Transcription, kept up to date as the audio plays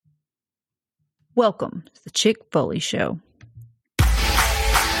Welcome to the Chick Foley Show.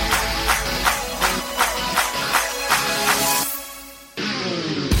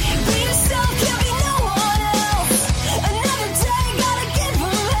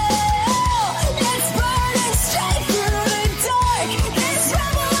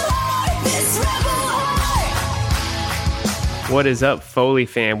 What is up, Foley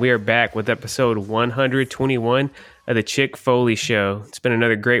fam? We are back with episode 121 of the Chick Foley Show. It's been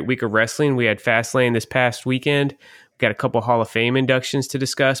another great week of wrestling. We had Fastlane this past weekend. We've got a couple Hall of Fame inductions to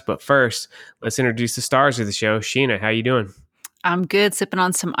discuss, but first, let's introduce the stars of the show. Sheena, how you doing? I'm good, sipping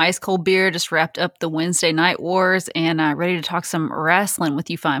on some ice cold beer. Just wrapped up the Wednesday Night Wars and ready to talk some wrestling with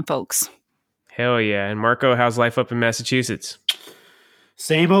you fine folks. Hell yeah. And Marco, how's life up in Massachusetts?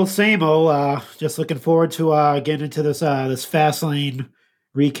 Same old. Just looking forward to getting into this Fastlane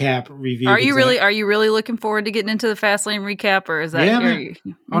recap review. Are you really looking forward to getting into the Fastlane recap, or is that? Yeah,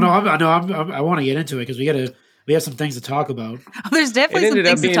 I want to get into it because we have some things to talk about. Oh, there's definitely some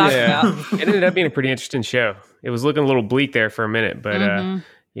things to talk about. It ended up being a pretty interesting show. It was looking a little bleak there for a minute, but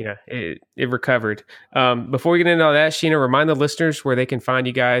it recovered. Before we get into all that, Sheena, remind the listeners where they can find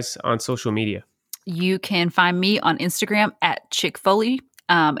you guys on social media. You can find me on Instagram at Chick Foley.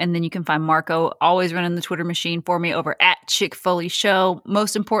 And then you can find Marco always running the Twitter machine for me over at Chick Foley Show.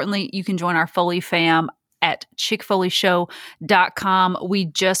 Most importantly, you can join our Foley fam at chickfoleyshow.com. We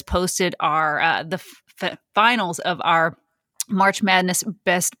just posted our finals of our March Madness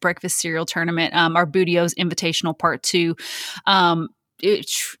Best Breakfast Cereal Tournament, our Bootios Invitational Part 2.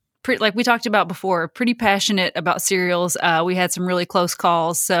 Like we talked about before, pretty passionate about cereals. We had some really close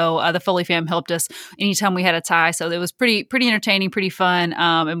calls, so the Foley fam helped us anytime we had a tie. So it was pretty entertaining, pretty fun,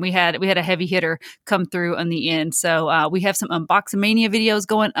 and we had a heavy hitter come through in the end. So we have some Unboxmania videos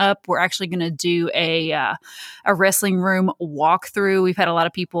going up. We're actually going to do a wrestling room walkthrough. We've had a lot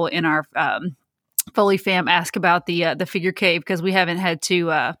of people in our Foley fam ask about the figure cave because we haven't had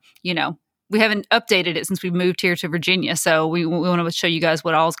to we haven't updated it since we moved here to Virginia. So we want to show you guys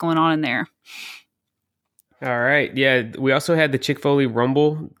what all's going on in there. All right. Yeah. We also had the Chick Foley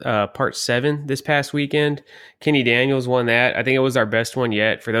Rumble Part 7 this past weekend. Kenny Daniels won that. I think it was our best one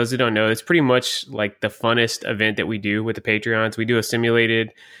yet. For those who don't know, it's pretty much like the funnest event that we do with the Patreons. We do a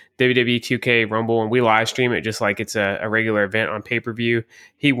simulated WWE 2K Rumble, and we live stream it just like it's a regular event on pay-per-view.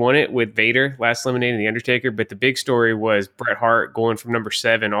 He won it with Vader last eliminating The Undertaker, but the big story was Bret Hart going from number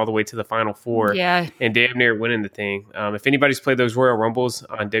 7 all the way to the final 4 and damn near winning the thing. If anybody's played those Royal Rumbles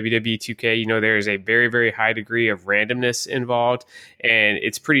on WWE 2K, you know there is a very, very high degree of randomness involved, and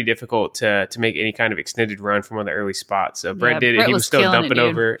it's pretty difficult to make any kind of extended run from one of the early spots. So Bret did it. He was still dumping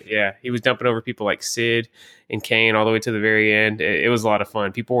over. Yeah, he was dumping over people like Sid and Kane all the way to the very end. It was a lot of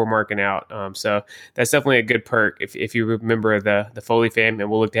fun. People were marking out. So that's definitely a good perk if you remember the Foley fam, and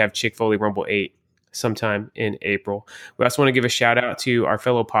we'll look to have Chick Foley Rumble 8 sometime in April. We also want to give a shout out to our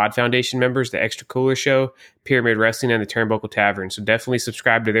fellow Pod Foundation members, the Extra Cooler Show, Pyramid Wrestling, and the Turnbuckle Tavern. So definitely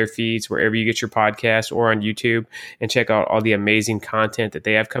subscribe to their feeds wherever you get your podcast or on YouTube and check out all the amazing content that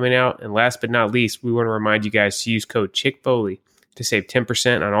they have coming out. And last but not least, we want to remind you guys to use code Chick Foley to save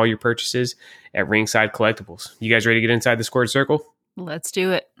 10% on all your purchases at Ringside Collectibles. You guys ready to get inside the squared circle? Let's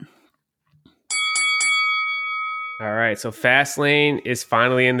do it. All right, so Fastlane is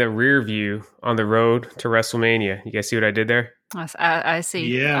finally in the rear view on the road to WrestleMania. You guys see what I did there? I see.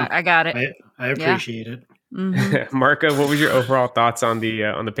 Yeah, I got it. I appreciate it. Mm-hmm. Marco, what was your overall thoughts on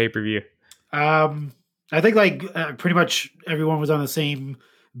the pay-per-view? I think pretty much everyone was on the same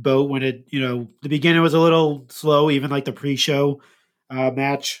boat when the beginning was a little slow, even like the pre-show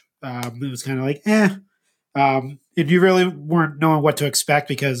match. It was kind of like, and you really weren't knowing what to expect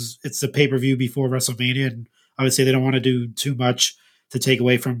because it's the pay-per-view before WrestleMania, and I would say they don't want to do too much to take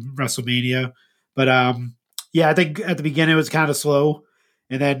away from WrestleMania. But I think at the beginning it was kind of slow,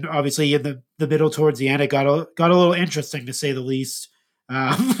 and then obviously in the middle towards the end it got a little interesting to say the least.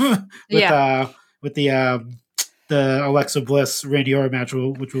 With the Alexa Bliss Randy Orton match,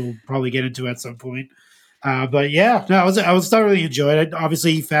 which we'll probably get into at some point. I was thoroughly enjoyed it.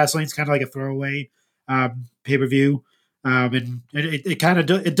 Obviously, Fastlane's kind of like a throwaway pay-per-view, and it kind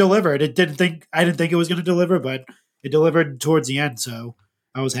of delivered. I didn't think it was going to deliver, but it delivered towards the end. So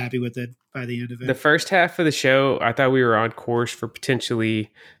I was happy with it by the end of it. The first half of the show, I thought we were on course for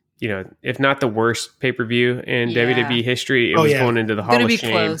potentially, if not the worst pay-per-view in WWE history, it was going into the Hall of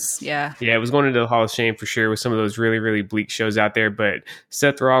Shame. Close. Yeah, it was going into the Hall of Shame for sure with some of those really, really bleak shows out there. But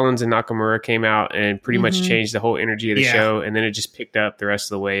Seth Rollins and Nakamura came out and pretty much changed the whole energy of the show, and then it just picked up the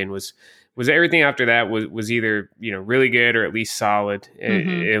rest of the way and was was everything after that was either really good or at least solid.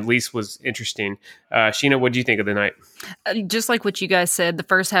 At least was interesting. Sheena, what do you think of the night? Just like what you guys said, the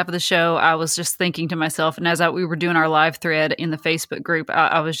first half of the show, I was just thinking to myself, and we were doing our live thread in the Facebook group,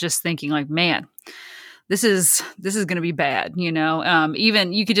 I was just thinking like, man, this is going to be bad,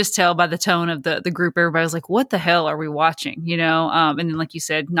 even you could just tell by the tone of the group, everybody was like, what the hell are we watching, and then like you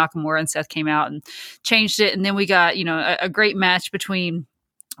said, Nakamura and Seth came out and changed it, and then we got a great match between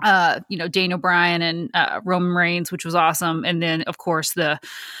Daniel Bryan and Roman Reigns, which was awesome. And then, of course, the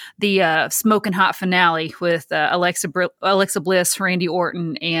smoking hot finale with Alexa Bliss, Randy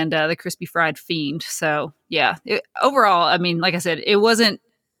Orton, and the Crispy Fried Fiend. So, yeah, overall, I mean, like I said, it wasn't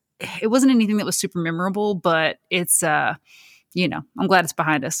anything that was super memorable, but it's, I'm glad it's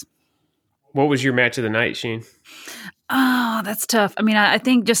behind us. What was your match of the night, Sheen? Oh, that's tough. I mean, I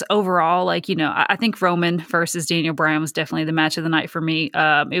think just overall, I think Roman versus Daniel Bryan was definitely the match of the night for me.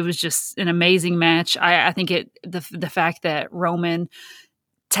 It was just an amazing match. I think the fact that Roman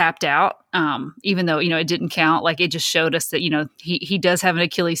tapped out, even though, it didn't count, like it just showed us that, he does have an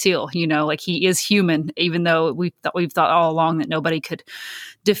Achilles heel, like he is human, even though we've thought all along that nobody could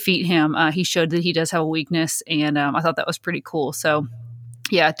defeat him. He showed that he does have a weakness, and I thought that was pretty cool. So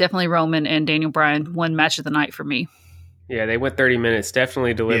yeah, definitely Roman and Daniel Bryan won match of the night for me. Yeah, they went 30 minutes.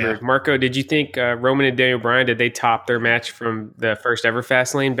 Definitely delivered. Yeah. Marco, did you think Roman and Daniel Bryan, did they top their match from the first ever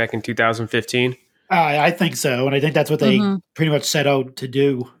Fastlane back in 2015? I think so. And I think that's what they pretty much set out to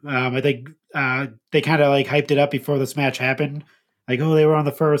do. I think they kind of like hyped it up before this match happened. Like, oh, they were on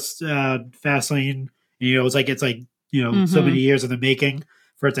the first Fastlane. It's like so many years in the making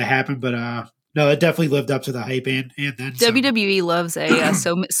for it to happen. But no, it definitely lived up to the hype, and then WWE loves a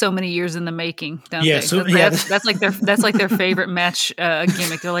so many years in the making. Don't they? So, that's like their favorite match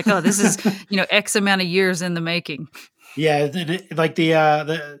gimmick. They're like, oh, this is X amount of years in the making. Yeah, like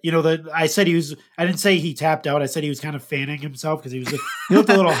I said I didn't say he tapped out. I said he was kind of fanning himself because he looked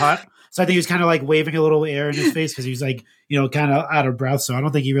a little hot. So I think he was kind of like waving a little air in his face because he was like kind of out of breath. So I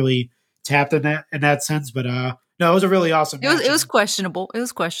don't think he really tapped in that sense, but. No, it was a really awesome match. It was questionable.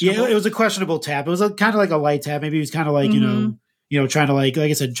 Yeah, it was a questionable tap. It was kind of like a light tap. Maybe he was kind of like, trying to like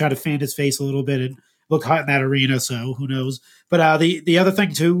I said, try to fan his face a little bit and look hot in that arena. So who knows? But the other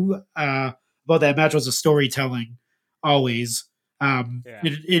thing too about that match was the storytelling. Always, I'm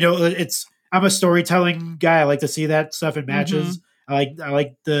a storytelling guy. I like to see that stuff in matches. I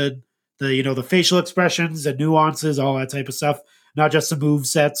like the facial expressions, the nuances, all that type of stuff. Not just the move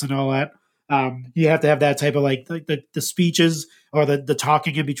sets and all that. You have to have that type of like the speeches or the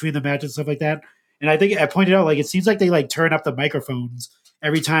talking in between the matches and stuff like that. And I think I pointed out, like, it seems like they like turn up the microphones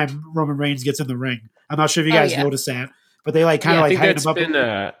every time Roman Reigns gets in the ring. I'm not sure if you guys noticed that, but they like kind of like hype him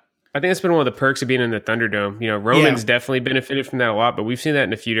up. I think that's been one of the perks of being in the Thunderdome. Roman's definitely benefited from that a lot, but we've seen that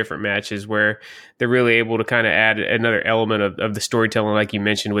in a few different matches where they're really able to kind of add another element of the storytelling, like you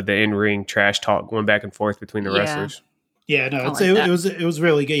mentioned, with the in-ring trash talk going back and forth between the wrestlers. Yeah, no, it was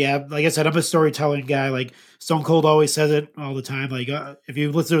really good. Yeah, like I said, I'm a storytelling guy. Like Stone Cold always says it all the time. Like if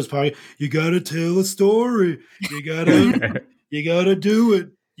you listen to his podcast, you gotta tell a story. You gotta do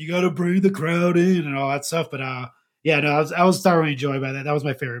it. You gotta bring the crowd in and all that stuff. But yeah, no, I was thoroughly enjoyed by that. That was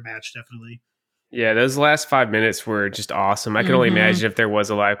my favorite match, definitely. Yeah, those last 5 minutes were just awesome. I can only imagine if there was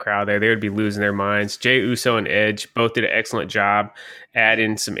a live crowd there, they would be losing their minds. Jey Uso and Edge both did an excellent job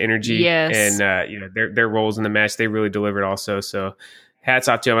adding some energy and their roles in the match. They really delivered also. So hats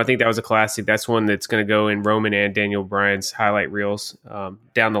off to them. I think that was a classic. That's one that's going to go in Roman and Daniel Bryan's highlight reels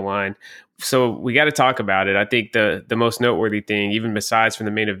down the line. So we got to talk about it. I think the most noteworthy thing, even besides from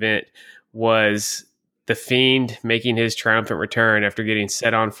the main event, was the Fiend making his triumphant return after getting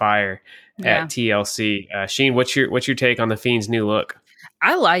set on fire at TLC. Sheen, what's your take on the Fiend's new look?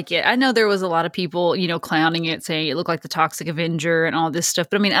 I like it. I know there was a lot of people, clowning it, saying it looked like the Toxic Avenger and all this stuff.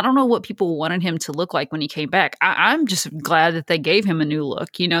 But I mean, I don't know what people wanted him to look like when he came back. I'm just glad that they gave him a new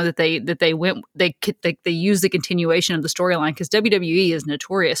look. That they used the continuation of the storyline, because WWE is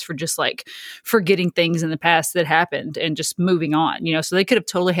notorious for just like forgetting things in the past that happened and just moving on. So they could have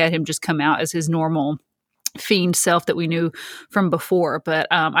totally had him just come out as his normal Fiend self that we knew from before. But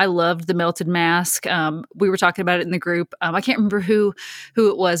I loved the melted mask. We were talking about it in the group. I can't remember who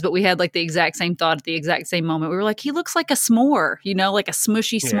it was, but we had like the exact same thought at the exact same moment. We were like, he looks like a s'more, like a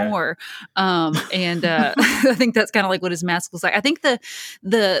smushy s'more. And I think that's kind of like what his mask looks like. I think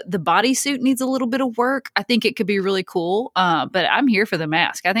the bodysuit needs a little bit of work. I think it could be really cool. But I'm here for the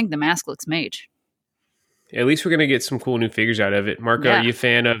mask. I think the mask looks mage. At least we're going to get some cool new figures out of it. Marco, are you a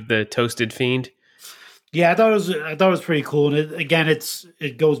fan of the Toasted Fiend? Yeah, I thought it was pretty cool. And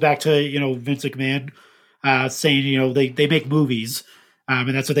it goes back to Vince McMahon saying they make movies,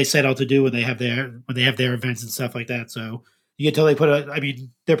 And that's what they set out to do when they have their events and stuff like that. So you can totally I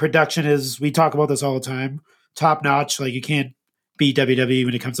mean, their production is, we talk about this all the time, top notch. Like you can't beat WWE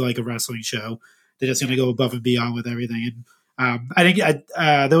when it comes to like a wrestling show. They're just going to go above and beyond with everything. And I think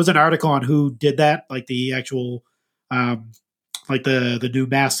there was an article on who did that, like the actual, like the new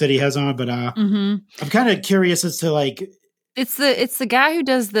mask that he has on. But I'm kind of curious as to like, it's the guy who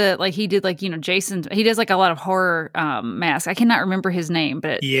does he did Jason. He does like a lot of horror masks. I cannot remember his name,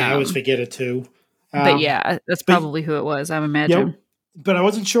 but yeah, I always forget it too. But yeah, that's probably who it was. I imagine. Yeah, but I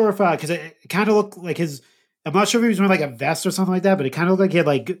wasn't sure if because it kind of looked like his. I'm not sure if he was wearing like a vest or something like that, but it kind of looked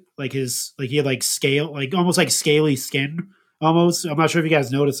like he had like scale, like almost like scaly skin. Almost, I'm not sure if you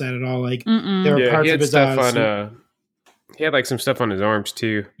guys noticed that at all. Like there were parts of his stuff on. He had like some stuff on his arms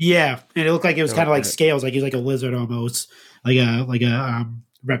too. Yeah, and it looked like it was kind of like scales, like he's like a lizard almost, like a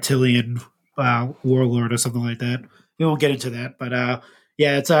reptilian warlord or something like that. We won't get into that, but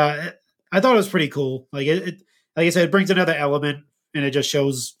yeah, it's I thought it was pretty cool. Like it like I said, it brings another element, and it just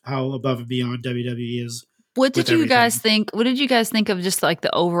shows how above and beyond WWE is. What did you guys think? What did you guys think of just like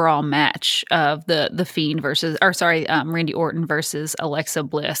the overall match of the Fiend Randy Orton versus Alexa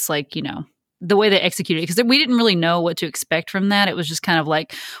Bliss? Like, the way they executed it, because we didn't really know what to expect from that. It was just kind of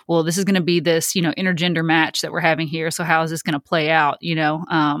like, well, this is going to be this, intergender match that we're having here. So how is this going to play out?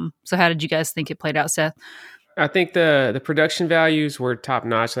 So how did you guys think it played out, Seth? I think the production values were top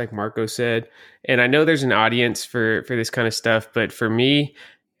notch, like Marco said, and I know there's an audience for this kind of stuff, but for me,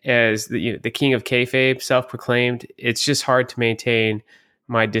 as the king of kayfabe, self-proclaimed, it's just hard to maintain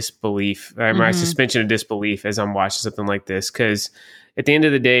my disbelief, my suspension of disbelief as I'm watching something like this, because at the end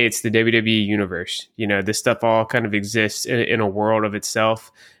of the day, it's the WWE universe. This stuff all kind of exists in a world of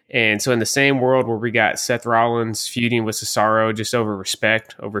itself. And so in the same world where we got Seth Rollins feuding with Cesaro just over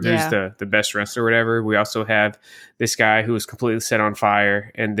respect, over who's the best wrestler or whatever, we also have this guy who is completely set on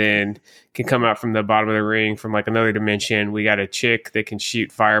fire and then can come out from the bottom of the ring from like another dimension. We got a chick that can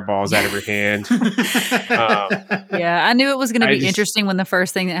shoot fireballs out of her hand. Yeah, I knew it was going to be interesting when the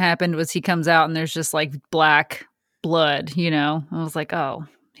first thing that happened was he comes out and there's just like black blood, I was like, oh,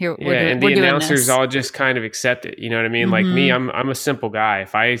 here and the announcers all just kind of accept it. You know what I mean? Like me, I'm a simple guy.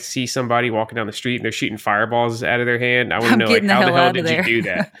 If I see somebody walking down the street and they're shooting fireballs out of their hand, I want to know like how the hell did you do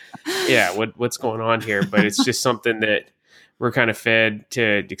that? Yeah, what's going on here? But it's just something that we're kind of fed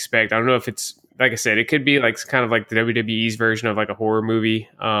to expect. I don't know if it's, like I said, it could be like kind of like the WWE's version of like a horror movie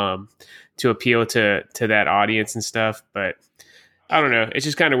to appeal to that audience and stuff, but I don't know. It's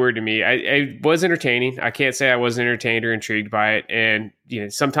just kind of weird to me. I was entertaining. I can't say I wasn't entertained or intrigued by it. And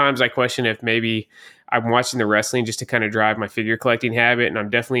sometimes I question if maybe I'm watching the wrestling just to kind of drive my figure collecting habit. And I'm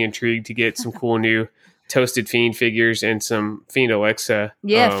definitely intrigued to get some cool new Toasted Fiend figures and some Fiend Alexa.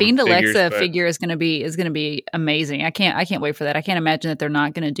 Yeah, Fiend Alexa figure is going to be amazing. I can't wait for that. I can't imagine that they're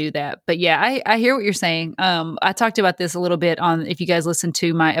not going to do that. But yeah, I hear what you're saying. I talked about this a little bit on, if you guys listened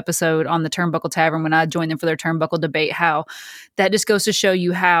to my episode on the Turnbuckle Tavern when I joined them for their Turnbuckle debate, how that just goes to show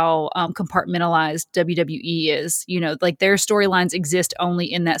you how compartmentalized WWE is. Like their storylines exist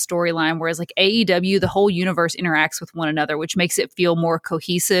only in that storyline, whereas like AEW, the whole universe interacts with one another, which makes it feel more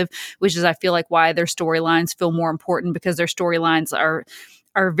cohesive, which is, I feel like, why their storylines feel more important, because their storylines are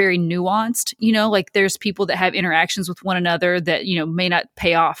very nuanced. Like there's people that have interactions with one another that may not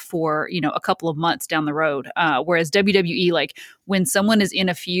pay off for a couple of months down the road, whereas WWE, like when someone is in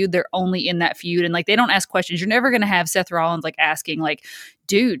a feud, they're only in that feud, and like they don't ask questions. You're never going to have Seth Rollins like asking like,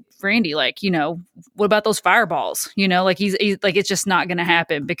 dude, Randy, like, what about those fireballs? Like he's like, it's just not going to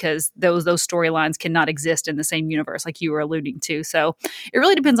happen, because those storylines cannot exist in the same universe, like you were alluding to. So it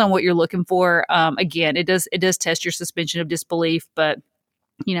really depends on what you're looking for. Again, it does test your suspension of disbelief, but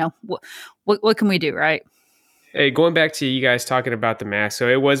what can we do, right? Hey, going back to you guys talking about the mask. So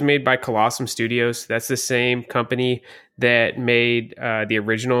it was made by Colossum Studios. That's the same company that made the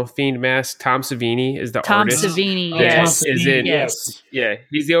original Fiend mask. Tom Savini is the artist. Tom Savini, yes. Yeah,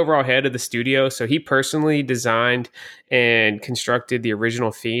 he's the overall head of the studio. So he personally designed and constructed the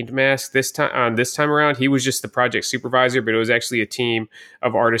original Fiend mask. This time around, he was just the project supervisor, but it was actually a team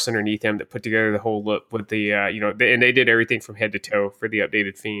of artists underneath him that put together the whole look with the, and they did everything from head to toe for the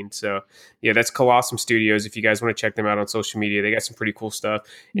updated Fiend. So yeah, that's Colossum Studios. If you guys want to check them out on social media, they got some pretty cool stuff,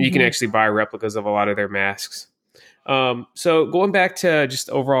 and you can actually buy replicas of a lot of their masks. So going back to just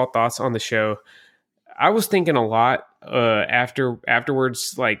overall thoughts on the show, I was thinking a lot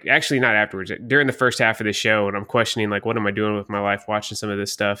afterwards, like actually not afterwards, during the first half of the show, and I'm questioning like, what am I doing with my life watching some of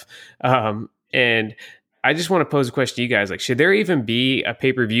this stuff? And I just want to pose a question to you guys. Like, should there even be a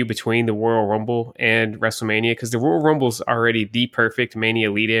pay-per-view between the Royal Rumble and WrestleMania? Because the Royal Rumble's already the perfect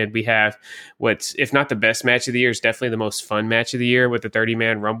Mania lead-in. We have what's, if not the best match of the year, is definitely the most fun match of the year with the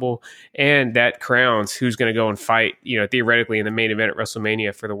 30-man Rumble. And that crowns who's going to go and fight, theoretically in the main event at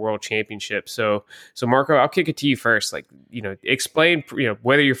WrestleMania for the World Championship. So Marco, I'll kick it to you first. Like, explain,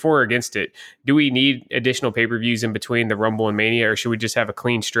 whether you're for or against it. Do we need additional pay-per-views in between the Rumble and Mania, or should we just have a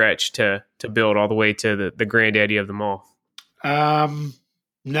clean stretch to build all the way to the granddaddy of them all?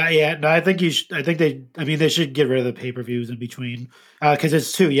 Not yet. No, I think they should get rid of the pay-per-views in between, because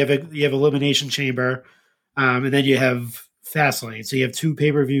it's two. You have Elimination Chamber, and then you have Fastlane. So you have two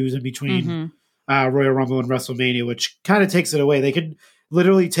pay-per-views in between Royal Rumble and WrestleMania, which kind of takes it away. They could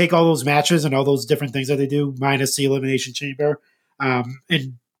literally take all those matches and all those different things that they do, minus the Elimination Chamber,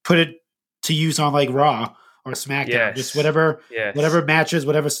 and put it to use on like Raw or SmackDown. Yes. Just whatever matches,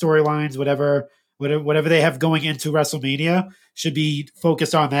 whatever storylines, whatever they have going into WrestleMania should be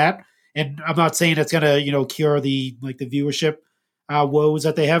focused on that. And I'm not saying it's gonna, cure the viewership woes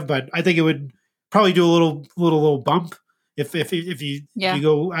that they have, but I think it would probably do a little bump if you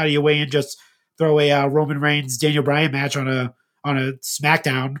go out of your way and just throw a Roman Reigns Daniel Bryan match on a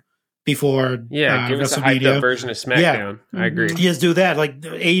SmackDown before give us a hyped up version of SmackDown. I agree. You just do that like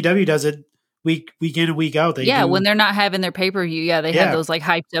AEW does it week in and week out. When they're not having their pay-per-view, they have those like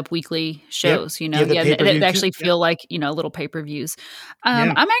hyped up weekly shows, that actually feel like, little pay-per-views.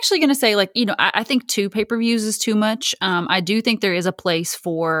 I'm actually going to say I think 2 pay-per-views is too much. I do think there is a place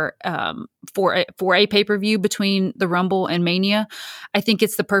for a pay-per-view between the Rumble and Mania. I think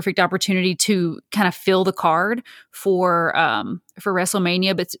it's the perfect opportunity to kind of fill the card for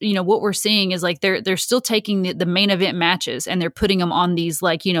WrestleMania. But what we're seeing is like they're still taking the main event matches and they're putting them on these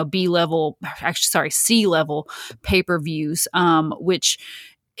C-level pay-per-views, which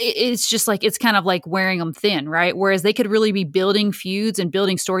it's just like it's kind of like wearing them thin, right? Whereas they could really be building feuds and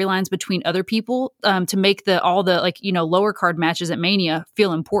building storylines between other people to make all the lower card matches at Mania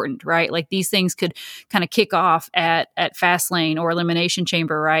feel important, right? Like these things could kind of kick off at Fastlane or Elimination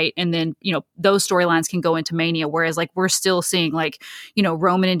Chamber, right? And then those storylines can go into Mania. Whereas like we're still seeing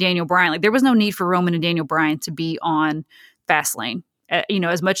Roman and Daniel Bryan. Like there was no need for Roman and Daniel Bryan to be on Fastlane.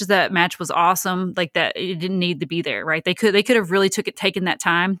 As much as that match was awesome, like that, it didn't need to be there, right? They could have really taken that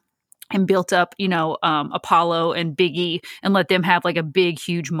time and built up, Apollo and Big E and let them have like a big,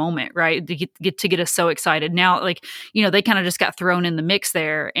 huge moment, right? To get us so excited. Now, they kind of just got thrown in the mix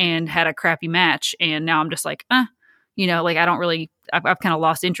there and had a crappy match. And now I'm just like, I don't really, I've kind of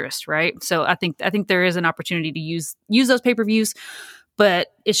lost interest, right? So I think there is an opportunity to use those pay-per-views,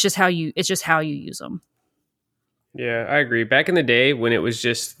 but it's just how you use them. Yeah, I agree. Back in the day when it was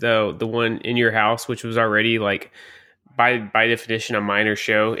just the one in your house, which was already like by definition a minor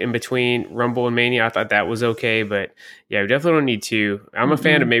show in between Rumble and Mania, I thought that was okay. But yeah, we definitely don't need to. I'm a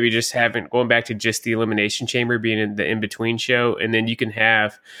fan of maybe just going back to just the Elimination Chamber being in the in-between show. And then you can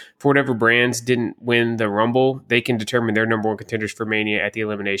have, for whatever brands didn't win the Rumble, they can determine their number one contenders for Mania at the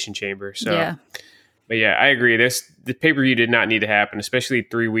Elimination Chamber. So yeah. But yeah, I agree. The pay-per-view did not need to happen, especially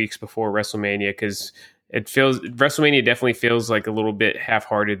 3 weeks before WrestleMania, because WrestleMania definitely feels like a little bit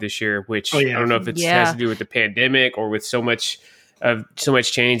half-hearted this year, which I don't know if it has to do with the pandemic or with so much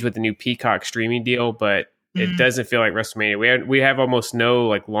change with the new Peacock streaming deal, but it doesn't feel like WrestleMania. We have almost no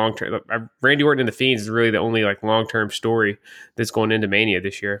like long-term. Randy Orton and the Fiends is really the only like long-term story that's going into Mania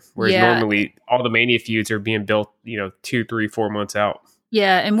this year, whereas normally all the Mania feuds are being built 2, 3, 4 months out.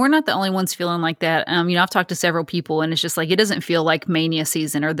 Yeah, and we're not the only ones feeling like that. I've talked to several people, and it's just like it doesn't feel like Mania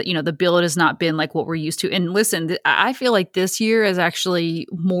season, or the build has not been like what we're used to. And listen, I feel like this year is actually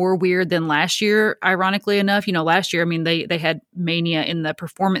more weird than last year. Ironically enough, last year, they had Mania in the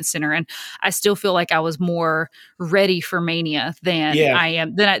Performance Center, and I still feel like I was more ready for Mania than I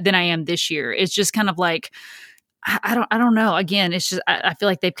am this year. It's just kind of like I don't know. Again, it's just I feel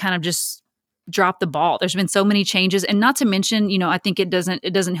like they've kind of just drop the ball. There's been so many changes, and not to mention, I think it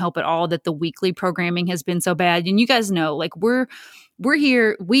doesn't help at all that the weekly programming has been so bad. And you guys know, like we're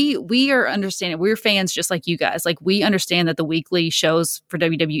here, we are understanding. We're fans just like you guys. Like we understand that the weekly shows for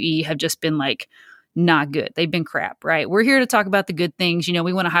WWE have just been like not good. They've been crap, right? We're here to talk about the good things.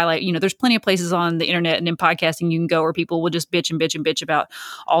 We want to highlight, there's plenty of places on the internet and in podcasting you can go where people will just bitch and bitch and bitch about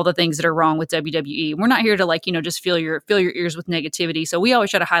all the things that are wrong with WWE. We're not here to just fill your ears with negativity. So we always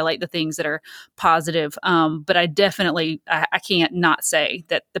try to highlight the things that are positive. But I definitely, I can't not say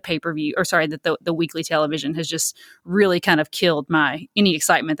that the pay-per-view, or sorry, that the weekly television has just really kind of killed any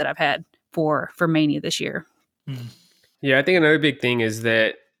excitement that I've had for Mania this year. Yeah, I think another big thing is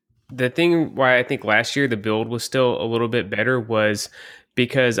that the thing why I think last year the build was still a little bit better was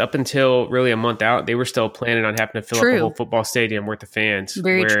because up until really a month out, they were still planning on having to fill up a True. whole football stadium worth of fans.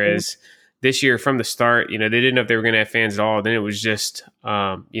 Very true. Whereas this year from the start, they didn't know if they were going to have fans at all. Then it was just,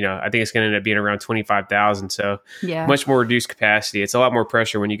 I think it's going to end up being around 25,000. So Yeah. much more reduced capacity. It's a lot more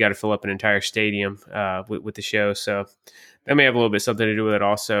pressure when you got to fill up an entire stadium with the show. So that may have a little bit something to do with it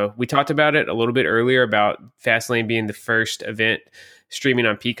also. We talked about it a little bit earlier about Fastlane being the first event streaming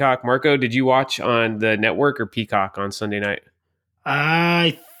on Peacock. Marco, did you watch on the network or Peacock on Sunday night?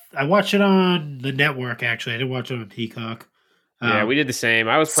 I watched it on the network, actually. I didn't watch it on Peacock. Yeah, we did the same.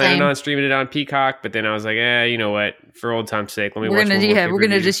 I was planning on streaming it on Peacock, but then I was like, you know what? For old time's sake, let me watch. We're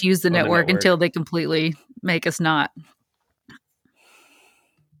gonna just use the network until they completely make us not.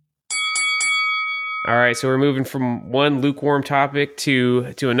 All right, so we're moving from one lukewarm topic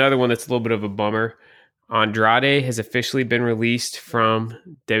to another one that's a little bit of a bummer. Andrade has officially been released from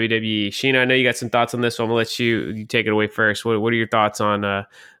WWE. Sheena, I know you got some thoughts on this, so I'm gonna let you take it away first. What are your thoughts on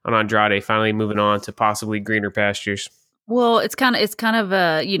Andrade finally moving on to possibly greener pastures? Well, it's kind of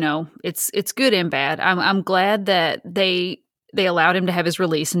it's good and bad. I'm glad that they allowed him to have his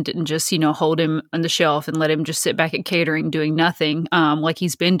release and didn't just hold him on the shelf and let him just sit back at catering doing nothing like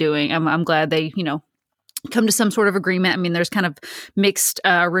he's been doing. I'm glad they come to some sort of agreement. I mean, there's kind of mixed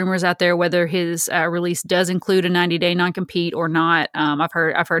rumors out there whether his release does include a 90-day non-compete or not. I've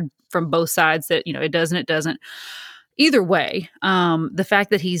heard from both sides that it does and it doesn't. Either way, the fact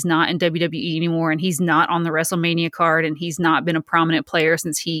that he's not in WWE anymore and he's not on the WrestleMania card and he's not been a prominent player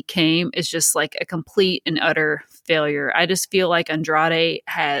since he came is just like a complete and utter failure. I just feel like Andrade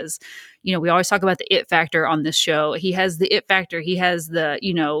has, we always talk about the it factor on this show. He has the it factor. He has the,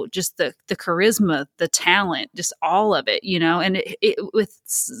 just the charisma, the talent, just all of it, and with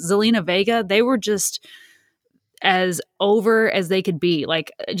Zelina Vega, they were just as over as they could be,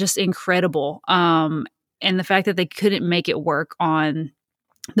 like just incredible. And the fact that they couldn't make it work on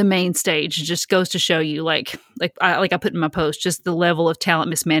the main stage just goes to show you, like I put in my post, just the level of talent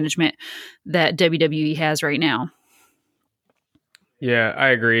mismanagement that WWE has right now. Yeah, I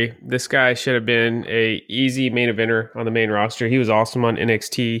agree. This guy should have been a easy main eventer on the main roster. He was awesome on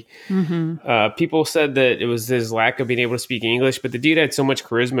NXT. Mm-hmm. People said that it was his lack of being able to speak English, but the dude had so much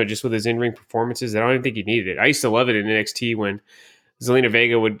charisma just with his in-ring performances that I don't even think he needed it. I used to love it in NXT when Zelina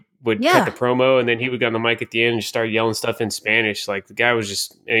Vega would cut the promo and then he would get on the mic at the end and just start yelling stuff in Spanish. Like the guy was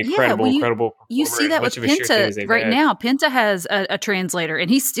just an incredible performer. You see that with Penta right now. Penta has a translator and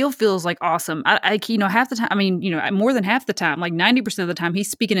he still feels like awesome. I half the time, I mean, more than half the time, like 90% of the time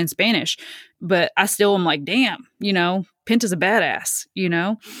he's speaking in Spanish, but I still am like, damn, Penta's a badass,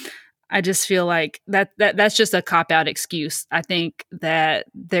 I just feel like that's just a cop-out excuse. I think that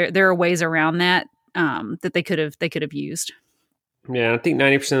there are ways around that that they could have used. Yeah, I think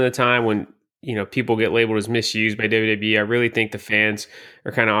 90% of the time when, people get labeled as misused by WWE, I really think the fans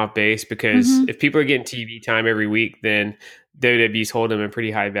are kind of off base because if people are getting TV time every week, then WWE's holding them in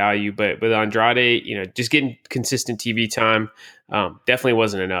pretty high value. But with Andrade, just getting consistent TV time definitely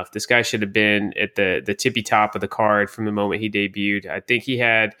wasn't enough. This guy should have been at the tippy top of the card from the moment he debuted. I think he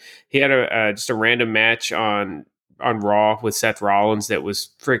had just a random match on Raw with Seth Rollins that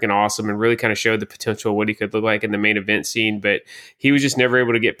was freaking awesome and really kind of showed the potential of what he could look like in the main event scene, but he was just never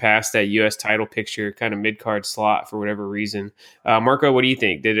able to get past that U.S. title picture kind of mid-card slot for whatever reason. Marco, what do you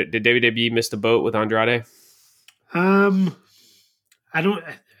think? Did WWE miss the boat with Andrade? I don't.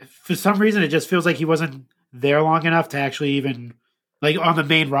 For some reason, it just feels like he wasn't there long enough to actually even, like, on the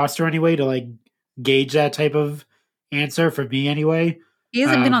main roster anyway, to like gauge that type of answer for me anyway. He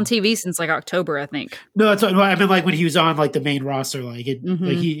hasn't been on TV since like October, I think. No, that's what I mean. Like when he was on like the main roster, like it,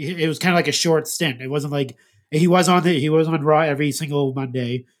 it was kind of like a short stint. It wasn't like he was on Raw every single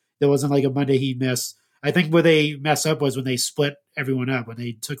Monday. There wasn't like a Monday he missed. I think where they messed up was when they split everyone up. When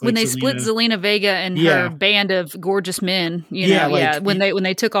they took split Zelina Vega and her band of gorgeous men. When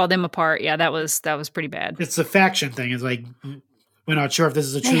they took all them apart, that was pretty bad. It's a faction thing. It's like, we're not sure if this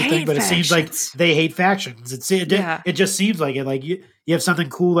is a true thing, but it seems like they hate factions. It just seems like it. Like you have something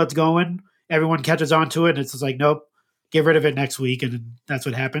cool that's going, everyone catches on to it, and it's just like, nope, get rid of it next week, and that's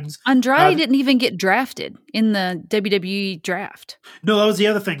what happens. Andrade didn't even get drafted in the WWE draft. No, that was the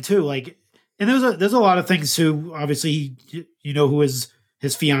other thing too. Like, and there's a lot of things too. Obviously, who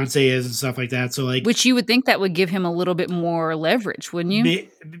his fiance is and stuff like that. So like, which you would think that would give him a little bit more leverage, wouldn't you?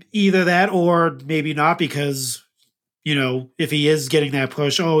 Either that or maybe not, because if he is getting that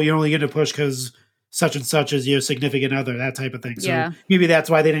push, you're only getting a push because such and such is your significant other, that type of thing. So maybe that's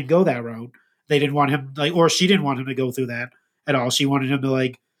why they didn't go that route. They didn't want him, or she didn't want him to go through that at all. She wanted him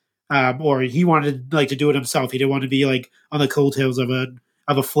to or he wanted to do it himself. He didn't want to be like on the coattails of a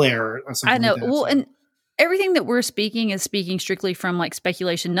Flair or something. I know. Like that, well, so. everything that we're speaking is speaking strictly from like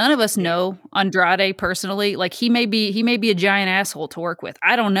speculation. None of us know Andrade personally. Like he may be a giant asshole to work with.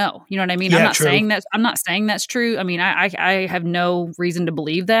 I don't know. You know what I mean? Yeah, I'm not saying that's true. I mean, I have no reason to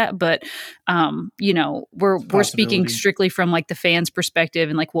believe that, but we're speaking strictly from like the fans' perspective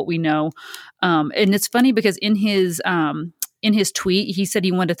and like what we know. And it's funny because in his tweet, he said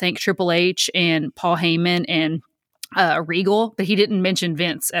he wanted to thank Triple H and Paul Heyman and Regal, but he didn't mention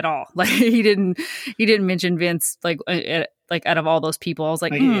Vince at all. Like he didn't mention Vince like out of all those people. I was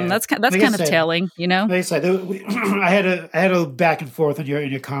like, that's kind of telling, you know. Like I said, I had a back and forth in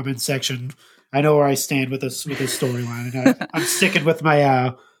your comment section. I know where I stand with this storyline, and I'm sticking with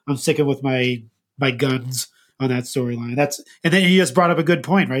my guns on that storyline. And then he just brought up a good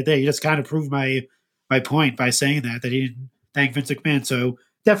point right there. He just kind of proved my point by saying that he didn't thank Vince McMahon. So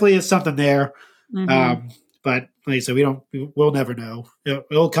definitely is something there. Mm-hmm. But like I said, we'll never know.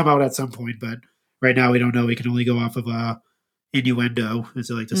 It'll come out at some point, but right now we don't know. We can only go off of innuendo, as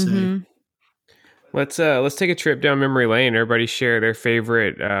they like to say. Let's take a trip down memory lane. Everybody share their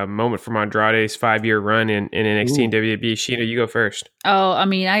favorite moment from Andrade's 5-year run in NXT and WWE. Sheena, you go first. Oh, I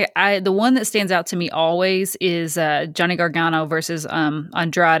mean, I the one that stands out to me always is Johnny Gargano versus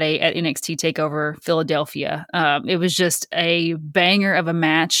Andrade at NXT Takeover Philadelphia. It was just a banger of a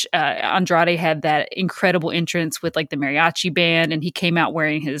match. Andrade had that incredible entrance with like the mariachi band, and he came out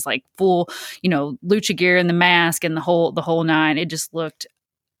wearing his like full, lucha gear and the mask and the whole nine. It just looked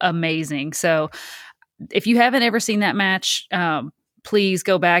amazing. So if you haven't ever seen that match, please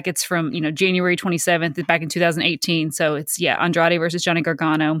go back. It's from, January 27th, back in 2018. So it's, Andrade versus Johnny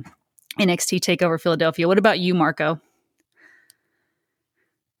Gargano, NXT TakeOver Philadelphia. What about you, Marco?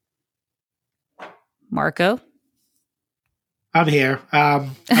 I'm here.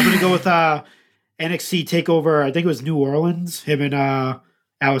 I'm going to go with NXT TakeOver. I think it was New Orleans, him and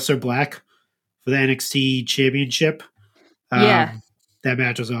Aleister Black for the NXT Championship. That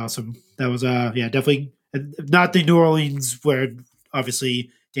match was awesome. That was definitely not the New Orleans where obviously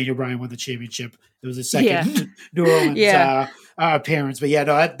Daniel Bryan won the championship. It was the second New Orleans appearance. But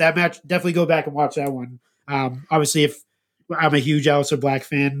that match, definitely go back and watch that one. Obviously, if I'm a huge Aleister Black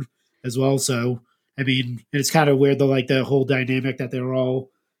fan as well, so I mean, it's kind of weird the whole dynamic that they're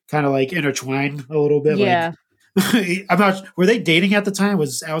all kind of like intertwined a little bit. Yeah. Like, I'm not. Were they dating at the time?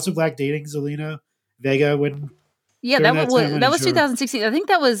 Was Aleister Black dating Zelina Vega when? Yeah, that was 2016. I think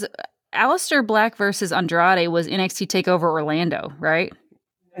that was Aleister Black versus Andrade was NXT TakeOver Orlando, right?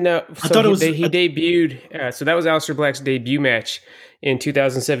 No, so I thought he debuted. So that was Aleister Black's debut match in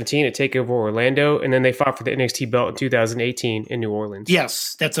 2017 at TakeOver Orlando, and then they fought for the NXT belt in 2018 in New Orleans.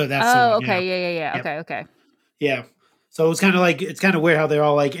 Yes, that's okay, yeah. Yep. Okay. Yeah, so it's kind of weird how they're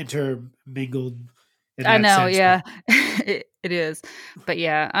all like intermingled. I know, yeah. It is. But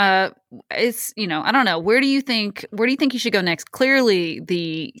it's, I don't know. Where do you think he should go next?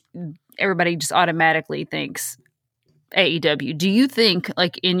 Clearly everybody just automatically thinks AEW. Do you think,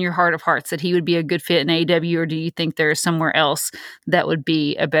 like in your heart of hearts, that he would be a good fit in AEW, or do you think there's somewhere else that would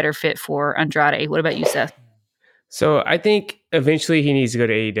be a better fit for Andrade? What about you, Seth? So I think eventually he needs to go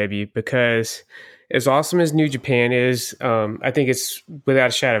to AEW because as awesome as New Japan is, I think it's without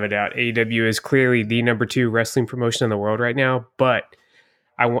a shadow of a doubt, AEW is clearly the number 2 wrestling promotion in the world right now. But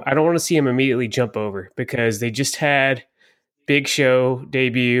I don't want to see him immediately jump over because they just had Big Show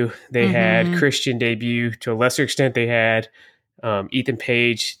debut. They had Christian debut. To a lesser extent, they had Ethan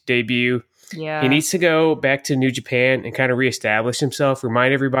Page debut. Yeah. He needs to go back to New Japan and kind of reestablish himself,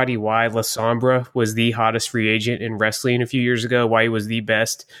 remind everybody why La Sombra was the hottest free agent in wrestling a few years ago, why he was the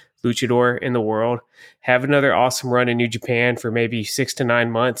best luchador in the world. Have another awesome run in New Japan for maybe 6 to 9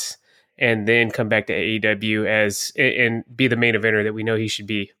 months, and then come back to AEW and be the main eventer that we know he should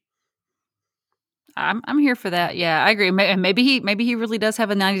be. I'm here for that. Yeah, I agree. And maybe he really does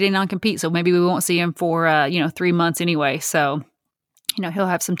have a 90-day non-compete, so maybe we won't see him for 3 months anyway. So he'll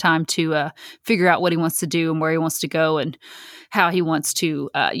have some time to figure out what he wants to do and where he wants to go and how he wants to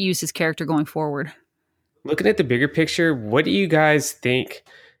use his character going forward. Looking at the bigger picture, what do you guys think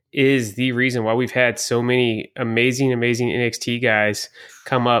is the reason why we've had so many amazing NXT guys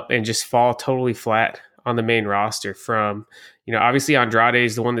come up and just fall totally flat on the main roster? From, obviously Andrade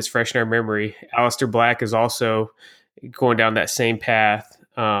is the one that's fresh in our memory. Aleister Black is also going down that same path.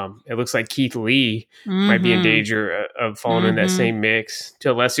 It looks like Keith Lee might be in danger of falling in that same mix.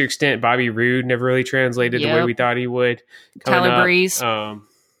 To a lesser extent, Bobby Roode never really translated the way we thought he would. Tyler Breeze.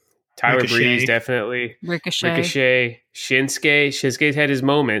 Tyler Breeze, definitely. Ricochet. Shinsuke's had his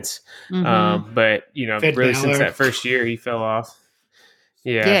moments. But, Finn really Balor. since that first year, he fell off.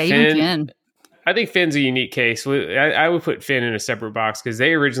 Yeah, even Finn. I think Finn's a unique case. I would put Finn in a separate box because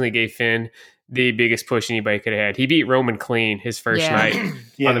they originally gave Finn the biggest push anybody could have had. He beat Roman clean his first night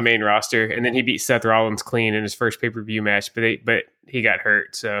on the main roster, and then he beat Seth Rollins clean in his first pay-per-view match, but he got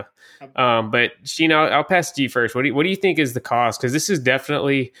hurt. So, but Sheena, I'll pass it to you first. What do you think is the cause? Because this is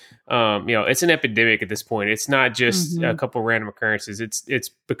definitely, it's an epidemic at this point. It's not just a couple random occurrences. It's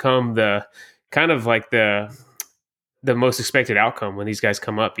become the kind of like the most expected outcome when these guys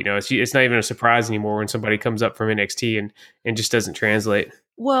come up. It's not even a surprise anymore when somebody comes up from NXT and just doesn't translate.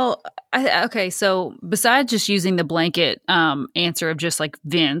 Well, okay. So besides just using the blanket answer of just like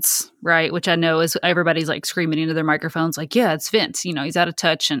Vince, right? Which I know is everybody's like screaming into their microphones, like, yeah, it's Vince. He's out of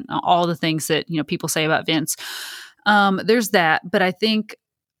touch and all the things that people say about Vince. There's that, but I think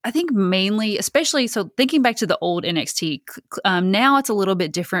mainly, especially so thinking back to the old NXT, now it's a little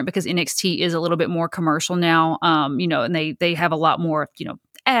bit different because NXT is a little bit more commercial now. And they have a lot more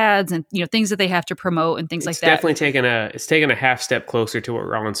ads and things that they have to promote and things like that. It's taken a half step closer to what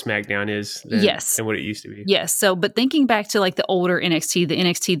Raw and SmackDown is than what it used to be. Yes. So, but thinking back to like the older NXT, the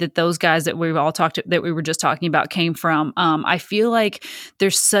NXT that those guys that we were just talking about came from, I feel like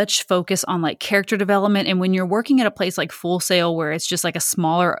there's such focus on like character development. And when you're working at a place like Full Sail, where it's just like a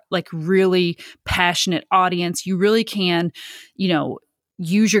smaller, like really passionate audience, you really can,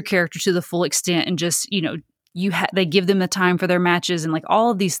 use your character to the full extent and just, they give them the time for their matches and like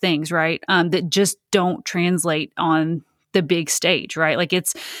all of these things, right? That just don't translate on the big stage, right? Like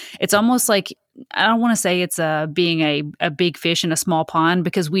it's almost like, I don't want to say it's being a big fish in a small pond,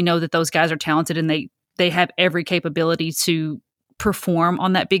 because we know that those guys are talented and they have every capability to perform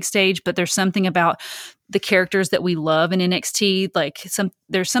on that big stage. But there's something about the characters that we love in NXT,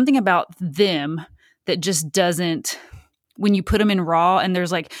 there's something about them that just doesn't, when you put them in Raw and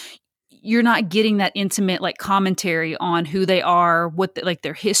there's like, you're not getting that intimate like commentary on who they are, what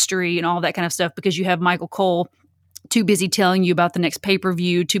their history and all that kind of stuff, because you have Michael Cole too busy telling you about the next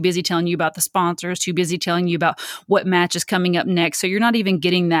pay-per-view, too busy telling you about the sponsors, too busy telling you about what match is coming up next. So you're not even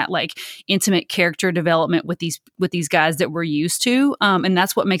getting that like intimate character development with these guys that we're used to. And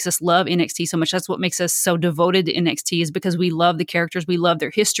that's what makes us love NXT so much. That's what makes us so devoted to NXT, is because we love the characters. We love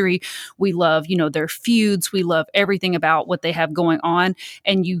their history. We love, their feuds. We love everything about what they have going on.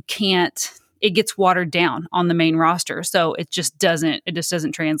 And it gets watered down on the main roster. So it just doesn't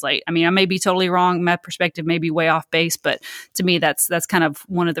translate. I mean, I may be totally wrong. My perspective may be way off base, but to me, that's kind of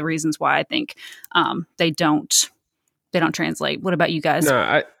one of the reasons why I think they don't translate. What about you guys?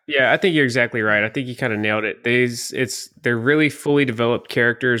 No, I think you're exactly right. I think you kind of nailed it. They're really fully developed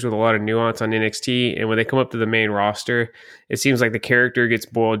characters with a lot of nuance on NXT, and when they come up to the main roster, it seems like the character gets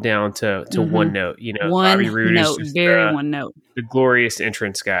boiled down to one note. Bobby Roode is just one note. The glorious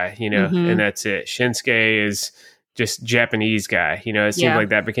entrance guy, and that's it. Shinsuke is just Japanese guy. It seems like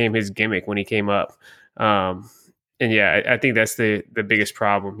that became his gimmick when he came up. And yeah, I think that's the biggest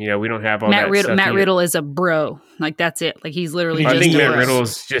problem. We don't have all that stuff. Matt Riddle is a bro. Like, that's it. Like, he's literally I think Matt Riddle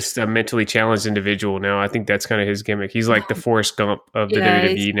is just a mentally challenged individual now. I think that's kind of his gimmick. He's like the Forrest Gump of the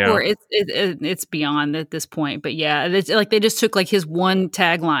WWE now. It's beyond at this point. But yeah, it's like they just took like his one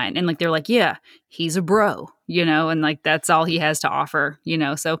tagline and like they're like, yeah, he's a bro, and like that's all he has to offer,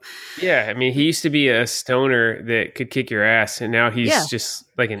 so. Yeah, I mean, he used to be a stoner that could kick your ass, and now he's just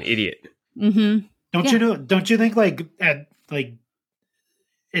like an idiot. Mm-hmm. Don't you think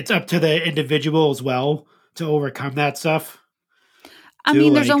it's up to the individual as well to overcome that stuff? I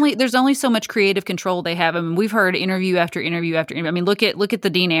mean, there's only so much creative control they have. I mean, we've heard interview after interview after interview. I mean, look at the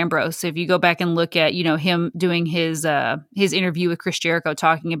Dean Ambrose. If you go back and look at, him doing his interview with Chris Jericho,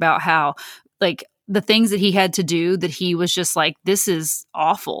 talking about how like the things that he had to do, that he was just like, this is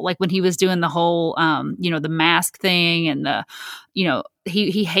awful. Like when he was doing the whole, the mask thing and the,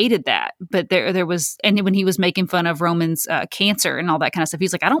 he hated that. But there was, and when he was making fun of Roman's cancer and all that kind of stuff,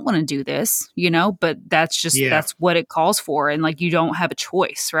 he's like, I don't want to do this, but that's just, that's what it calls for. And like, you don't have a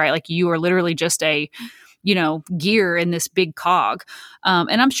choice, right? Like you are literally just a, gear in this big cog.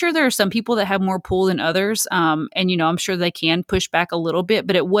 And I'm sure there are some people that have more pull than others. And, I'm sure they can push back a little bit,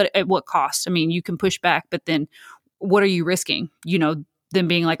 but at what cost? I mean, you can push back, but then what are you risking? Them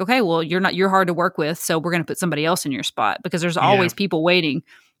being like, okay, well, you're hard to work with, so we're going to put somebody else in your spot, because there's always people waiting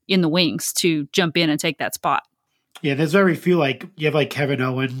in the wings to jump in and take that spot. Yeah. There's very few, like you have like Kevin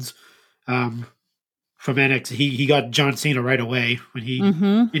Owens, from NXT. He got John Cena right away when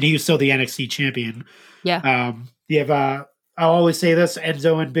and he was still the NXT champion. Yeah. You have, I'll always say this,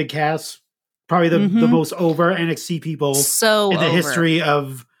 Enzo and Big Cass, probably the most over NXT people in the history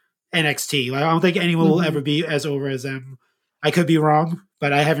of NXT. Like, I don't think anyone will ever be as over as them. I could be wrong,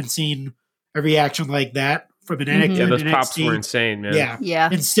 but I haven't seen a reaction like that from an NXT. Yeah, those pops were insane, man. Yeah.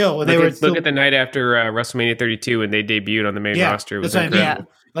 And still, look at the night after WrestleMania 32 when they debuted on the main roster. It was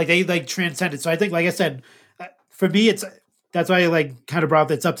incredible. Like they like transcend it. So I think, like I said, for me, that's why I like kind of brought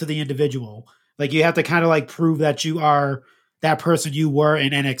that's up to the individual. Like you have to kind of like prove that you are that person you were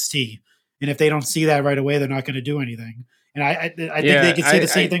in NXT, and if they don't see that right away, they're not going to do anything. And I think they can say the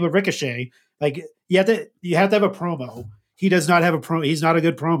same thing with Ricochet. Like you have to have a promo. He does not have a promo. He's not a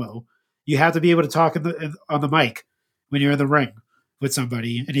good promo. You have to be able to talk on the mic when you're in the ring with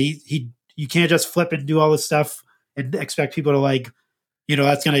somebody, and you can't just flip and do all this stuff and expect people to like,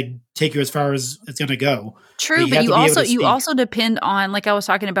 that's going to take you as far as it's going to go. True, but you also depend on, like I was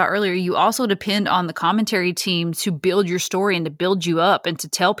talking about earlier, you also depend on the commentary team to build your story and to build you up and to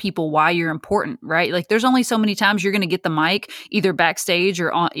tell people why you're important, right? Like there's only so many times you're going to get the mic either backstage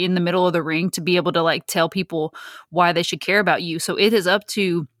or in the middle of the ring to be able to like tell people why they should care about you. So it is up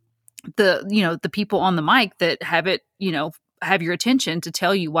to the people on the mic that have it, have your attention to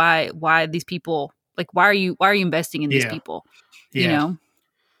tell you why these people, like why are you investing in these people? Yeah.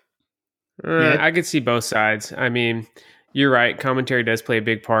 I could see both sides. I mean, you're right. Commentary does play a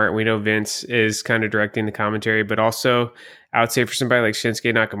big part. We know Vince is kind of directing the commentary, but also I would say for somebody like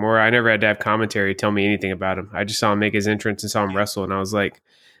Shinsuke Nakamura, I never had to have commentary tell me anything about him. I just saw him make his entrance and saw him wrestle, and I was like,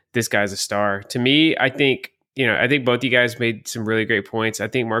 this guy's a star. To me, I think both you guys made some really great points. I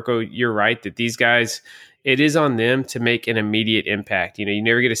think, Marco, you're right that these guys, it is on them to make an immediate impact. You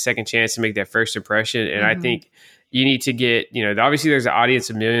never get a second chance to make that first impression. And I think you need to get, obviously there's an audience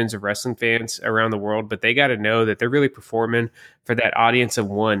of millions of wrestling fans around the world, but they got to know that they're really performing for that audience of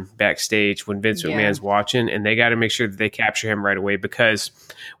one backstage when Vince McMahon's watching, and they got to make sure that they capture him right away, because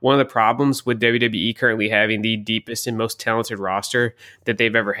one of the problems with WWE currently having the deepest and most talented roster that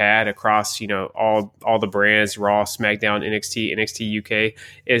they've ever had across, all the brands, Raw, SmackDown, NXT UK,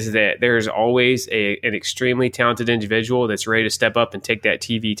 is that there's always an extremely talented individual that's ready to step up and take that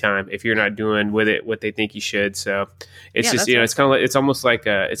TV time if you're not doing with it what they think you should. So it's just, it's kind of like, it's almost like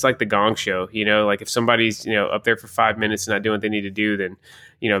it's like the Gong Show, like if somebody's, up there for 5 minutes and not doing what they need to do, then,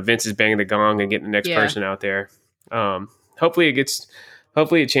 Vince is banging the gong and getting the next person out there. Hopefully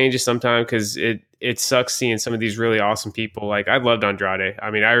it changes sometime, because it sucks seeing some of these really awesome people. Like I loved Andrade. I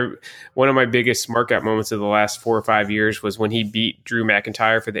mean, one of my biggest mark-out moments of the last 4 or 5 years was when he beat Drew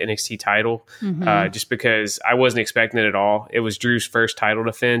McIntyre for the NXT title, just because I wasn't expecting it at all. It was Drew's first title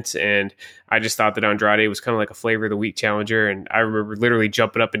defense, and I just thought that Andrade was kind of like a flavor of the week challenger. And I remember literally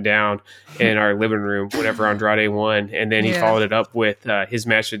jumping up and down in our living room whenever Andrade won. And then he followed it up with his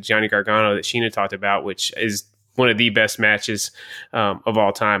match with Johnny Gargano that Sheena talked about, which is one of the best matches of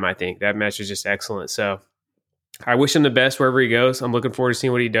all time. I think that match was just excellent. So I wish him the best wherever he goes. I'm looking forward to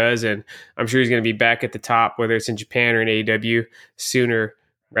seeing what he does, and I'm sure he's going to be back at the top, whether it's in Japan or in AEW, sooner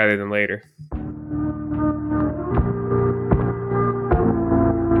rather than later.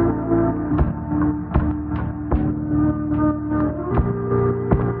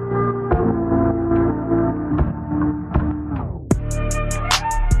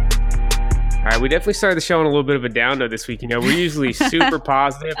 We definitely started the show on a little bit of a down note this week. We're usually super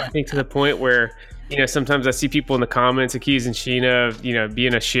positive, I think, to the point where, sometimes I see people in the comments accusing Sheena of,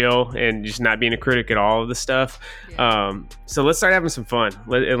 being a shill and just not being a critic at all of the stuff. So let's start having some fun.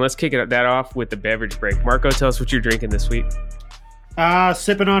 Let's kick that off with the beverage break. Marco, tell us what you're drinking this week.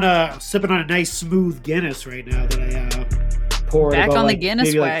 Sipping on a nice smooth Guinness right now that I poured. Back on the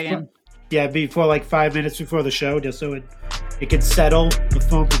Guinness wagon. Before like 5 minutes before the show, just so it could settle, the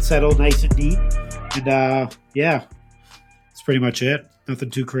foam could settle nice and neat, and that's pretty much it. Nothing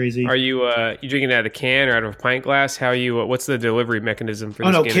too crazy. Are you drinking out of the can or out of a pint glass? How are you? What's the delivery mechanism for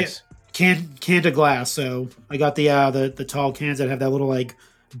this Guinness? Can to glass. So I got the tall cans that have that little like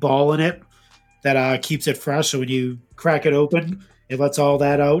ball in it that keeps it fresh. So when you crack it open, it lets all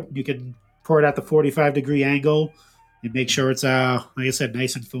that out. You can pour it at the 45-degree angle and make sure it's like I said,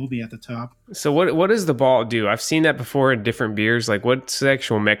 nice and foamy at the top. So what does the ball do? I've seen that before in different beers. Like what's the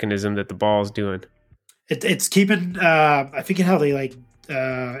actual mechanism that the ball is doing? It's keeping. I forget how they like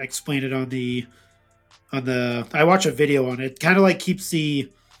explain it on the. I watch a video on it. Kind of like keeps the,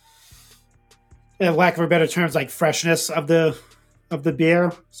 lack of a better terms, like freshness of the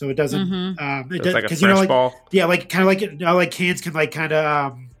beer, so it doesn't. It does, like a fresh ball. Yeah, like kind of like cans can like kind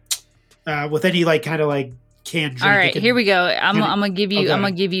of with any like kind of like canned drink. All right, here we go. I'm gonna give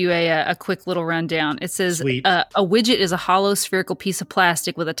you a quick little rundown. It says a widget is a hollow spherical piece of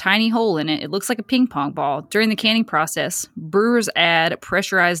plastic with a tiny hole in it. It looks like a ping pong ball. During the canning process, brewers add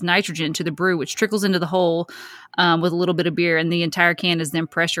pressurized nitrogen to the brew, which trickles into the hole with a little bit of beer, and the entire can is then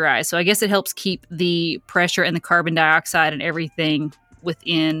pressurized. So I guess it helps keep the pressure and the carbon dioxide and everything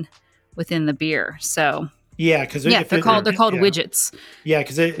within the beer. So Yeah, because Yeah, they're called widgets. Yeah,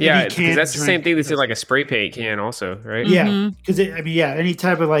 because yeah, because that's the same thing that's in like a spray paint can, also, right? Yeah, because any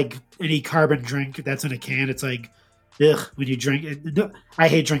type of like any carbon drink that's in a can, it's like, ugh, when you drink it. I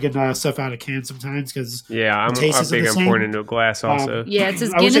hate drinking stuff out of cans sometimes because Yeah, the taste isn't big the on same. pouring into a glass also. Yeah, it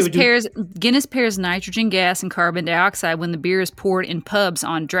says I wish they would Guinness pairs nitrogen gas and carbon dioxide when the beer is poured in pubs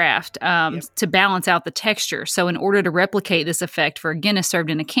on draft to balance out the texture. So in order to replicate this effect for a Guinness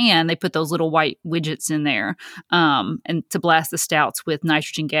served in a can, they put those little white widgets in there and to blast the stouts with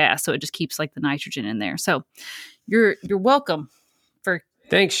nitrogen gas. So it just keeps like the nitrogen in there. So you're welcome for.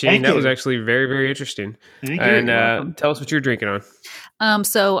 Thanks, Shane. That was actually very, very interesting. And tell us what you're drinking on.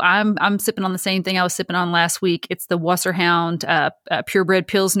 So I'm sipping on the same thing I was sipping on last week. It's the Wasserhound Purebred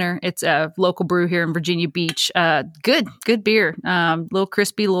Pilsner. It's a local brew here in Virginia Beach. Good beer. Little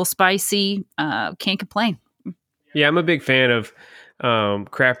crispy, a little spicy. Can't complain. Yeah, I'm a big fan of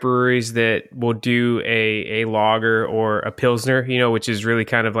craft breweries that will do a lager or a Pilsner, which is really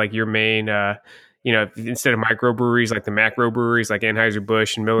kind of like your main instead of microbreweries like the macro breweries like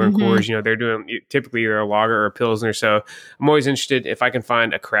Anheuser-Busch and Miller and Coors, they're doing typically either a lager or a Pilsner. So I'm always interested if I can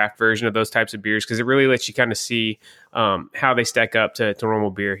find a craft version of those types of beers because it really lets you kind of see how they stack up to normal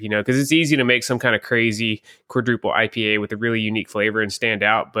beer, because it's easy to make some kind of crazy quadruple IPA with a really unique flavor and stand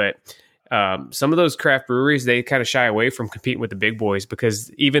out. But some of those craft breweries, they kind of shy away from competing with the big boys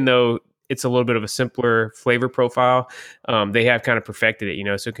because even though it's a little bit of a simpler flavor profile, they have kind of perfected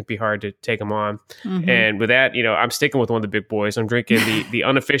it, so it can be hard to take them on. And with that, I'm sticking with one of the big boys. I'm drinking the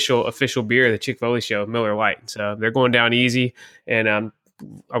unofficial official beer of the Chick-fil-A show, Miller Lite. So they're going down easy, and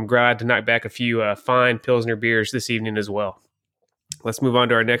I'm glad to knock back a few fine Pilsner beers this evening as well. Let's move on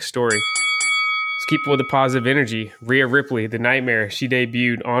to our next story. Let's keep with the positive energy. Rhea Ripley, the Nightmare, she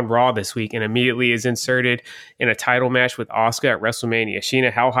debuted on Raw this week and immediately is inserted in a title match with Asuka at WrestleMania.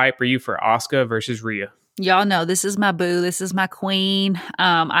 Sheena, how hype are you for Asuka versus Rhea? Y'all know this is my boo. This is my queen.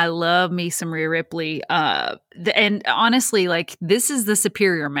 I love me some Rhea Ripley. And honestly, like this is the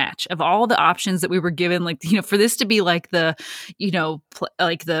superior match of all the options that we were given. Like, for this to be like the,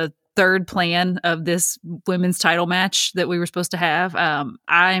 like the third plan of this women's title match that we were supposed to have.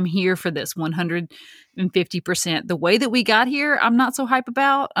 I'm here for this 150%. The way that we got here, I'm not so hype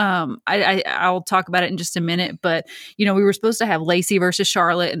about. I'll talk about it in just a minute, but we were supposed to have Lacey versus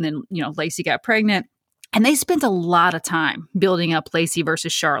Charlotte, and then Lacey got pregnant. And they spent a lot of time building up Lacey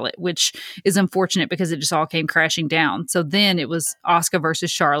versus Charlotte, which is unfortunate because it just all came crashing down. So then it was Asuka versus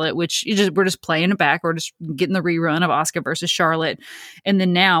Charlotte, which we're just playing it back. We're just getting the rerun of Asuka versus Charlotte. And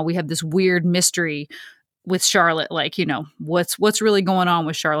then now we have this weird mystery with Charlotte, like, what's really going on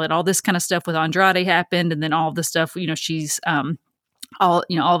with Charlotte? All this kind of stuff with Andrade happened. And then all of the stuff, she's all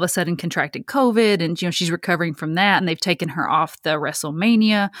of a sudden contracted COVID, and she's recovering from that, and they've taken her off the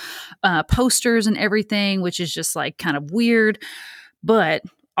WrestleMania posters and everything, which is just like kind of weird. But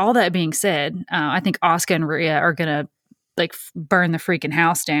all that being said, I think Asuka and Rhea are gonna like burn the freaking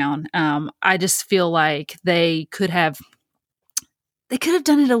house down. I just feel like they could have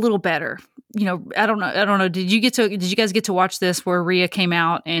done it a little better. I don't know. Did you guys get to watch this where Rhea came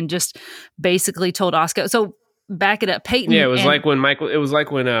out and just basically told Asuka? So back it up, Peyton. Yeah, it was like when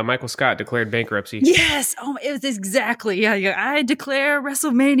Michael Scott declared bankruptcy. Yes, it was exactly. Yeah. I declare a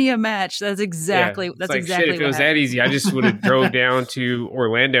WrestleMania match. That's exactly. Yeah, that's like, exactly. Shit, if it was that easy, I just would have drove down to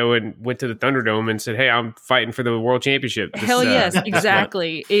Orlando and went to the Thunderdome and said, "Hey, I'm fighting for the World Championship." Hell yes,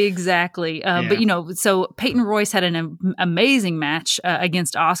 exactly. But so Peyton Royce had an amazing match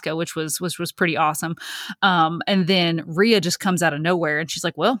against Asuka, which was pretty awesome. And then Rhea just comes out of nowhere, and she's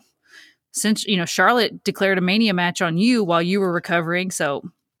like, "Well, since Charlotte declared a Mania match on you while you were recovering, so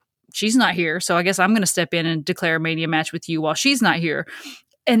she's not here. So I guess I'm going to step in and declare a Mania match with you while she's not here."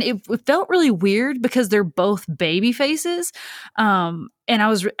 And it felt really weird because they're both baby faces. And I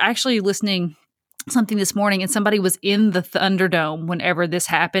was actually listening something this morning, and somebody was in the Thunderdome whenever this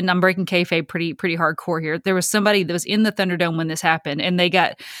happened. I'm breaking kayfabe pretty hardcore here. There was somebody that was in the Thunderdome when this happened, and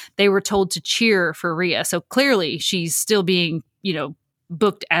they were told to cheer for Rhea. So clearly she's still being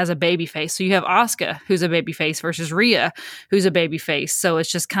booked as a babyface. So you have Asuka, who's a babyface, versus Rhea, who's a babyface. So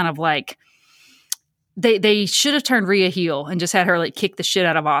it's just kind of like they should have turned Rhea heel and just had her like kick the shit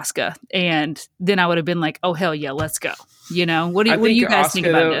out of Asuka, and then I would have been like, "Oh hell yeah, let's go!" What do you guys think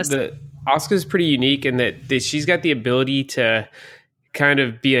about this? Asuka's pretty unique in that she's got the ability to kind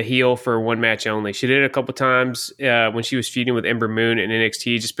of be a heel for one match only. She did it a couple times when she was feuding with Ember Moon in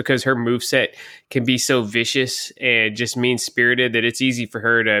NXT, just because her moveset can be so vicious and just mean-spirited that it's easy for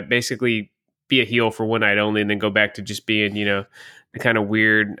her to basically be a heel for one night only and then go back to just being, the kind of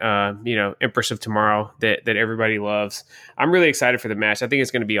weird, Empress of Tomorrow that everybody loves. I'm really excited for the match. I think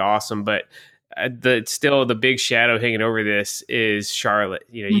it's going to be awesome, but still the big shadow hanging over this is Charlotte.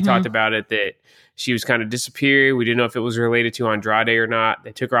 You know, you Mm-hmm. talked about it, that she was kind of disappearing. We didn't know if it was related to Andrade or not.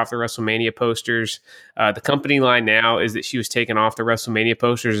 They took her off the WrestleMania posters. The company line now is that she was taken off the WrestleMania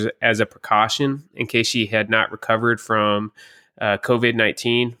posters as a precaution in case she had not recovered from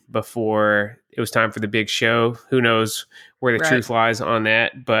COVID-19 before it was time for the big show. Who knows where the truth lies on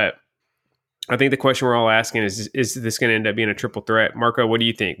that? But I think the question we're all asking is this going to end up being a triple threat? Marco, what do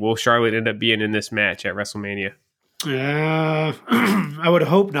you think? Will Charlotte end up being in this match at WrestleMania? I would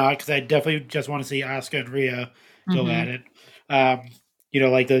hope not, because I definitely just want to see Asuka and Rhea go at it.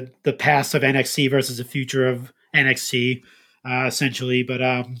 Like the past of NXT versus the future of NXT, essentially.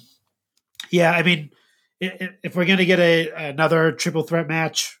 But yeah, I mean, if we're gonna get another triple threat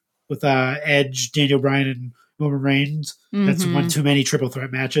match with Edge, Daniel Bryan, and Roman Reigns, that's one too many triple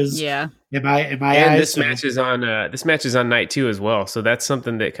threat matches. Yeah. In my and eyes, this match is on night 2 as well, so that's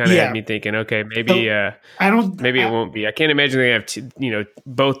something that kind of had me thinking, okay, maybe it won't be. I can't imagine they have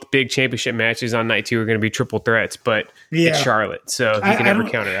both big championship matches on night 2 are going to be triple threats, but it's Charlotte, so you can never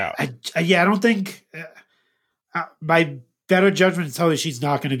count it out. I don't think my better judgment tells me she's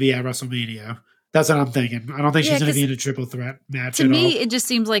not going to be at WrestleMania. That's what I'm thinking. I don't think she's going to be in a triple threat match. To me, it just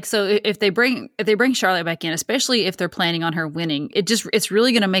seems like, so if they bring Charlotte back in, especially if they're planning on her winning, it's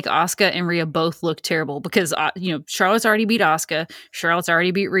really going to make Asuka and Rhea both look terrible, because Charlotte's already beat Asuka, Charlotte's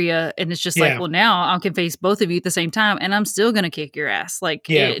already beat Rhea, and it's just like, well, now I can face both of you at the same time, and I'm still going to kick your ass. Like,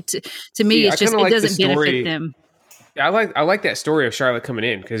 to me, it's just, it doesn't benefit them. I like that story of Charlotte coming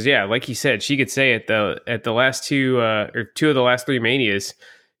in, because like you said, she could say at the last two or two of the last 3 Manias,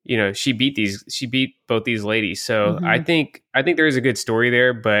 she beat both these ladies. So I think there is a good story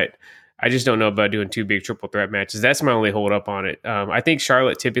there, but I just don't know about doing 2 big triple threat matches. That's my only hold up on it. I think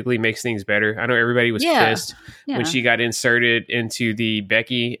Charlotte typically makes things better. I know everybody was pissed when she got inserted into the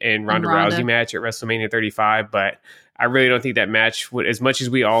Becky and Ronda Rousey match at WrestleMania 35, but I really don't think that match would, as much as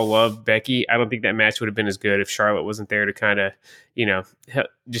we all love Becky, I don't think that match would have been as good if Charlotte wasn't there to kind of,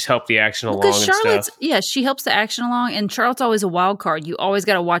 just help the action along and stuff. Yeah, she helps the action along, and Charlotte's always a wild card. You always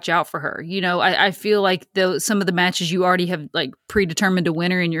got to watch out for her. I feel like some of the matches you already have like predetermined a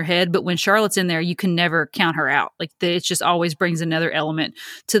winner in your head, but when Charlotte's in there, you can never count her out. Like it just always brings another element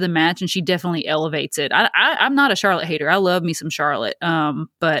to the match, and she definitely elevates it. I'm not a Charlotte hater. I love me some Charlotte,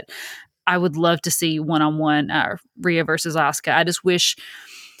 but I would love to see one-on-one Rhea versus Asuka. I just wish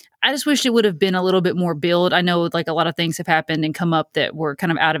it would have been a little bit more build. I know like a lot of things have happened and come up that were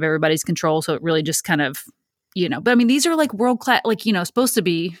kind of out of everybody's control. So it really just kind of, but I mean, these are like world-class, like, supposed to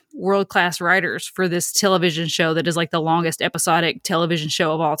be world-class writers for this television show that is like the longest episodic television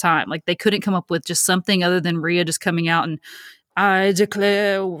show of all time. Like they couldn't come up with just something other than Rhea just coming out and I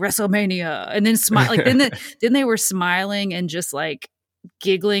declare WrestleMania, and then smile. Like then they were smiling and just like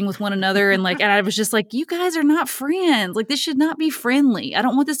giggling with one another, and I was just like, you guys are not friends. Like this should not be friendly. I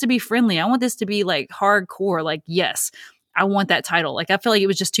don't want this to be friendly. I want this to be like hardcore. Like, yes, I want that title. Like I feel like it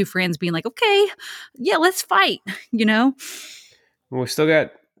was just 2 friends being like, okay, yeah, let's fight. Well, we still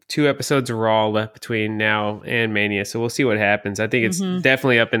got 2 episodes of Raw left between now and Mania, so we'll see what happens. I think it's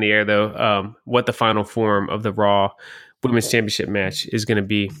definitely up in the air though, what the final form of the Raw Women's Championship match is going to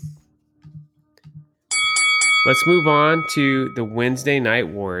be. Let's move on to the Wednesday Night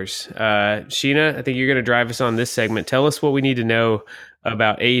Wars. Sheena, I think you're going to drive us on this segment. Tell us what we need to know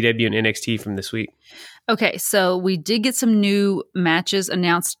about AEW and NXT from this week. Okay, so we did get some new matches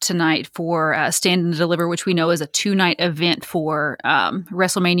announced tonight for Stand and Deliver, which we know is a 2-night event for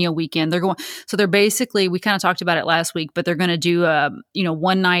WrestleMania weekend. They're basically, we kind of talked about it last week, but they're going to do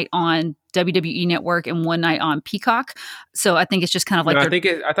one night on WWE Network and one night on Peacock. So I think it's just kind of like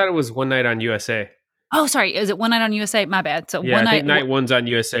I thought it was one night on USA. Oh, sorry. Is it one night on USA? My bad. So yeah, one I think night 1's on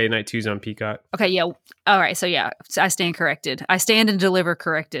USA, night 2's on Peacock. Okay, yeah. All right. So yeah, I stand corrected. I stand and deliver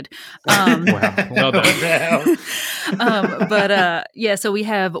corrected. Wow, well done. So we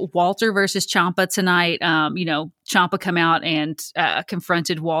have Walter versus Ciampa tonight. Ciampa come out and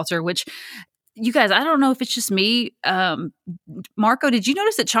confronted Walter, which, you guys, I don't know if it's just me. Marco, did you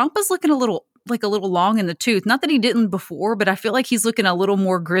notice that Ciampa's looking a little long in the tooth? Not that he didn't before, but I feel like he's looking a little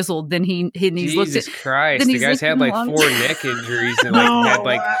more grizzled than he's looked at. Jesus Christ, the guy's had like 4 neck injuries and had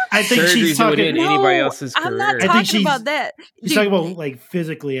like I think surgeries that would end anybody else's career. I'm not talking about that. She's talking about like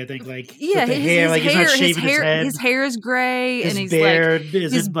phically. I think like yeah, the hair, like he's not shaving his head. His hair is gray, and he's beard like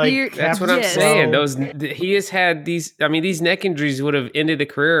his beard. That's what I'm saying. He has had these. I mean, these neck injuries would have ended the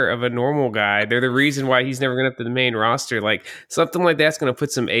career of a normal guy. They're the reason why he's never going up to the main roster. Like something like that's going to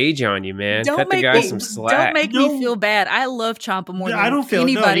put some age on you, man. Cut the guy some slack. Don't make me feel bad. I love Ciampa more than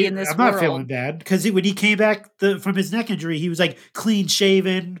anybody in this world. I'm not feeling bad because when he came back from his neck injury, he was like clean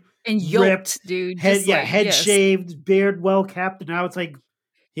shaven. and ripped, yoked, dude. head shaved, beard well kept, and now it's like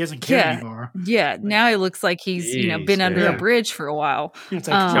he doesn't care anymore. Yeah, now it looks like he's been under a bridge for a while. It's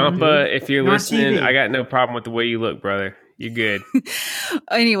like, Champa, if you're listening, TV. I got no problem with the way you look, brother. You're good.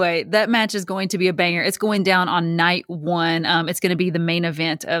 Anyway, that match is going to be a banger. It's going down on night 1. It's going to be the main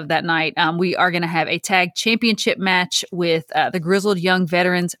event of that night. We are going to have a tag championship match with the Grizzled Young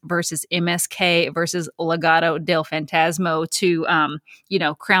Veterans versus MSK versus Legado del Fantasma to,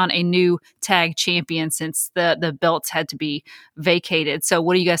 crown a new tag champion since the belts had to be vacated. So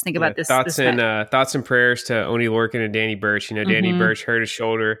what do you guys think about this? Thoughts and prayers to Oney Lorcan and Danny Burch. Danny Burch hurt his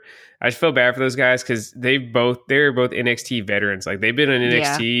shoulder. I just feel bad for those guys because they're both NXT veterans. Like they've been on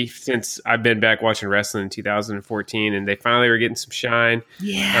NXT since I've been back watching wrestling in 2014, and they finally were getting some shine.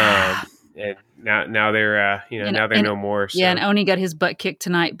 Yeah. And now they're now they're no more. So. Yeah, and Oni got his butt kicked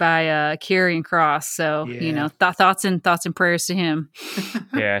tonight by Karrion Kross. So thoughts and prayers to him.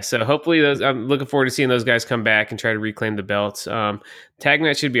 Yeah, so hopefully I'm looking forward to seeing those guys come back and try to reclaim the belts. Tag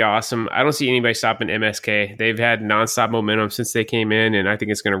match should be awesome. I don't see anybody stopping MSK. They've had nonstop momentum since they came in, and I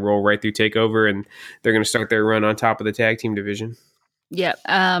think it's going to roll right through TakeOver, and they're going to start their run on top of the tag team division. Yeah.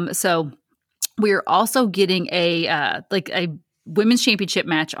 So we're also getting a women's championship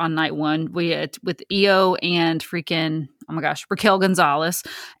match on night 1 with Io and freaking Raquel Gonzalez,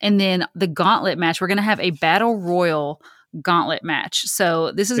 and then the gauntlet match. We're going to have a battle royal gauntlet match.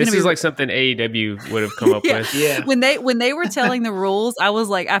 So this is like something AEW would have come up with. Yeah. When they were telling the rules,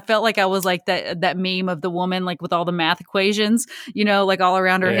 I felt like I was like that meme of the woman like with all the math equations, like all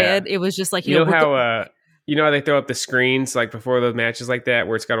around her head. It was just like you know how they throw up the screens like before those matches like that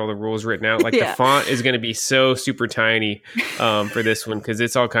where it's got all the rules written out? Like the font is going to be so super tiny for this one because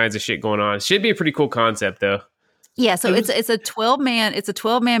it's all kinds of shit going on. It should be a pretty cool concept though. Yeah, so it's a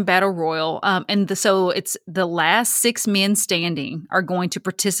 12-man battle royal, so it's the last 6 men standing are going to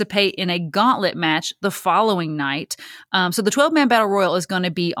participate in a gauntlet match the following night. So the 12-man battle royal is going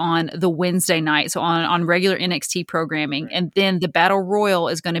to be on the Wednesday night, so on regular NXT programming, and then the battle royal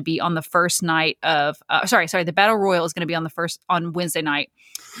is going to be on the first night of. The battle royal is going to be on Wednesday night.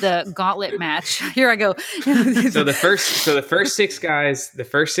 The gauntlet match. Here I go. So the first 6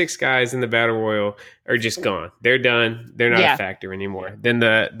 guys in the battle royal are just gone. They're done. They're not a factor anymore. Then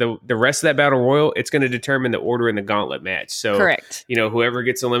the rest of that battle royal, it's going to determine the order in the gauntlet match. So correct. Whoever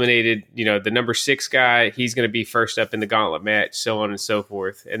gets eliminated, the number 6 guy, he's going to be first up in the gauntlet match, so on and so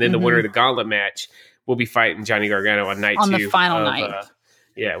forth. And then the winner of the gauntlet match will be fighting Johnny Gargano on night 2 on the final night.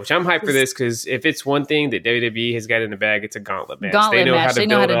 Yeah, which I'm hyped for this because if it's one thing that WWE has got in the bag, it's a gauntlet match. They know how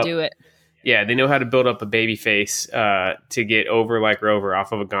to do it. Yeah, they know how to build up a baby face to get over like Rover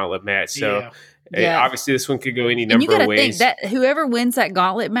off of a gauntlet match. So obviously this one could go any number of ways. Think that whoever wins that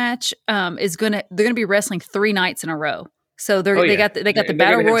gauntlet match they're gonna be wrestling 3 nights in a row. So they got the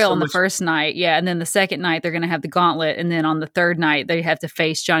battle royal on the first night, and then the second night they're gonna have the gauntlet, and then on the third night they have to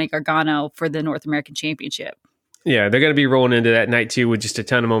face Johnny Gargano for the North American Championship. Yeah, they're going to be rolling into that night too with just a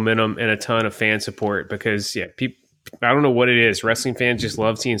ton of momentum and a ton of fan support because, people, I don't know what it is. Wrestling fans just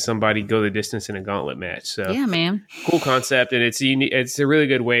love seeing somebody go the distance in a gauntlet match. So yeah, man, cool concept, and it's a really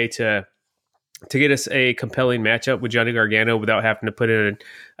good way to get us a compelling matchup with Johnny Gargano without having to put in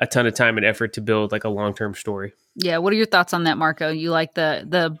a ton of time and effort to build like a long-term story. Yeah, what are your thoughts on that, Marco? You like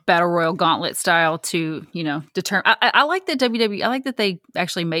the battle royal gauntlet style to determine? I like the WWE. I like that they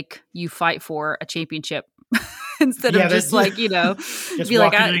actually make you fight for a championship. Instead of just like, just be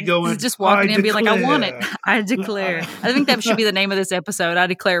like, just walking in and be like, I want it. I declare. I think that should be the name of this episode. I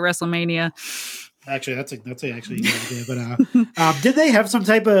declare Wrestlemania. Actually, that's actually a good idea. But did they have some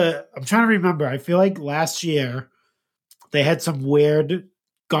type of? I'm trying to remember. I feel like last year they had some weird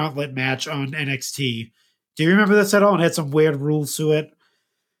gauntlet match on NXT. Do you remember this at all? And had some weird rules to it.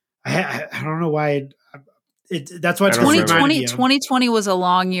 I don't know why. That's why 2020 was a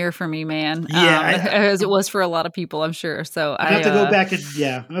long year for me, man. As it was for a lot of people, I'm sure. So I have to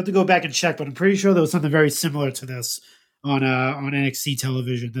go back and check, but I'm pretty sure there was something very similar to this on NXT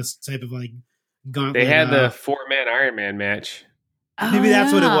television. This type of like gauntlet. They had the 4-man Iron Man match. Maybe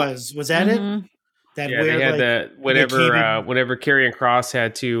that's what it was. Was that it? That weird, they had whenever Karrion Kross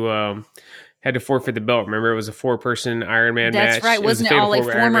had to forfeit the belt. Remember, it was a 4-person Iron Man match. That's right. Wasn't it all like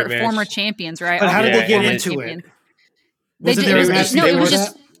former champions, right? But how did they get into it?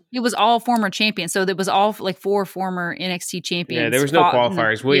 It was all former champions. So it was all like 4 former NXT champions. Yeah, there was no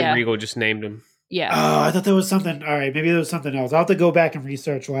qualifiers. William Regal just named them. Yeah. Oh, I thought there was something. All right, maybe there was something else. I'll have to go back and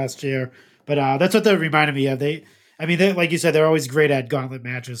research last year. But that's what that reminded me of. They, like you said, they're always great at gauntlet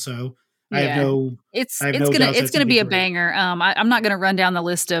matches. So I have Yeah. no. It's I have it's no gonna doubts it's that's gonna gonna be be a great. banger. I'm not gonna run down the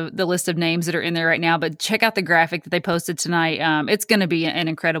list of names that are in there right now, but check out the graphic that they posted tonight. It's gonna be an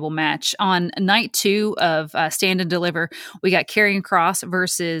incredible match. On night 2 of Stand and Deliver, we got Karrion Kross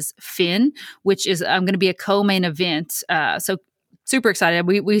versus Finn, which is gonna be a co-main event. So super excited.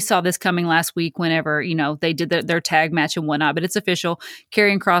 We saw this coming last week whenever they did their tag match and whatnot, but it's official.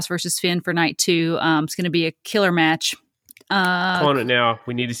 Karrion Kross versus Finn for night 2. It's gonna be a killer match. Calling it now.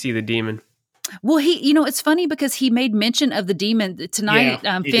 We need to see the demon. Well, it's funny because he made mention of the demon tonight.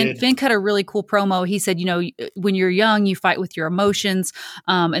 Yeah, he Finn, did. Finn cut a really cool promo. He said, when you're young, you fight with your emotions,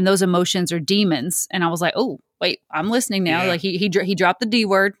 and those emotions are demons. And I was like, oh, wait, I'm listening now. Yeah. Like he dropped the D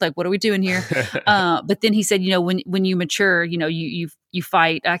word. Like, what are we doing here? But then he said, when you mature, you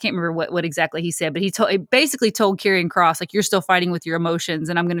fight. I can't remember what exactly he said, but he basically told Karrion Kross, like, you're still fighting with your emotions,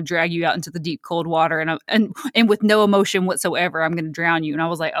 and I'm going to drag you out into the deep cold water, and with no emotion whatsoever, I'm going to drown you. And I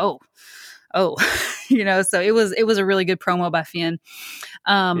was like, oh, so it was a really good promo by Finn.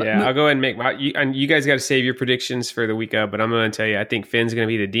 Yeah, I'll go ahead and make and you guys got to save your predictions for the week up, but I'm going to tell you, I think Finn's going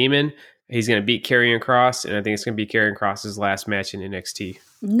to be the demon. He's going to beat Karrion Kross, and I think it's going to be Karrion Kross's last match in NXT.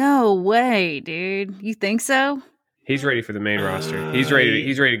 No way, dude. You think so? He's ready for the main roster. He's ready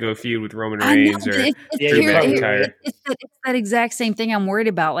to go feud with Roman I know, Reigns or Drew McIntyre. It's that exact same thing I'm worried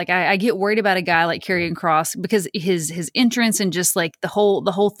about. Like I get worried about a guy like Karrion Kross because his entrance and just like the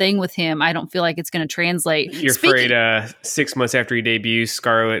whole thing with him, I don't feel like it's going to translate. You're afraid 6 months after he debuts,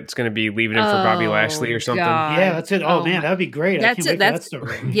 Scarlett's going to be leaving him for Bobby Lashley or something. God. Yeah, that's it. Oh man, that'd be great. I can't wait for that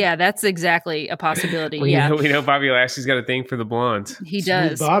story. Yeah, that's exactly a possibility. We know Bobby Lashley's got a thing for the blondes. He Smooth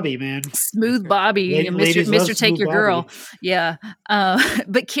does. Bobby, man. Smooth Bobby, Ladies love Mr. Take Smooth Your Bobby. Girl. Yeah.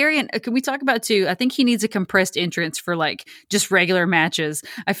 But Karrion, can we talk about too? I think he needs a compressed entrance for like just regular matches.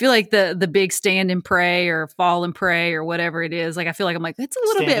 I feel like the big stand and pray or fall and pray or whatever it is. Like I feel like I'm like, it's a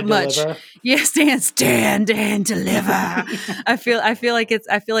little bit much. Yeah, stand and deliver. I feel like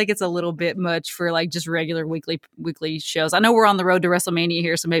it's a little bit much for like just regular weekly shows. I know we're on the road to WrestleMania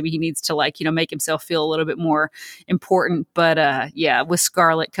here, so maybe he needs to like, make himself feel a little bit more important. But yeah, with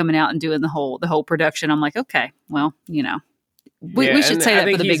Scarlett coming out and doing the whole production, I'm like, okay, well, we should say that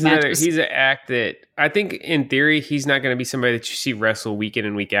for the big matches. He's an act that I think in theory he's not going to be somebody that you see wrestle week in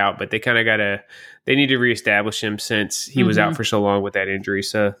and week out, but they need to reestablish him since he was out for so long with that injury.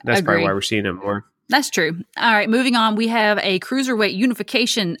 So that's probably why we're seeing him more. That's true. All right, moving on. We have a cruiserweight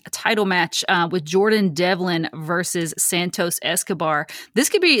unification title match with Jordan Devlin versus Santos Escobar. This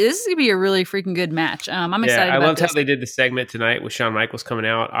could be a really freaking good match. I'm excited. I about loved this. how they did the segment tonight with Shawn Michaels coming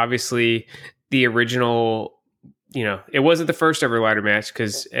out. Obviously, the original. It wasn't the first ever ladder match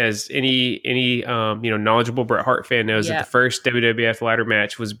because, as any knowledgeable Bret Hart fan knows, that the first WWF ladder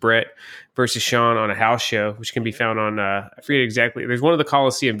match was Bret versus Shawn on a house show, which can be found on I forget exactly. There's one of the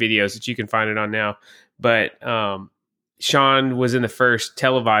Coliseum videos that you can find it on now, but Shawn was in the first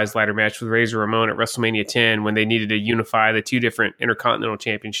televised ladder match with Razor Ramon at WrestleMania 10 when they needed to unify the two different Intercontinental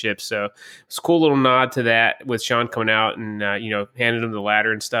Championships. So it's a cool little nod to that with Shawn coming out and, handing him the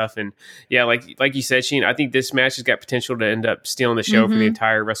ladder and stuff. And yeah, like you said, Sheen, I think this match has got potential to end up stealing the show for the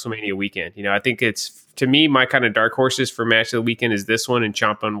entire WrestleMania weekend. I think it's, to me, my kind of dark horses for match of the weekend is this one and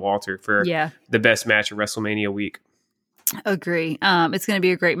Ciampa and Walter for the best match of WrestleMania week. Agree. It's going to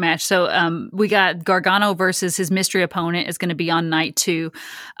be a great match. So we got Gargano versus his mystery opponent is going to be on night 2.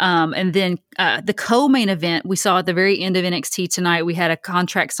 And then the co-main event we saw at the very end of NXT tonight, we had a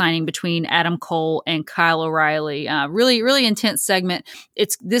contract signing between Adam Cole and Kyle O'Reilly. Really, really intense segment.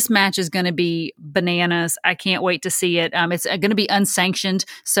 This match is going to be bananas. I can't wait to see it. It's going to be unsanctioned.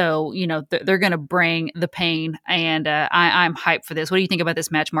 So, they're going to bring the pain. And I'm hyped for this. What do you think about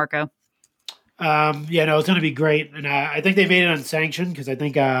this match, Marco? It's going to be great, and I think they made it unsanctioned because I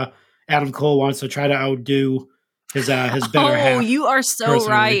think Adam Cole wants to try to outdo his better half. Oh, you are so personally.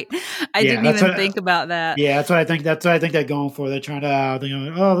 Right. I didn't even think about that. Yeah, that's what I think. That's what I think they're going for. They're trying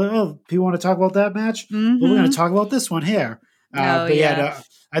to, people want to talk about that match. Well, we're going to talk about this one here. I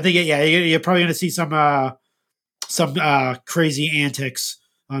think you're probably going to see some crazy antics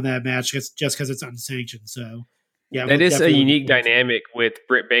on that match just because it's unsanctioned. So. Yeah, that is a unique dynamic with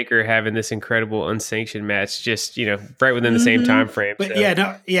Britt Baker having this incredible unsanctioned match, just right within the same time frame. But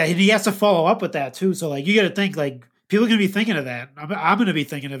he has to follow up with that too. So like, you got to think like people are going to be thinking of that. I'm going to be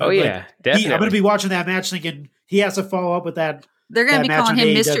thinking of it. Oh yeah, definitely. I'm going to be watching that match thinking he has to follow up with that. They're going to be calling him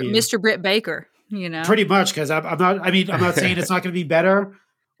Mr. Britt Baker. Pretty much because I'm not. I mean, I'm not saying it's not going to be better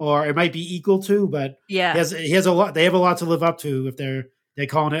or it might be equal to, but he has a lot. They have a lot to live up to if they're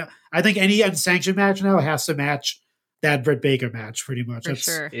calling it. I think any unsanctioned match now has to match that Britt Baker match, pretty much. For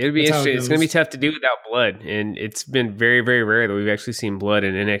sure. It'll be that's how it interesting. It's going to be goes. tough to do without blood, and it's been very, very rare that we've actually seen blood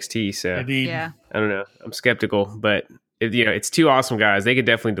in NXT. So I mean, Yeah. I don't know. I'm skeptical, but it's two awesome guys. They could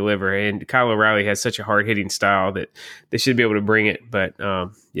definitely deliver, and Kyle O'Reilly has such a hard hitting style that they should be able to bring it. But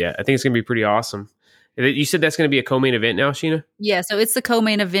yeah, I think it's going to be pretty awesome. You said that's going to be a co-main event now, Sheena? Yeah, so it's the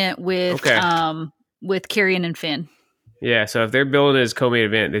co-main event with Karrion and Finn. Yeah, so if they're building it as co-main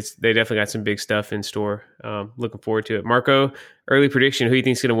event, they definitely got some big stuff in store. Looking forward to it. Marco, early prediction: who do you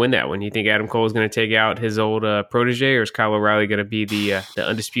think's going to win that one? You think Adam Cole is going to take out his old protege, or is Kyle O'Reilly going to be the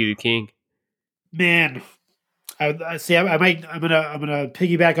undisputed king? man, I see. I'm gonna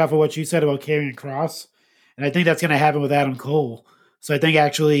piggyback off of what you said about Karrion Kross, and I think that's gonna happen with Adam Cole. So I think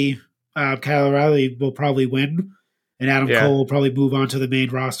actually Kyle O'Reilly will probably win, and Adam Cole will probably move on to the main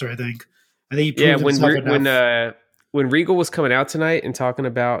roster. I think he proved himself enough. When Regal was coming out tonight and talking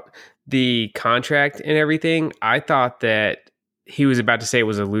about the contract and everything, I thought that he was about to say it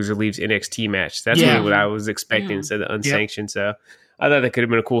was a loser leaves NXT match. That's really what I was expecting instead of unsanctioned. So I thought that could have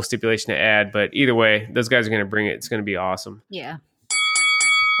been a cool stipulation to add. But either way, those guys are going to bring it. It's going to be awesome. Yeah.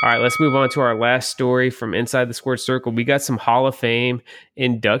 All right, let's move on to our last story from Inside the Squared Circle. We got some Hall of Fame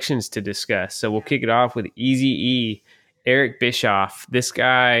inductions to discuss. So we'll kick it off with Eazy-E. Eric Bischoff, this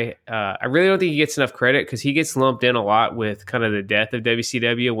guy, I really don't think he gets enough credit because he gets lumped in a lot with kind of the death of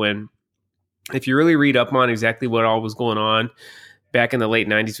WCW when, if you really read up on exactly what all was going on back in the late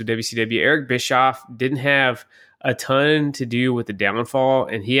 90s with WCW, Eric Bischoff didn't have a ton to do with the downfall,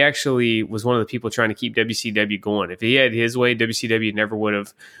 and he actually was one of the people trying to keep WCW going. If he had his way, WCW never would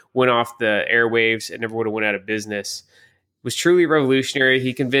have went off the airwaves and never would have went out of business. Was truly revolutionary.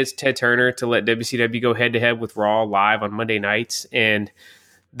 He convinced Ted Turner to let WCW go head-to-head with Raw live on Monday nights, and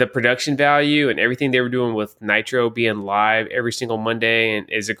the production value and everything they were doing with Nitro being live every single Monday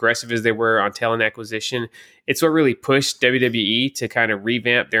and as aggressive as they were on talent acquisition, it's what really pushed WWE to kind of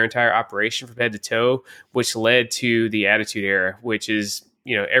revamp their entire operation from head to toe, which led to the Attitude Era, which is,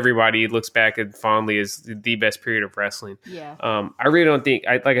 everybody looks back and fondly as the best period of wrestling. Yeah. I really don't think,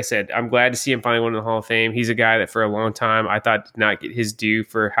 like I said, I'm glad to see him finally win the Hall of Fame. He's a guy that for a long time I thought did not get his due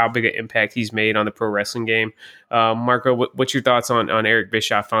for how big an impact he's made on the pro wrestling game. Marco, what's your thoughts on Eric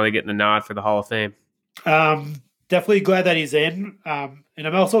Bischoff finally getting the nod for the Hall of Fame? Definitely glad that he's in. And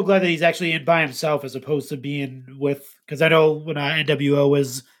I'm also glad that he's actually in by himself as opposed to being with, because I know when NWO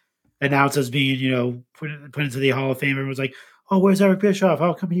was announced as being, put into the Hall of Fame, everyone was like, oh, where's Eric Bischoff?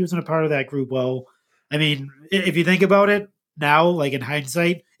 How come he wasn't a part of that group? Well, I mean, if you think about it now, like in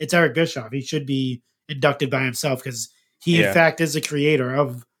hindsight, it's Eric Bischoff. He should be inducted by himself because he, in fact, is the creator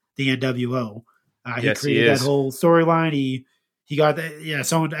of the NWO. He created that whole storyline. He got that. Yeah,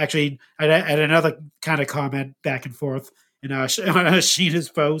 someone actually had another kind of comment back and forth in Sheena's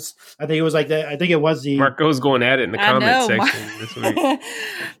post. I think it was like that. I think it was the Marco's going at it in the comment section this week.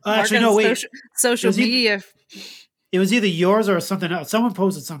 Actually, no, wait. Social media. It was either yours or something else. Someone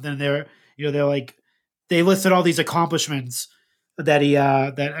posted something there. They're like, they listed all these accomplishments that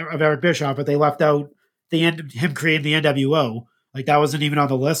of Eric Bischoff, but they left out him creating the NWO. Like that wasn't even on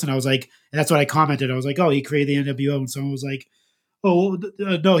the list. And I was like, and that's what I commented. I was like, oh, he created the NWO. And someone was like, oh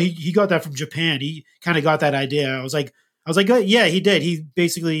no, he got that from Japan. He kind of got that idea. I was like, oh, yeah, he did.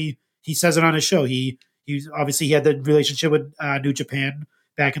 He says it on his show. He obviously he had the relationship with New Japan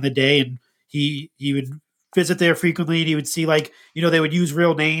back in the day, and he would visit there frequently, and he would see they would use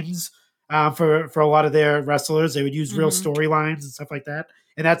real names for a lot of their wrestlers. They would use real storylines and stuff like that,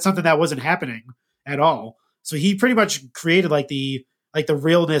 and that's something that wasn't happening at all. So he pretty much created the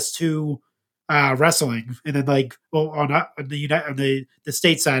realness to wrestling, and then on the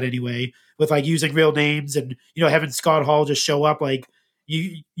state side anyway, with using real names and having Scott Hall just show up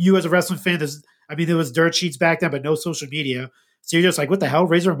you as a wrestling fan. There was dirt sheets back then, but no social media, so you're just like, what the hell,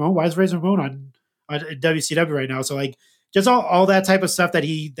 Razor Ramon? Why is Razor Ramon on WCW right now? So just all that type of stuff that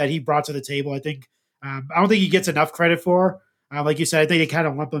he brought to the table. I think I don't think he gets enough credit for. Like you said, I think they kind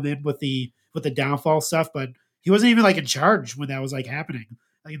of lump him in with the downfall stuff, but he wasn't even in charge when that was happening.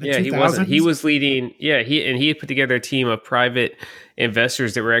 In the 2000s. He wasn't. He was leading. Yeah, he had put together a team of private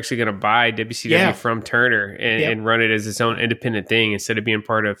investors that were actually going to buy WCW from Turner and run it as its own independent thing instead of being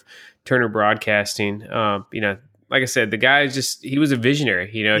part of Turner Broadcasting. Like I said, the guy he was a visionary.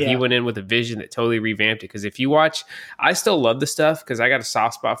 He went in with a vision that totally revamped it. Because if you watch, I still love the stuff because I got a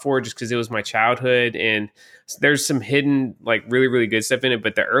soft spot for it just because it was my childhood. And there's some hidden, really, really good stuff in it.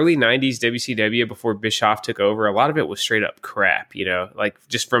 But the early 90s WCW before Bischoff took over, a lot of it was straight up crap,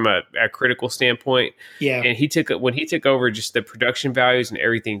 just from a critical standpoint. Yeah. And when he took over, just the production values and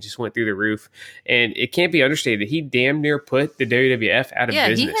everything just went through the roof. And it can't be understated. He damn near put the WWF out of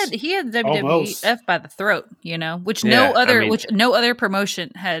business. Yeah, he had WWF by the throat, which Yeah, I mean, no other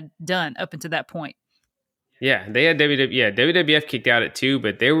promotion had done up until that point. yeah, they had WWF. Yeah, WWF kicked out at 2,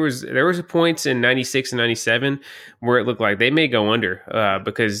 but there was points in '96 and '97 where it looked like they may go under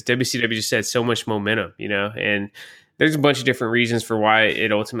because WCW just had so much momentum, and there's a bunch of different reasons for why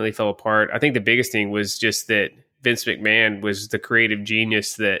it ultimately fell apart. I think the biggest thing was just that Vince McMahon was the creative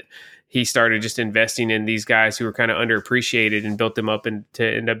genius that he started just investing in these guys who were kind of underappreciated and built them up and to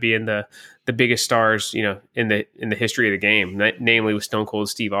end up being the biggest stars, in the history of the game, namely with Stone Cold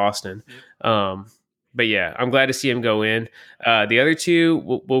Steve Austin. But yeah, I'm glad to see him go in. The other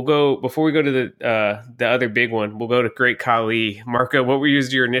two, we'll go before we go to the other big one. We'll go to Great Khali. Marco, what were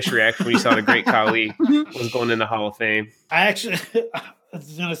your initial reaction when you saw the Great Khali was going in the Hall of Fame? I actually,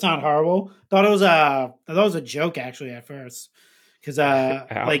 it's gonna sound horrible. Thought it was a joke actually at first, because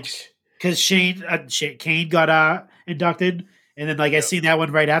Kane got inducted, and then I seen that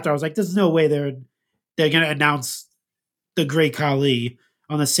one right after. I was like, "There's no way they're gonna announce the Great Khali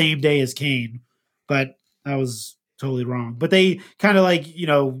on the same day as Kane." But that was totally wrong. But they kind of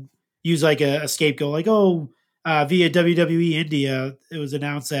use a scapegoat, via WWE India, it was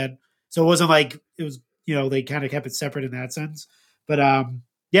announced that. So it wasn't like it was, they kind of kept it separate in that sense. But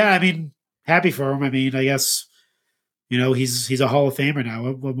yeah, I mean, happy for him. I mean, I guess, he's a Hall of Famer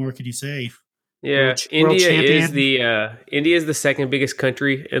now. What more can you say? Yeah, India is the second biggest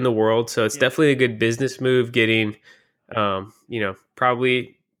country in the world, so it's definitely a good business move getting,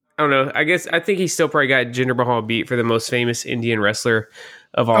 probably. I don't know. I think he still probably got Jinder Mahal beat for the most famous Indian wrestler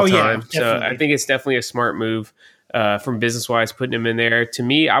of all time. So I think it's definitely a smart move from business wise, putting him in there. To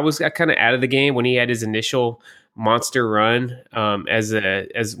me, I got kind of out of the game when he had his initial monster run as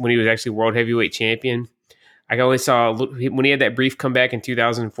when he was actually world heavyweight champion. I only saw when he had that brief comeback in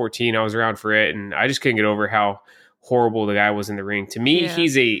 2014. I was around for it, and I just couldn't get over how horrible the guy was in the ring. To me,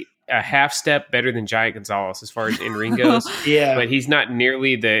 he's a half step better than Giant Gonzalez as far as in ring goes. But he's not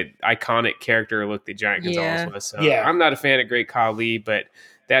nearly the iconic character look that Giant Gonzalez was. So I'm not a fan of Great Khali, but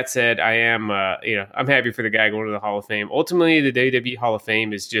that said, I am, I'm happy for the guy going to the Hall of Fame. Ultimately, the WWE Hall of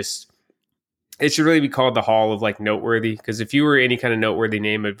Fame is just, it should really be called the Hall of Noteworthy, because if you were any kind of noteworthy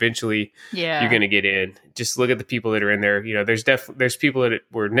name, eventually you're going to get in. Just look at the people that are in there. There's people that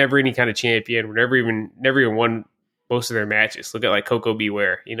were never any kind of champion, were never even won most of their matches. Look at Coco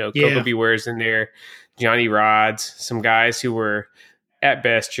Beware. Coco Beware's in there, Johnny Rods, some guys who were at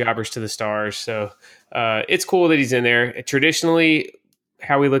best jobbers to the stars. So it's cool that he's in there. Traditionally,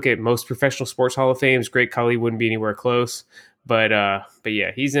 how we look at most professional sports Hall of Fames, Great Khali wouldn't be anywhere close. But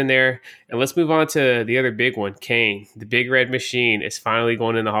yeah, he's in there. And let's move on to the other big one, Kane. The Big Red Machine is finally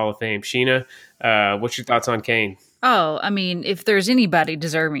going in the Hall of Fame. Sheena, what's your thoughts on Kane? Oh, I mean, if there's anybody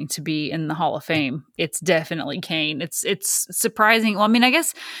deserving to be in the Hall of Fame, it's definitely Kane. It's surprising. Well, I mean, I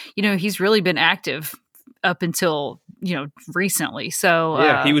guess, he's really been active up until, recently. So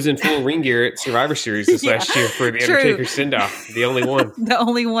yeah, he was in full ring gear at Survivor Series this last year for the Undertaker send-off, the only one. The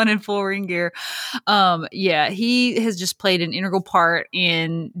only one in full ring gear. Yeah, he has just played an integral part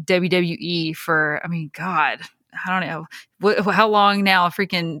in WWE for, I mean, God, I don't know. How long now?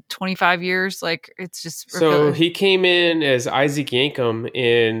 Freaking 25 years? It's just... So he came in as Isaac Yankem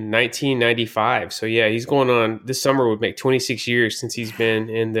in 1995. So yeah, he's going on... This summer would make 26 years since he's been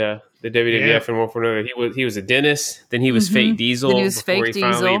in the WWF in one form or another. He was a dentist. Then he was Fake Diesel. Then he was before Fake he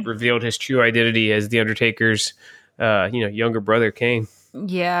Diesel. finally revealed his true identity as the Undertaker's younger brother, Kane.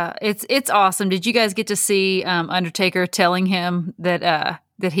 Yeah, it's awesome. Did you guys get to see Undertaker telling him that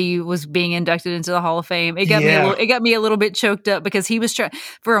he was being inducted into the Hall of Fame? It got me a little bit choked up, because he was trying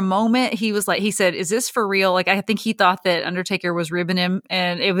for a moment. He was he said, "Is this for real?" I think he thought that Undertaker was ribbing him,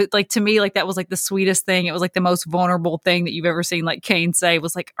 and it was to me that was the sweetest thing. It was the most vulnerable thing that you've ever seen Kane say.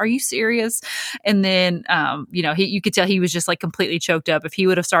 Was "Are you serious?" And then you could tell he was just completely choked up. If he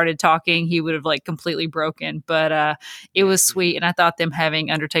would have started talking, he would have completely broken. But it was sweet, and I thought them having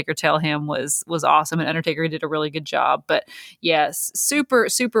Undertaker tell him was awesome, and Undertaker did a really good job. But yes,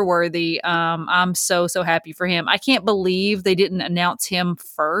 super worthy. I'm so happy for him. I can't believe they didn't announce him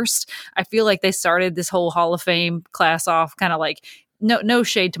first. I feel like they started this whole Hall of Fame class off kind of no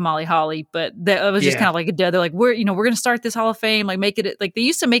shade to Molly Holly, but it was just kind of they're we're going to start this Hall of Fame, make it they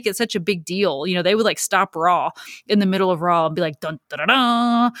used to make it such a big deal. They would stop Raw in the middle of Raw and be dun da da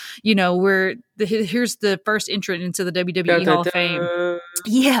da. Here's the first entrant into the WWE Hall of Fame.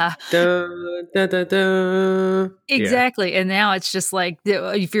 Yeah. Exactly. And now it's just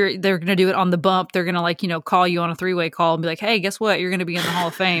if they're going to do it on the bump, they're going to call you on a three-way call and be "Hey, guess what? You're going to be in the Hall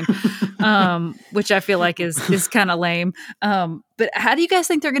of Fame." Which I feel is kind of lame. But how do you guys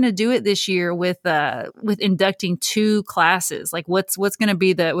think they're going to do it this year with inducting two classes? What's going to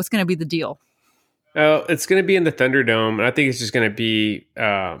be the deal? Well, it's going to be in the Thunderdome, and I think it's just going to be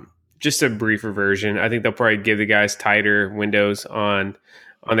just a briefer version. I think they'll probably give the guys tighter windows on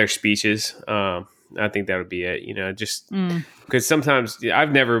their speeches. I think that would be it. Just because sometimes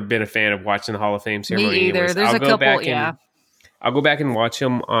I've never been a fan of watching the Hall of Fame ceremony. Me either. Anyways. There's I'll a go couple, back yeah. I'll go back and watch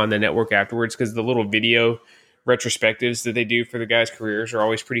them on the network afterwards because the little video retrospectives that they do for the guys' careers are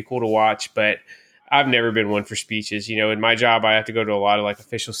always pretty cool to watch. But I've never been one for speeches. In my job, I have to go to a lot of like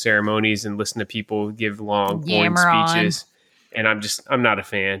official ceremonies and listen to people give long, boring speeches. And I'm not a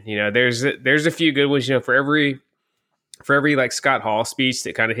fan. There's a few good ones. For every like Scott Hall speech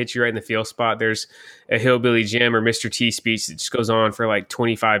that kind of hits you right in the feel spot, there's a Hillbilly Jim or Mr. T speech that just goes on for like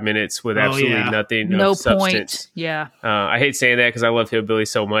 25 minutes with absolutely nothing, no substance. Point. Yeah. I hate saying that because I love Hillbilly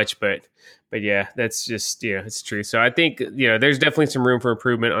so much, but yeah, that's just, it's true. So I think, there's definitely some room for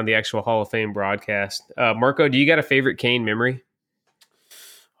improvement on the actual Hall of Fame broadcast. Marco, do you got a favorite Kane memory?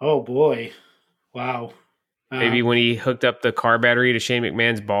 Oh boy. Wow. Maybe when he hooked up the car battery to Shane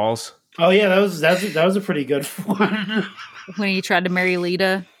McMahon's balls. Oh yeah, that was a pretty good one. When he tried to marry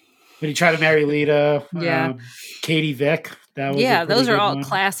Lita. Yeah. Katie Vick. That was those are all one.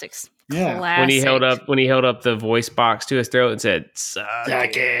 Classics. Yeah. Classic. When he held up the voice box to his throat and said,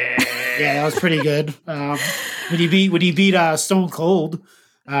 "Suck it." Yeah, that was pretty good. When he beat Stone Cold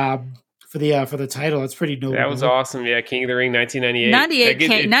for the title, that's pretty notable. That was awesome. Yeah, King of the Ring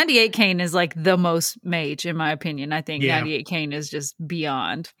 1998. 98 Kane is like the most mage in my opinion. I think 98 Kane is just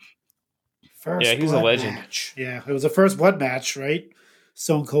beyond. He's a legend. Match. Yeah, it was the first blood match, right?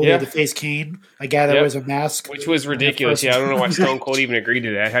 Stone Cold had to face Kane, a guy that wears a mask. Which was ridiculous. I don't know why Stone Cold even agreed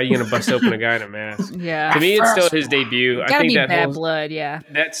to that. How are you going to bust open a guy in a mask? Yeah. To me, it's still his debut. I think that bad blood, yeah.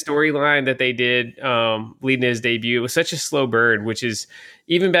 That storyline that they did leading to his debut, it was such a slow burn, which is,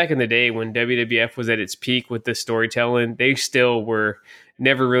 even back in the day when WWF was at its peak with the storytelling, they still were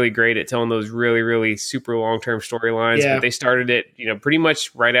never really great at telling those really, really super long-term storylines. Yeah. But they started it, pretty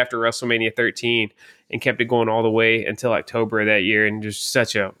much right after WrestleMania 13 and kept it going all the way until October of that year. And just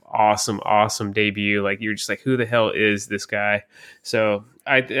such a awesome debut. Like, you're just like, who the hell is this guy? So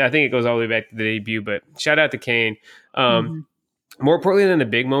I think it goes all the way back to the debut, but shout out to Kane. More importantly than the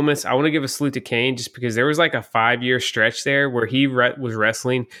big moments, I want to give a salute to Kane just because there was like a 5-year stretch there where he was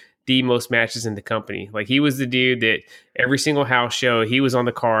wrestling the most matches in the company. Like, he was the dude that every single house show, he was on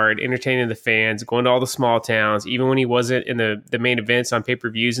the card, entertaining the fans, going to all the small towns. Even when he wasn't in the main events on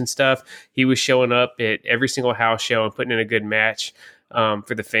pay-per-views and stuff, he was showing up at every single house show and putting in a good match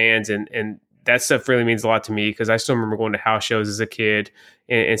for the fans. And that stuff really means a lot to me because I still remember going to house shows as a kid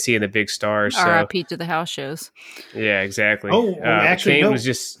and seeing the big stars. R.I.P. to the house shows. Yeah, exactly. Oh, actually, Kane no. was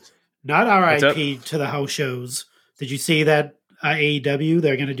just not R.I.P. to the house shows. Did you see that AEW,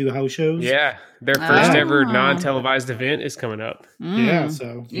 they're going to do house shows? Yeah, their first ever non-televised event is coming up. Yeah,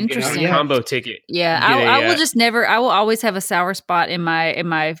 so interesting. Combo ticket. Yeah, I will always have a sour spot in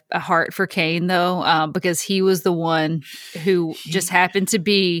my heart for Kane though, because he was the one who just happened to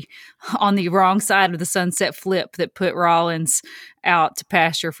be on the wrong side of the sunset flip that put Rollins out to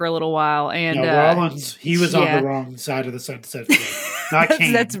pasture for a little while. And Rollins, he was on the wrong side of the sunset flip. Not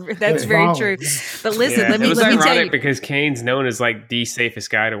Kane. That's very Rollins. True. But listen, let me it was let me tell ironic you, because Kane's known as like the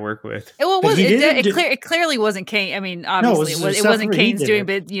safest guy to work with. Well, it clearly wasn't Kane. I mean, obviously it wasn't Kane's doing,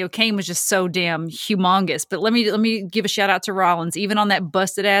 but Kane was just so damn humongous. But let me give a shout out to Rollins. Even on that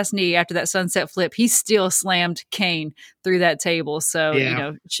busted ass knee after that sunset flip, he still slammed Kane through that table.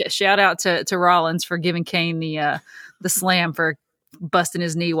 So shout out to Rollins for giving Kane the slam for busting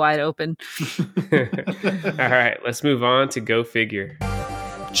his knee wide open. All right, let's move on to Go Figure.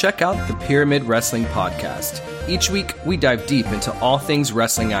 Check out the Pyramid Wrestling Podcast. Each week, we dive deep into all things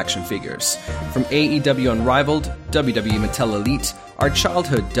wrestling action figures. From AEW Unrivaled, WWE Mattel Elite, our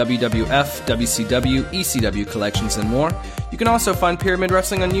childhood WWF, WCW, ECW collections, and more. You can also find Pyramid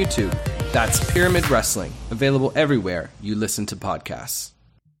Wrestling on YouTube. That's Pyramid Wrestling, available everywhere you listen to podcasts.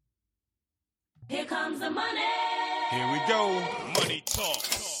 Here comes the money. Here we go. Money talk.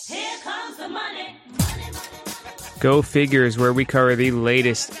 Here comes the money. Go Figure is where we cover the